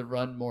looking for the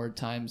run more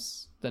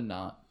times than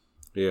not.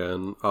 Yeah,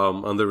 and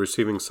on the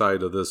receiving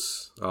side of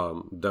this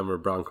Denver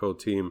Bronco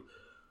team,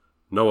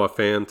 Noah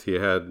Fant, he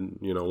had,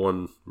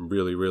 one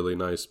really, really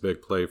nice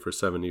big play for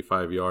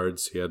 75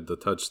 yards. He had the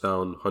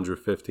touchdown,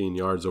 115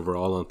 yards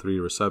overall on 3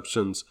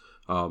 receptions.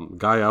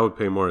 Guy I would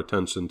pay more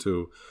attention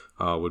to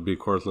would be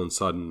Courtland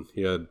Sutton.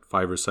 He had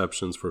 5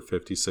 receptions for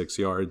 56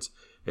 yards,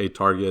 8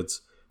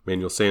 targets.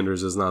 Emmanuel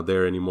Sanders is not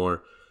there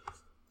anymore.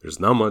 There's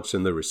not much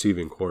in the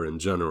receiving core in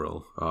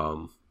general.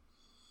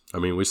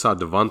 We saw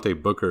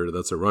Devontae Booker,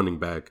 that's a running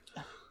back,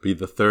 be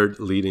the 3rd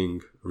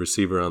leading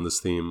receiver on this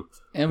team.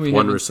 And we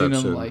 1 haven't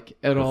reception seen him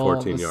at all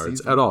 14 yards.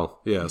 Season. At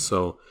all, yeah.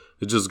 So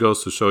it just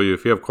goes to show you,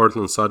 if you have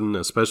Courtland Sutton,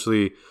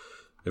 especially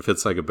if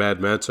it's like a bad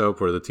matchup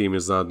where the team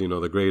is not,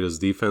 the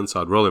greatest defense,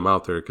 I'd roll him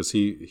out there because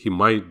he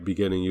might be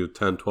getting you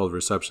 10, 12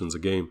 receptions a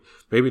game.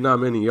 Maybe not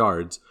many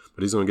yards,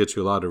 but he's going to get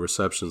you a lot of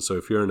receptions. So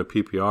if you're in a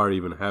PPR,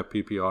 even half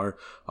PPR,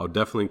 I'll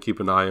definitely keep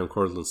an eye on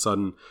Courtland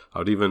Sutton.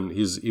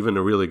 He's even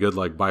a really good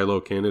like buy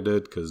low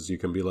candidate because you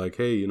can be like,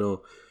 hey,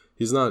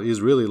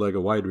 he's really like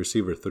a wide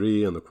receiver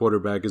 3 and the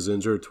quarterback is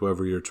injured,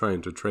 whoever you're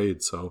trying to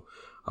trade. So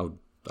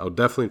I'll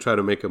definitely try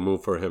to make a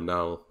move for him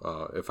now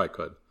if I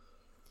could.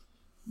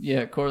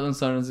 Yeah, Courtland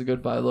Sutton is a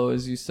good buy low,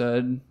 as you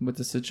said, with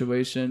the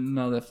situation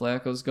now that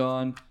Flacco's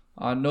gone.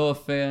 Noah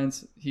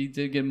Fant, he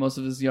did get most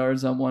of his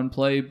yards on 1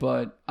 play,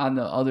 but on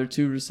the other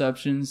 2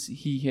 receptions,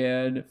 he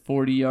had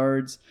 40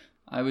 yards.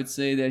 I would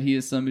say that he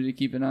is somebody to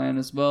keep an eye on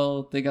as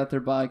well. They got their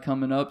bye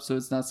coming up, so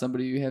it's not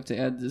somebody you have to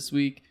add this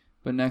week,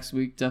 but next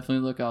week,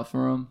 definitely look out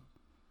for him.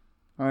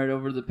 All right,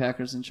 over to the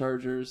Packers and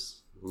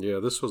Chargers. Yeah,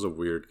 this was a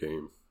weird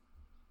game.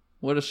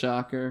 What a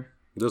shocker.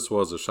 This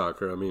was a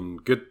shocker.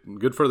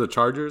 Good for the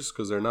Chargers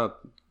because they're not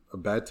a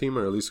bad team,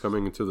 or at least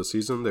coming into the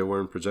season, they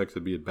weren't projected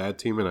to be a bad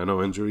team. And I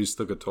know injuries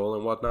took a toll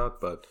and whatnot,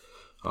 but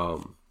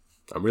I'm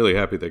really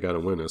happy they got a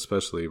win,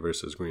 especially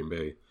versus Green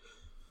Bay.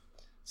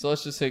 So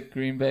let's just hit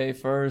Green Bay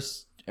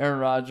first. Aaron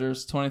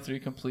Rodgers, 23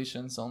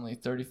 completions, only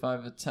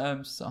 35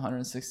 attempts,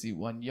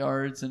 161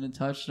 yards and a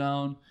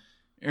touchdown.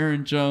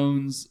 Aaron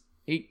Jones,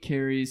 8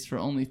 carries for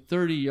only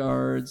 30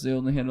 yards. They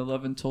only had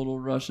 11 total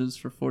rushes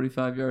for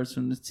 45 yards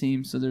from the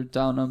team, so they're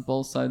down on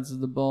both sides of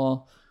the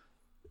ball.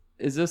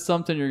 Is this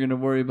something you're going to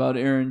worry about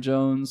Aaron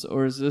Jones,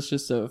 or is this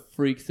just a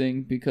freak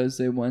thing because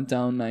they went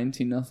down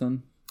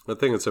 19-0? I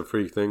think it's a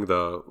freak thing.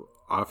 The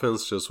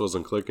offense just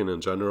wasn't clicking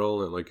in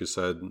general, and like you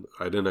said,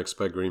 I didn't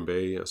expect Green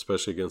Bay,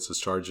 especially against this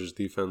Chargers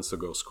defense, to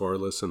go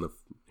scoreless in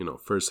the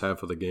first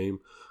half of the game.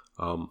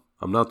 I'm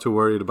not too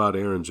worried about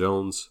Aaron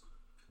Jones.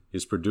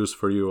 He's produced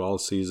for you all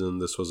season.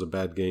 This was a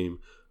bad game.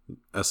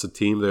 As a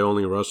team, they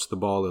only rushed the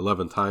ball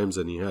 11 times,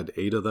 and he had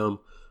 8 of them.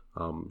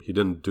 He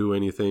didn't do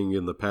anything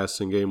in the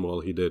passing game. Well,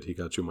 he did. He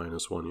got you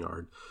 -1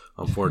 yard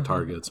on 4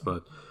 targets.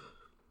 But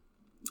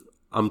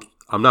I'm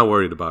not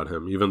worried about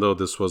him, even though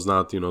this was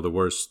not, the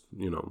worst,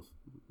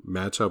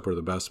 matchup or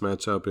the best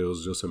matchup. It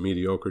was just a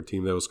mediocre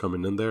team that was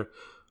coming in there.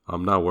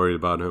 I'm not worried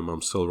about him.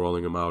 I'm still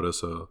rolling him out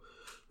as a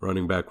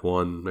running back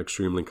 1,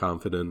 extremely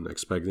confident,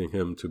 expecting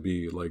him to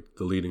be like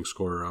the leading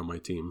scorer on my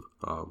team.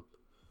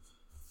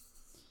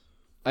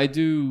 I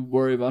do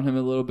worry about him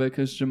a little bit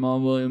because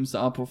Jamal Williams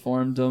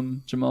outperformed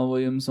him. Jamal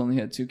Williams only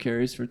had 2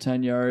 carries for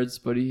 10 yards,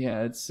 but he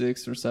had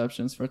 6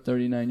 receptions for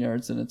 39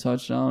 yards and a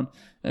touchdown.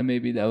 And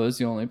maybe that was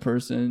the only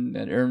person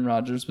that Aaron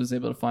Rodgers was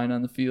able to find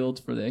on the field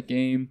for that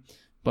game,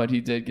 but he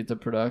did get the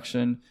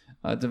production.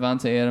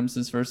 Devontae Adams,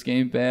 his first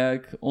game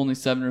back, only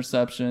 7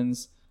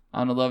 receptions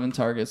on 11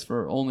 targets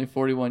for only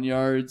 41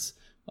 yards.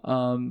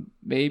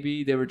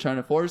 Maybe they were trying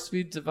to force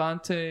feed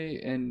Devontae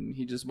and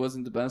he just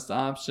wasn't the best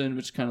option,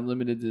 which kind of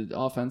limited the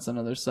offense on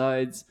other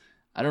sides.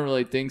 I don't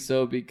really think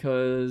so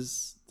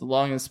because the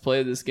longest play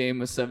of this game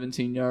was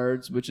 17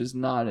 yards, which is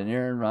not an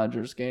Aaron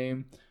Rodgers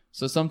game.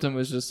 So something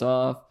was just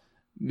off.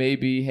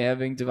 Maybe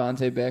having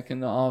Devontae back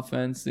in the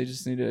offense, they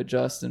just need to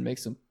adjust and make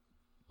some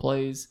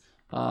plays.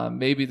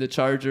 Maybe the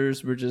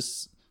Chargers were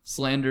just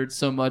slandered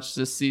so much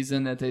this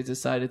season that they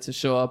decided to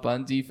show up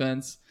on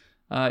defense.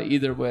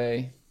 Either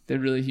way, they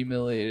really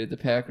humiliated the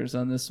Packers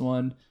on this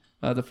one.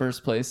 The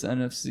first place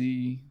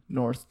NFC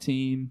North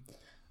team.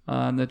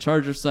 On the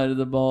Chargers side of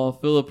the ball,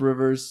 Phillip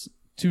Rivers,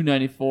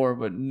 294,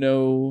 but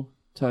no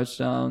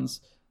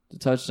touchdowns. The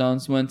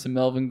touchdowns went to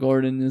Melvin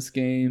Gordon this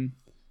game.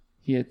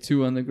 He had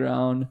 2 on the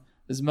ground.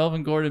 Is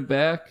Melvin Gordon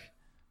back,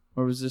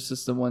 or was this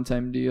just a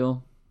one-time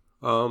deal?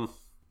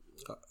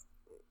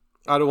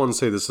 I don't want to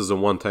say this is a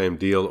one-time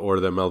deal or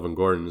that Melvin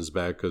Gordon is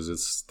back because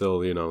it's still,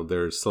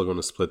 they're still going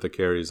to split the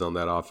carries on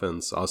that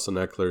offense. Austin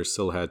Eckler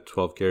still had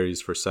 12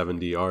 carries for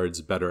 70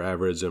 yards, better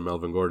average than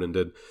Melvin Gordon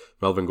did.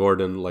 Melvin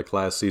Gordon, like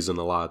last season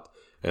a lot,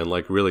 and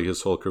like really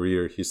his whole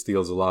career, he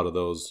steals a lot of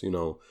those,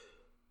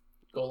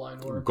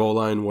 goal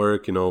line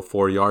work,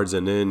 4 yards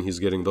and in. He's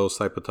getting those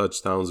type of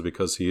touchdowns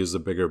because he is a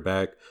bigger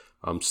back.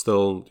 I'm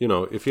still,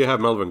 if you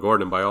have Melvin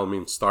Gordon, by all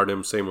means, start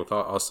him. Same with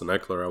Austin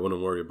Eckler. I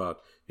wouldn't worry about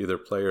either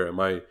player. Am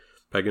I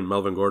pegging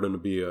Melvin Gordon to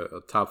be a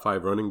top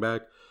 5 running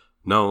back?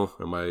 No.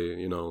 Am I,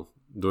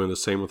 doing the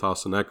same with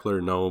Austin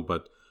Eckler? No.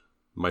 But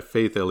my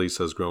faith at least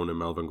has grown in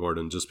Melvin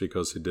Gordon just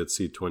because he did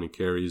see 20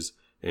 carries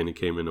and he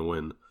came in to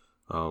win.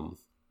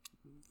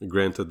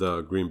 Granted,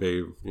 the Green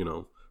Bay,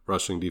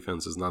 rushing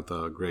defense is not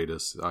the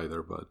greatest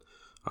either, but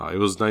it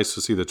was nice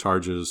to see the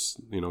Chargers,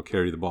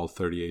 carry the ball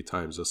 38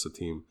 times as a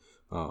team.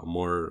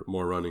 More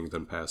running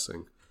than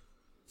passing.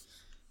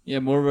 Yeah,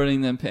 more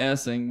running than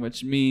passing,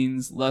 which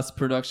means less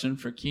production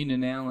for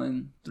Keenan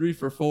Allen. 3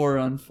 for 4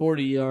 on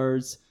 40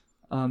 yards.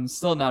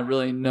 Still not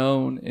really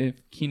known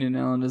if Keenan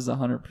Allen is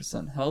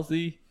 100%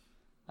 healthy,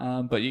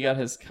 but you got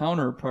his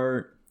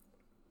counterpart.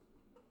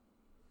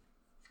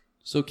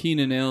 So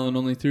Keenan Allen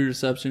only 3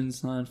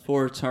 receptions on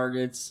 4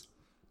 targets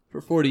for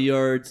 40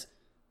 yards,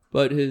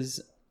 but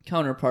his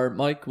counterpart,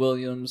 Mike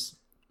Williams,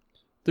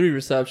 3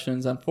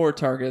 receptions on 4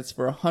 targets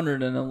for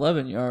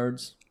 111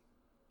 yards.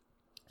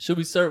 Should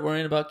we start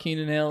worrying about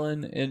Keenan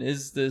Allen, and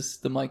is this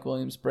the Mike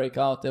Williams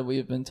breakout that we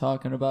have been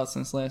talking about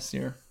since last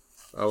year?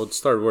 I would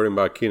start worrying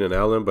about Keenan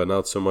Allen, but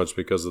not so much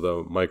because of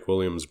the Mike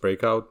Williams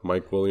breakout.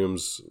 Mike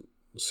Williams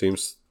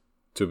seems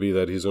to be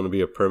that he's going to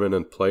be a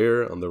permanent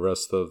player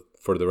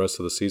for the rest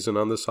of the season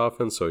on this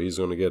offense, so he's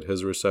going to get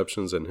his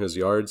receptions and his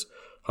yards.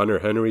 Hunter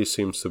Henry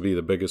seems to be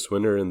the biggest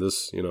winner in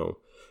this,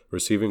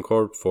 receiving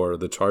corps for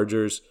the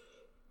Chargers.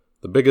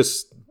 The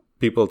biggest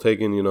people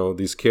taking,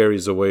 these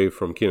carries away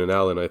from Keenan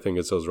Allen, I think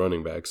it's those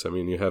running backs. I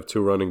mean, you have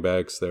 2 running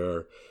backs that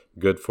are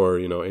good for,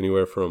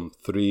 anywhere from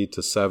 3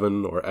 to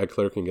 7, or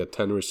Eckler can get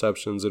 10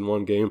 receptions in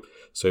one game.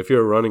 So if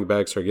your running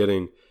backs are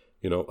getting,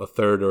 a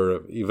third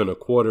or even a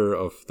quarter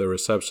of the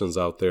receptions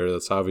out there,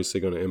 that's obviously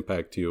going to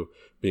impact you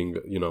being,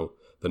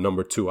 the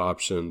number 2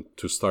 option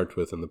to start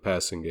with in the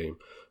passing game.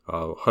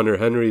 Hunter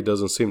Henry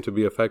doesn't seem to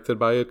be affected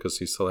by it because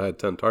he still had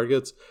 10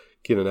 targets.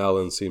 Keenan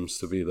Allen seems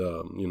to be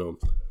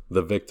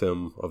the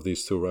victim of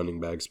these 2 running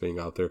backs being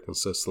out there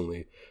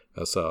consistently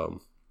as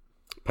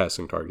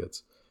passing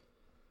targets.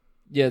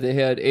 Yeah, they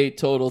had 8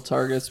 total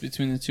targets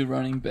between the 2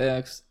 running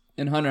backs,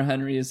 and Hunter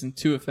Henry isn't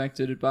too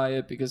affected by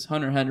it because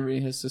Hunter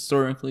Henry has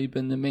historically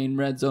been the main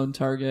red zone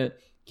target.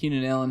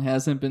 Keenan Allen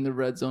hasn't been the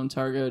red zone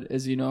target.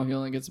 As you know, he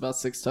only gets about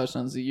 6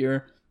 touchdowns a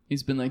year.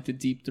 He's been like the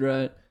deep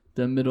threat,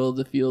 the middle of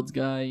the field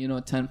guy,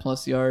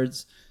 10-plus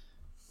yards.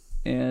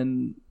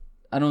 And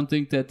I don't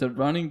think that the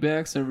running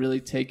backs are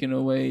really taking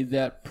away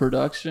that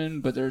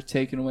production, but they're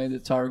taking away the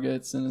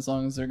targets. And as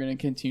long as they're going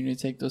to continue to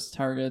take those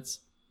targets,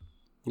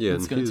 yeah,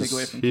 it's going to take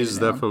away from he's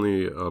Keenan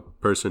definitely a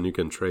person you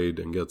can trade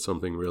and get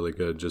something really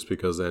good just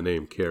because that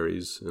name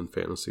carries in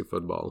fantasy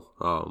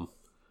football.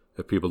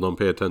 If people don't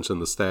pay attention to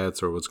the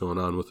stats or what's going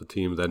on with the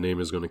team, that name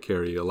is going to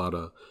carry a lot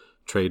of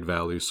trade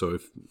value. So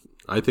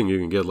I think you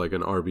can get like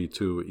an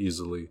RB2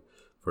 easily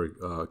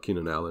for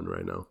Keenan Allen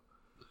right now.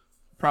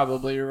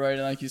 Probably, you're right.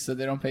 And like you said,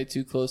 they don't pay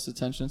too close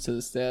attention to the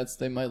stats.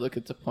 They might look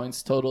at the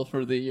points total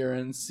for the year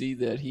and see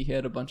that he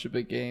had a bunch of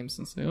big games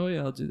and say, oh,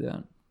 yeah, I'll do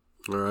that.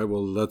 All right,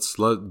 well, let's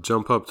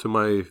jump up to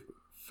my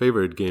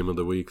favorite game of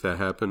the week that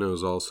happened. It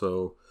was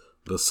also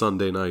the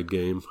Sunday night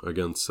game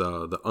against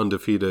the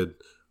undefeated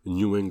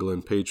New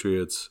England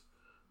Patriots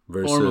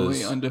versus...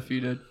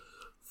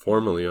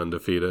 Formerly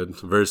undefeated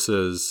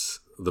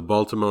versus the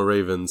Baltimore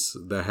Ravens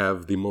that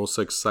have the most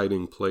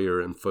exciting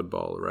player in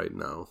football right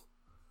now.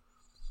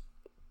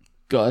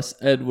 Gus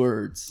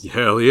Edwards.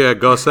 Hell yeah,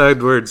 Gus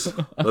Edwards.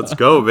 Let's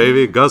go,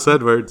 baby. Gus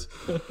Edwards.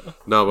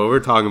 No, but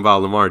we're talking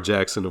about Lamar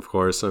Jackson, of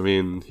course. I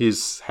mean,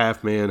 he's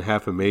half man,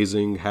 half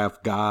amazing,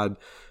 half God,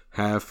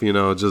 half,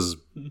 just...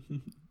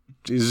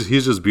 He's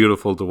just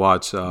beautiful to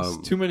watch.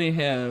 Too many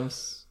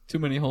halves, too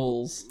many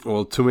holes.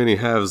 Well, too many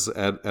halves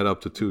add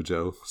up to 2,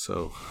 Joe.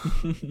 So...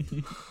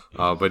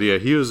 but yeah,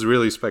 he was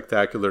really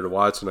spectacular to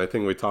watch, and I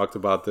think we talked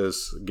about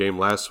this game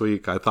last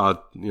week. I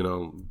thought,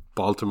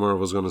 Baltimore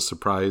was going to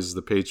surprise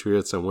the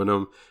Patriots and win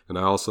them, and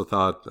I also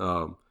thought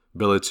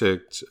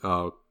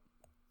Belichick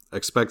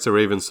expects the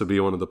Ravens to be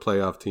one of the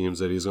playoff teams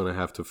that he's going to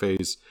have to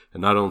face,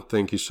 and I don't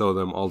think he showed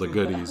them all the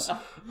goodies.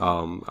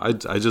 I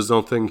just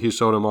don't think he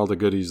showed them all the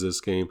goodies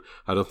this game.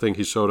 I don't think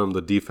he showed them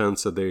the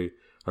defense that they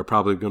are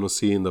probably going to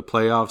see in the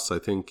playoffs. I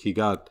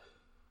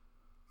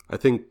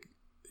think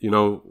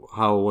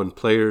how when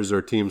players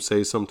or teams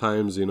say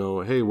sometimes,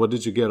 hey, what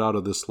did you get out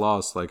of this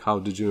loss? Like, how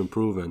did you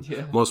improve?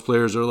 And most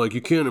players are like,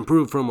 you can't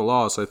improve from a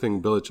loss. I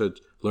think Belichick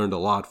learned a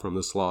lot from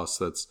this loss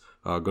that's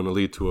going to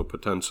lead to a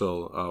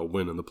potential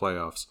win in the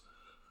playoffs.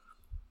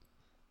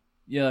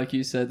 Yeah, like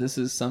you said, this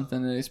is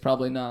something that he's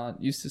probably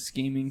not used to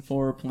scheming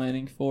for,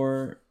 planning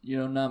for.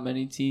 Not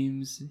many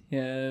teams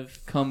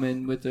have come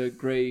in with a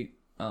great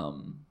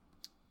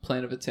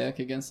plan of attack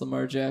against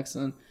Lamar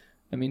Jackson.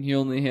 I mean, he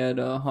only had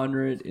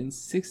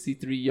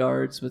 163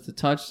 yards with a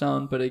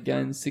touchdown, but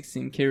again,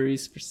 16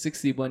 carries for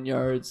 61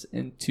 yards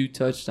and 2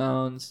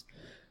 touchdowns.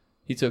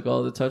 He took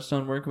all the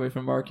touchdown work away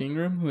from Mark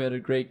Ingram, who had a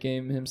great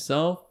game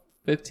himself.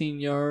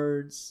 15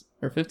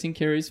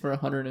 carries for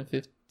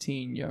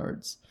 115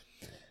 yards.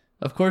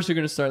 Of course, you're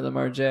going to start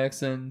Lamar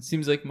Jackson.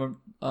 Seems like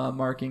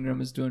Mark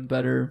Ingram is doing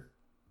better.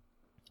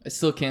 I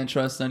still can't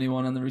trust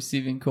anyone on the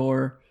receiving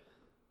core.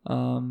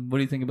 What do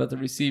you think about the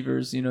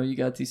receivers? You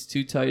got these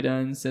two tight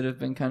ends that have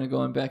been kind of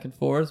going back and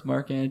forth.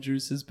 Mark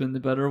Andrews has been the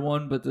better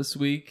one, but this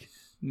week,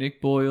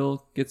 Nick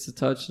Boyle gets a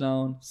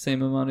touchdown,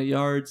 same amount of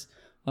yards.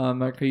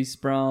 Marquise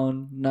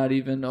Brown, not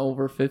even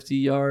over 50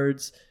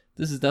 yards.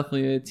 This is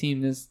definitely a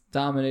team that's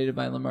dominated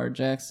by Lamar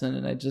Jackson,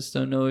 and I just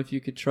don't know if you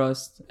could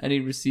trust any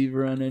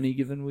receiver on any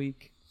given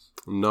week.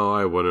 No,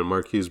 I wouldn't.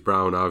 Marquise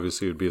Brown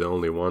obviously would be the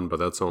only one, but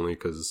that's only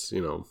because,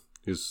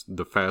 he's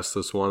the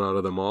fastest one out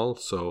of them all,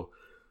 so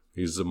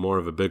he's more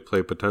of a big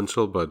play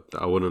potential, but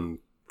I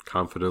wouldn't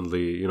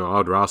confidently, I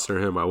would roster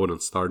him. I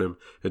wouldn't start him.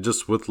 And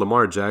just with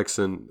Lamar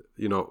Jackson,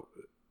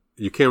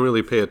 you can't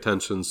really pay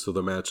attention to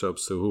the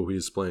matchups to who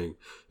he's playing.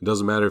 It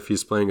doesn't matter if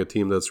he's playing a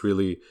team that's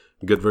really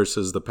good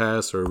versus the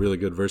pass or really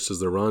good versus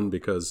the run,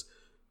 because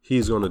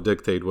he's going to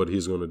dictate what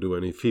he's going to do.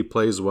 And if he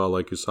plays well,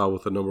 like you saw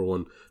with the number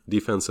one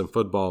defense in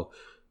football,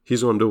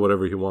 he's going to do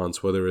whatever he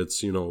wants, whether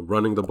it's,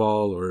 running the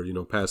ball or,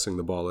 passing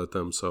the ball at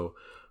them. So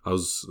I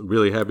was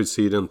really happy to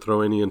see he didn't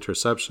throw any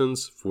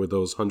interceptions with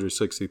those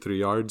 163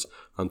 yards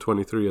on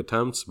 23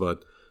 attempts,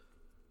 but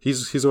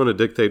he's going to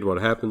dictate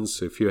what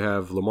happens. If you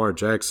have Lamar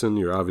Jackson,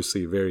 you're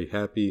obviously very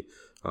happy.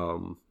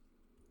 You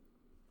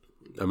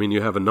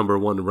have a number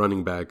one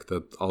running back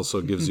that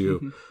also gives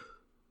you,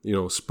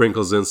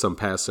 sprinkles in some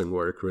passing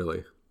work,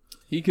 really.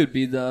 He could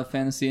be the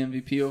fantasy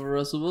MVP over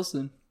Russell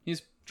Wilson.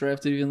 He's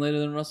drafted even later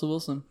than Russell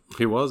Wilson.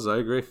 He was, I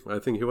agree. I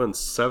think he went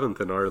 7th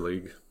in our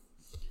league.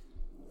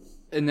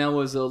 And that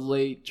was a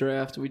late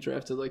draft. We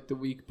drafted like the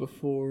week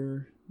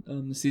before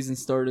the season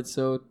started,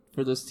 so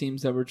for those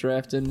teams that were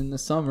drafted in the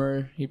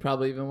summer, he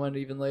probably even went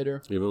even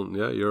later.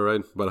 Yeah, you're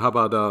right. But how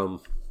about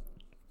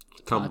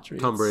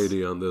Tom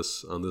Brady on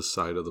this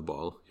side of the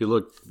ball? He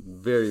looked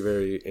very,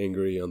 very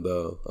angry on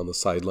the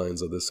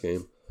sidelines of this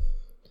game.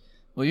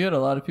 Well, you had a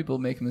lot of people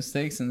make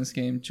mistakes in this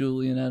game.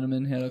 Julian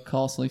Edelman had a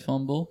costly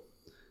fumble,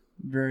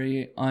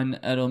 very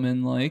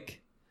un-Edelman-like.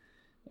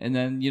 And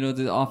then,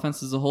 the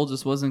offense as a whole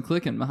just wasn't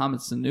clicking.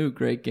 Mohamed Sanu,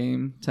 great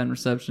game, 10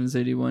 receptions,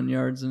 81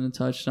 yards, and a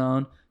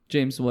touchdown.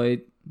 James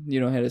White,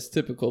 had his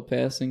typical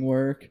passing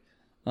work.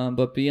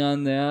 But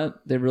beyond that,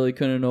 they really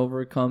couldn't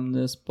overcome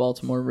this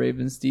Baltimore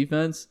Ravens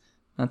defense.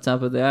 On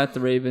top of that, the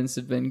Ravens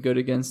have been good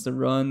against the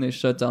run. They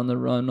shut down the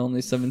run,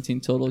 only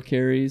 17 total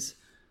carries.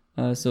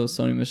 So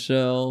Sony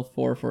Michel,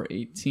 4 for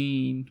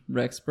 18.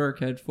 Rex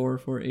Burkhead, 4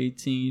 for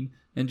 18.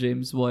 And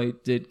James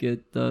White did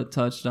get the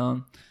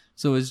touchdown.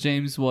 So is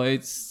James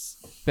White's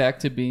back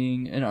to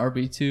being an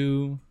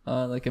RB2,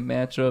 like a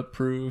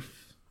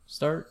matchup-proof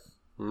start?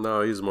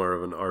 No, he's more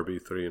of an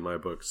RB3 in my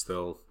book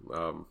still.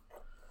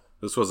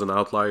 This was an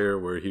outlier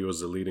where he was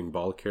the leading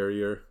ball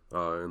carrier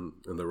in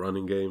the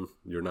running game.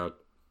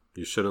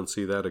 You shouldn't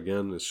see that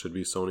again. It should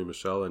be Sony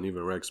Michel and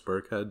even Rex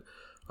Burkhead.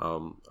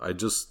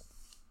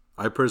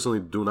 I personally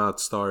do not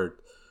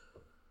start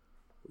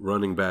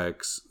running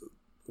backs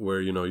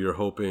where you're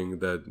hoping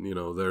that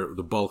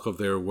the bulk of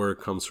their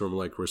work comes from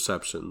like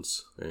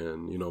receptions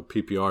and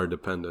PPR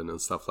dependent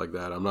and stuff like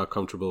that. I'm not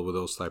comfortable with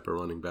those type of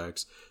running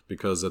backs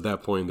because at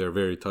that point they're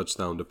very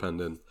touchdown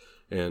dependent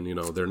and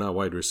they're not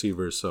wide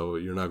receivers, so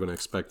you're not going to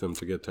expect them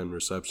to get 10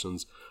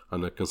 receptions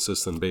on a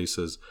consistent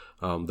basis.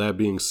 That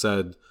being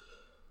said,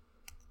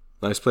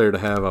 nice player to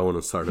have. I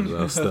wouldn't start him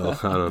though. Still,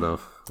 I don't know.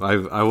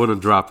 I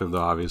wouldn't drop him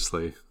though,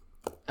 obviously.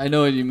 I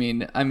know what you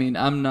mean.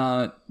 I'm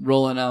not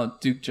rolling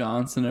out Duke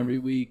Johnson every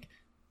week,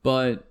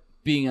 but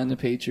being on the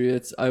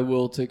Patriots, I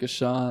will take a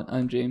shot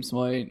on James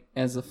White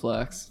as a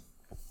flex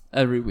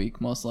every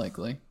week, most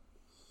likely.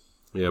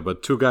 Yeah,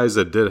 but two guys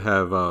that did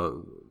have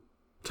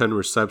 10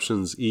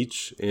 receptions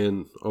each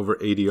and over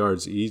 80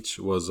 yards each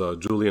was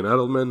Julian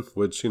Edelman,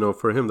 which,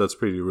 for him, that's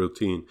pretty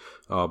routine.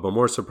 But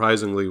more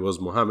surprisingly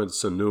was Mohamed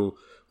Sanu,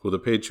 who the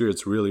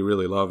Patriots really,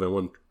 really love. And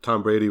when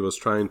Tom Brady was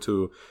trying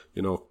to,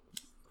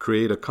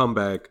 create a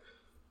comeback,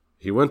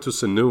 he went to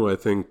Sanu. I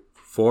think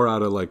 4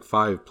 out of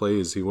 5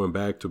 plays he went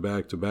back to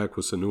back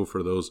with Sanu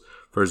for those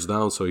first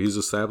downs. So he's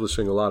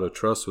establishing a lot of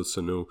trust with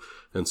Sanu,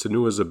 and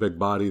Sanu is a big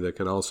body that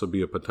can also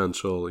be a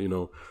potential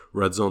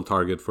red zone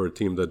target for a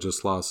team that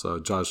just lost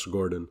Josh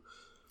Gordon.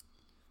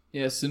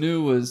 Yeah,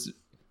 Sanu was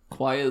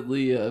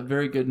quietly a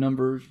very good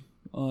number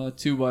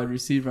 2 wide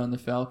receiver on the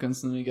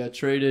Falcons, and then he got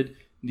traded.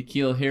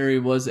 N'Keal Harry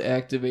was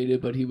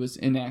activated, but he was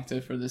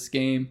inactive for this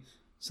game.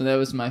 So that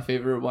was my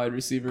favorite wide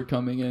receiver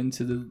coming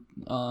into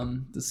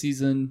the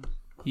season.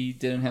 He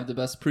didn't have the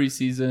best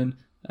preseason,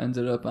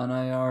 ended up on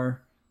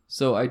IR.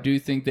 So I do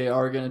think they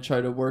are going to try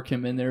to work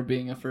him in there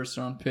being a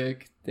first-round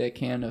pick. That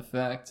can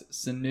affect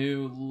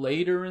Sanu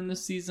later in the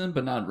season,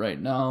 but not right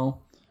now.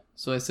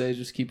 So I say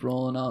just keep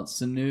rolling out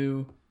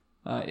Sanu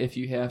if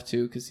you have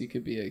to, because he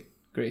could be a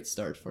great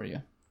start for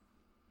you.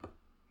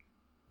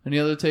 Any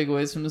other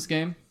takeaways from this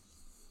game?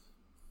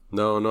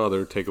 No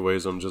other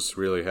takeaways. I'm just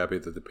really happy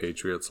that the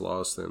Patriots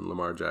lost and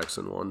Lamar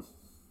Jackson won.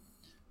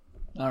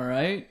 All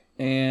right.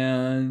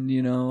 And,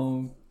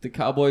 the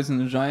Cowboys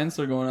and the Giants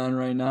are going on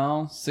right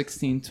now.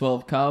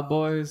 16-12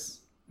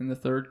 Cowboys. in the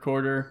third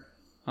quarter.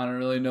 I don't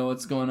really know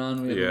what's going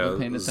on. We haven't been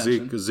paying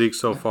attention. Zeke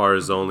so far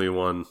is the only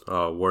one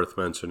worth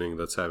mentioning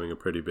that's having a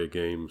pretty big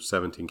game.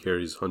 17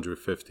 carries,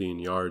 115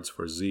 yards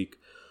for Zeke.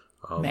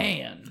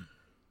 Man.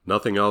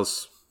 Nothing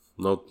else.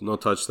 No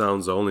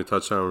touchdowns. The only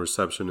touchdown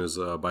reception is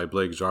by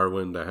Blake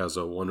Jarwin that has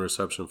a 1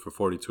 reception for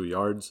 42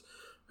 yards.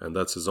 And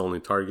that's his only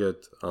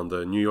target. On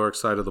the New York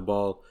side of the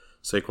ball,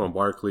 Saquon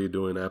Barkley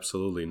doing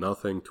absolutely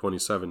nothing.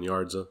 27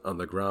 yards on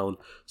the ground,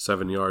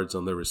 7 yards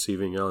on the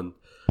receiving end.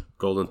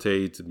 Golden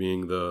Tate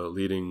being the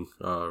leading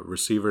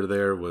receiver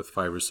there with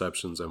 5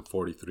 receptions and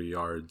 43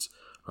 yards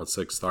on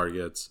 6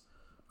 targets.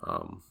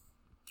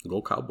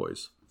 Go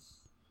Cowboys.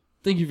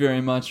 Thank you very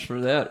much for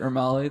that,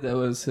 Ermali. That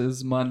was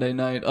his Monday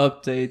night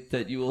update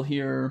that you will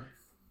hear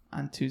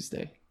on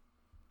Tuesday.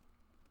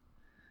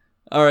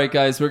 All right,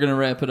 guys, we're going to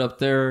wrap it up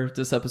there.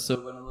 This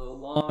episode went a little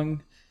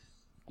long.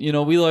 You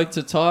know, we like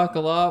to talk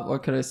a lot.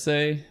 What could I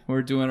say?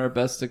 We're doing our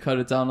best to cut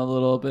it down a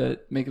little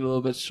bit, make it a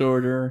little bit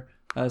shorter,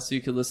 so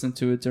you could listen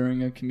to it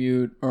during a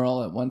commute or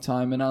all at one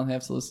time and not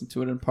have to listen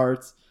to it in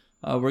parts.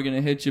 We're going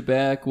to hit you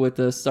back with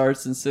the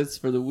starts and sits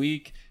for the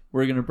week.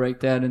 We're going to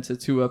break that into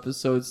 2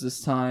 episodes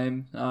this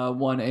time,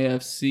 one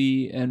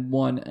AFC and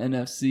one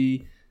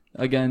NFC.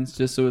 Again,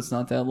 just so it's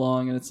not that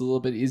long and it's a little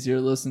bit easier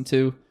to listen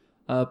to.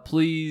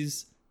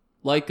 Please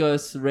like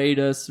us, rate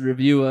us,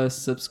 review us,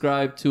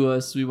 subscribe to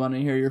us. We want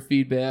to hear your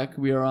feedback.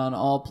 We are on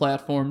all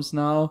platforms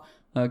now,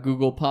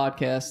 Google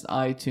Podcast,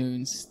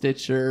 iTunes,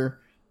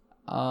 Stitcher,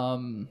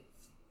 Spotify,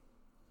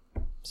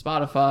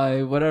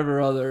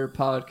 whatever other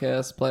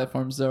podcast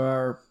platforms there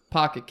are,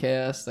 Pocket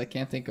Cast, I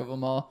can't think of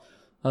them all.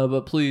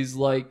 But please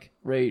like,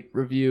 rate,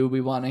 review.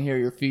 We want to hear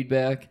your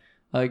feedback.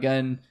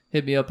 Again,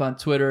 hit me up on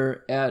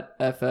Twitter at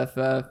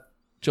FFF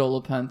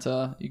Joe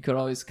LaPenta. You could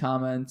always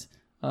comment,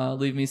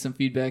 leave me some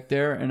feedback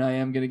there, and I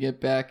am going to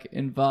get back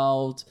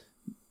involved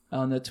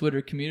on the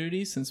Twitter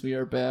community since we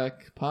are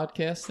back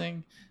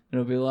podcasting.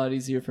 It'll be a lot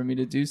easier for me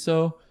to do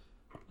so.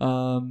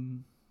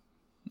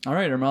 All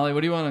right, Ermali,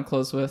 what do you want to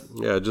close with?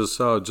 Yeah, just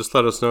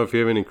let us know if you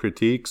have any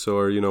critiques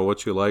or,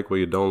 what you like, what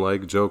you don't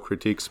like. Joe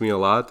critiques me a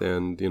lot,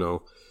 and,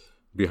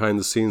 behind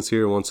the scenes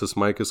here, once this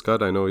mic is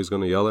cut, I know he's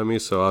going to yell at me,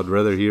 so I'd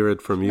rather hear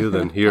it from you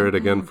than hear it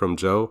again from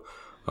Joe.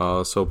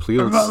 So please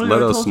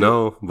let us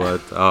know. But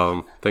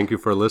thank you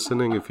for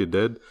listening if you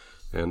did,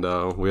 and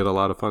we had a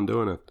lot of fun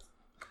doing it.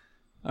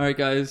 All right,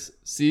 guys.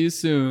 See you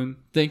soon.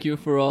 Thank you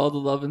for all the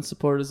love and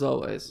support as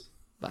always.